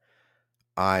done.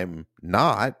 I'm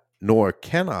not, nor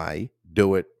can I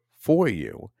do it for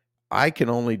you. I can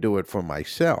only do it for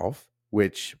myself,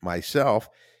 which myself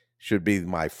should be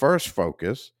my first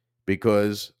focus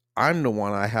because I'm the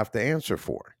one I have to answer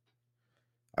for.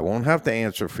 I won't have to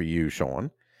answer for you,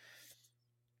 Sean.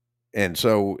 And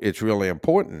so it's really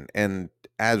important. And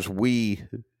as we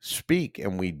speak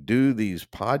and we do these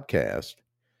podcasts,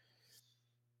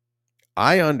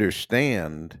 I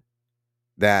understand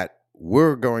that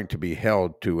we're going to be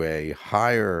held to a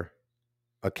higher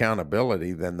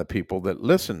accountability than the people that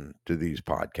listen to these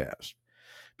podcasts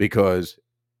because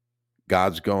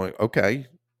God's going, okay,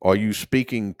 are you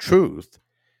speaking truth?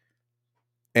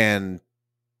 And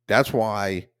that's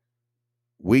why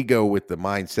we go with the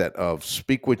mindset of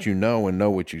speak what you know and know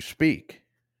what you speak.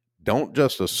 Don't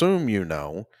just assume you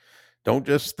know. Don't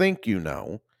just think you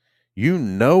know. You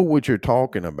know what you're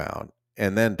talking about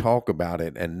and then talk about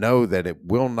it and know that it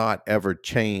will not ever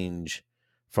change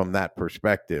from that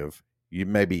perspective. You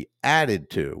may be added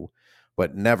to,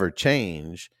 but never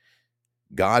change.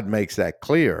 God makes that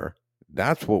clear.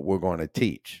 That's what we're going to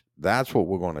teach. That's what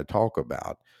we're going to talk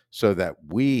about so that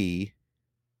we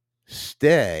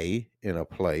stay in a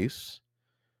place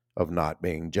of not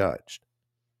being judged.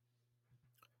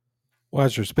 Well,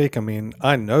 as you're speaking, I mean,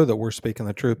 I know that we're speaking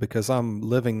the truth because I'm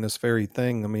living this very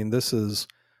thing. I mean, this is,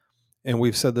 and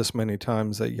we've said this many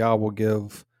times that Yah will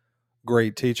give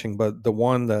great teaching, but the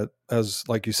one that, as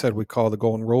like you said, we call the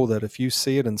golden rule, that if you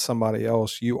see it in somebody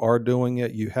else, you are doing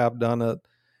it, you have done it,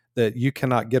 that you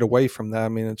cannot get away from that. I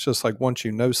mean, it's just like once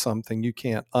you know something, you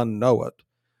can't unknow it.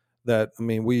 That, I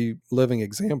mean, we living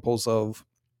examples of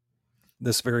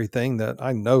this very thing that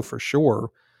I know for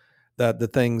sure that the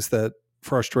things that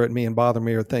frustrate me and bother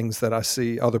me are things that I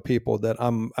see other people that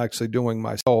I'm actually doing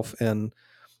myself. And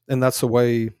that's the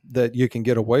way that you can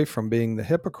get away from being the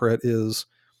hypocrite is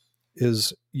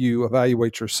you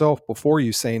evaluate yourself before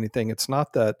you say anything. It's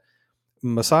not that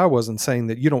Messiah wasn't saying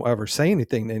that you don't ever say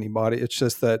anything to anybody. It's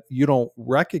just that you don't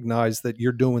recognize that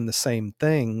you're doing the same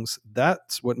things.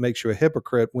 That's what makes you a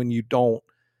hypocrite when you don't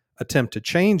attempt to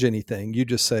change anything. You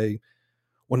just say,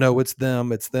 well, no, it's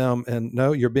them, it's them. And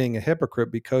no, you're being a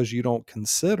hypocrite because you don't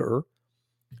consider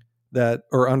that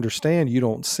or understand, you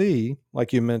don't see,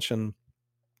 like you mentioned,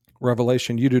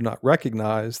 Revelation, you do not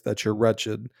recognize that you're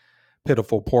wretched,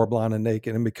 pitiful, poor, blind, and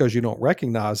naked. And because you don't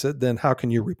recognize it, then how can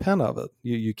you repent of it?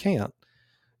 You can't.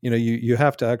 You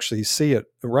have to actually see it,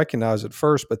 recognize it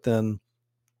first, but then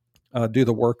do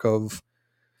the work of,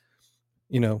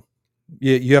 you know,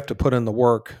 you have to put in the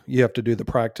work. You have to do the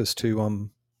practice to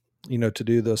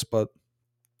do this. But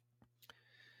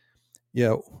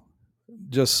yeah,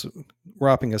 just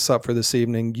wrapping us up for this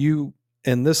evening, you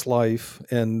in this life,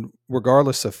 and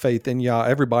regardless of faith in Yah,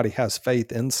 everybody has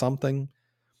faith in something.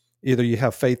 Either you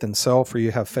have faith in self or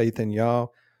you have faith in Yah,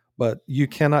 but you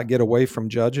cannot get away from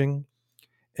judging.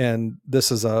 And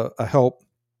this is a help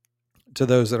to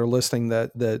those that are listening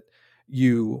that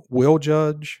you will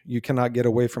judge. You cannot get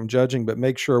away from judging, but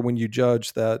make sure when you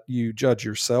judge that you judge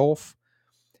yourself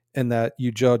and that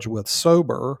you judge with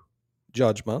sober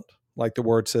judgment, like the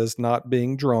word says, not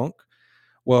being drunk.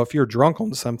 Well, if you're drunk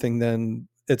on something, then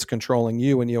it's controlling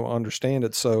you and you'll understand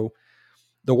it. So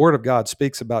the word of God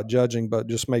speaks about judging, but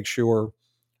just make sure,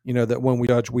 that when we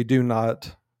judge, we do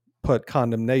not put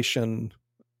condemnation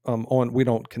on, we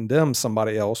don't condemn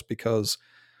somebody else because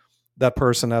that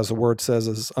person, as the word says,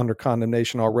 is under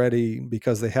condemnation already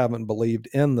because they haven't believed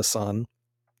in the Son.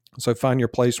 So find your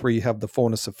place where you have the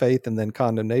fullness of faith, and then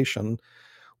condemnation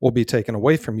will be taken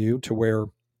away from you to where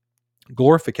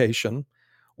glorification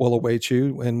will await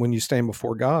you. And when you stand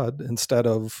before God, instead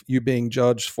of you being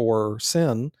judged for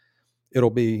sin, it'll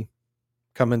be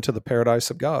come into the paradise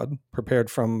of God, prepared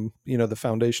from, the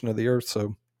foundation of the earth.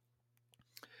 So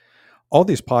all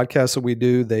these podcasts that we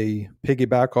do, they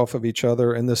piggyback off of each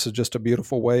other. And this is just a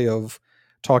beautiful way of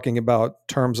talking about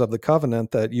terms of the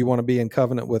covenant, that you want to be in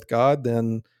covenant with God,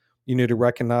 then you need to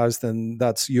recognize then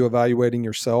that's you evaluating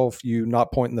yourself, you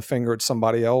not pointing the finger at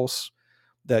somebody else,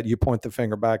 that you point the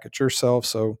finger back at yourself.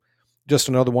 So just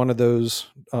another one of those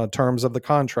terms of the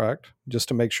contract, just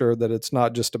to make sure that it's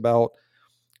not just about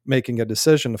making a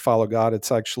decision to follow God.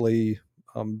 It's actually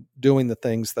doing the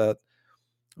things that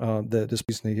that is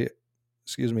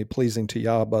pleasing to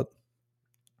Yah. But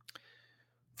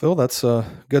Phil, that's a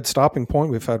good stopping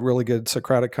point. We've had really good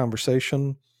Socratic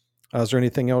conversation. Is there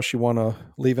anything else you want to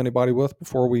leave anybody with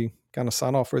before we kind of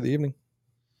sign off for the evening?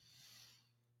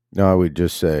 No, I would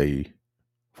just say,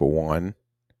 for one,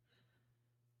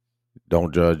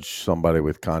 don't judge somebody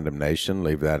with condemnation.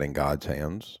 Leave that in God's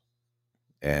hands.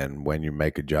 And when you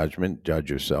make a judgment,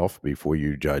 judge yourself before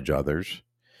you judge others.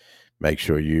 Make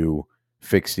sure you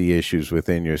fix the issues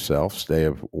within yourself,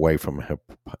 stay away from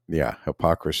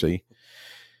hypocrisy,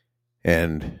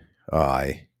 and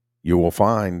you will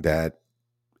find that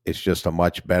it's just a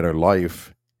much better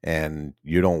life, and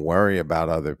you don't worry about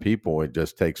other people. It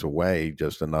just takes away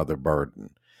just another burden.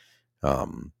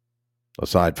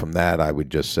 Aside from that, I would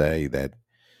just say that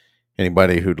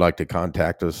anybody who'd like to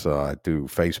contact us through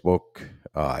Facebook,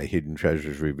 Hidden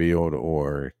Treasures Revealed,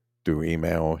 or through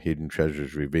email,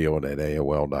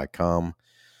 hiddentreasuresrevealed@aol.com,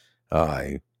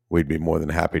 we'd be more than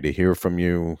happy to hear from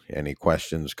you. Any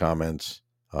questions, comments,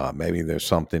 maybe there's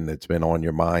something that's been on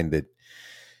your mind that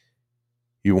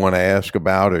you want to ask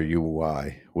about, or you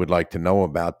would like to know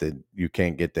about that you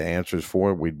can't get the answers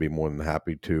for, we'd be more than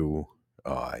happy to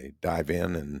dive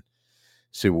in and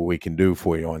see what we can do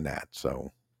for you on that.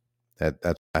 So that's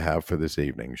what I have for this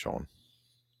evening, Sean.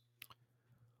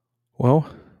 Well,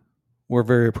 we're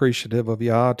very appreciative of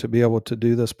Yah to be able to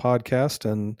do this podcast,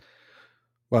 and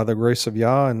by the grace of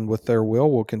Yah and with their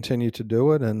will, we'll continue to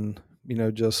do it. And,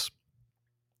 just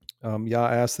Yah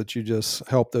asks that you just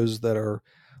help those that are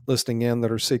listening in,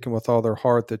 that are seeking with all their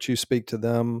heart, that you speak to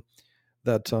them,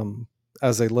 that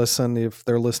as they listen, if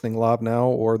they're listening live now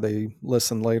or they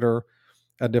listen later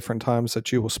at different times,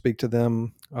 that you will speak to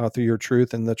them through your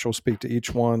truth, and that you'll speak to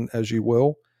each one as you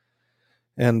will.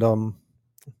 And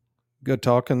good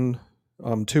talking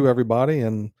to everybody,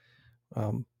 and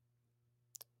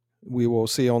we will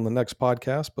see you on the next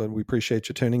podcast, but we appreciate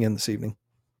you tuning in this evening.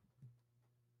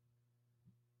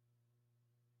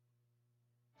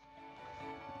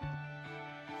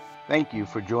 Thank you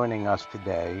for joining us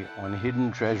today on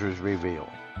Hidden Treasures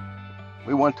Revealed.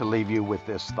 We want to leave you with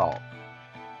this thought.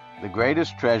 The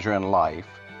greatest treasure in life,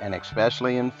 and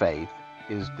especially in faith,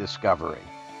 is discovery.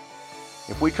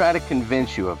 If we try to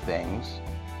convince you of things,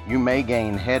 you may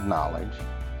gain head knowledge,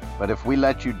 but if we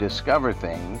let you discover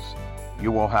things, you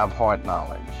will have heart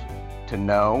knowledge, to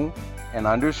know and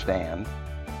understand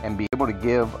and be able to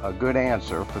give a good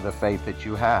answer for the faith that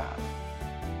you have.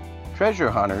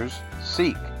 Treasure hunters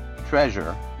seek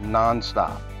treasure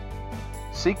nonstop.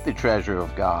 Seek the treasure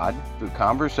of God through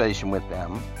conversation with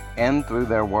them and through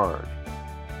their word.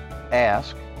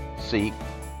 Ask, seek,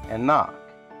 and knock.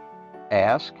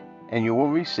 Ask, and you will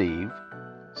receive.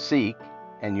 Seek,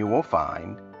 and you will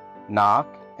find. Knock,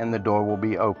 and the door will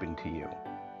be open to you.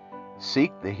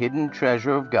 Seek the hidden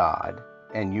treasure of God,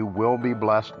 and you will be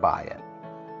blessed by it.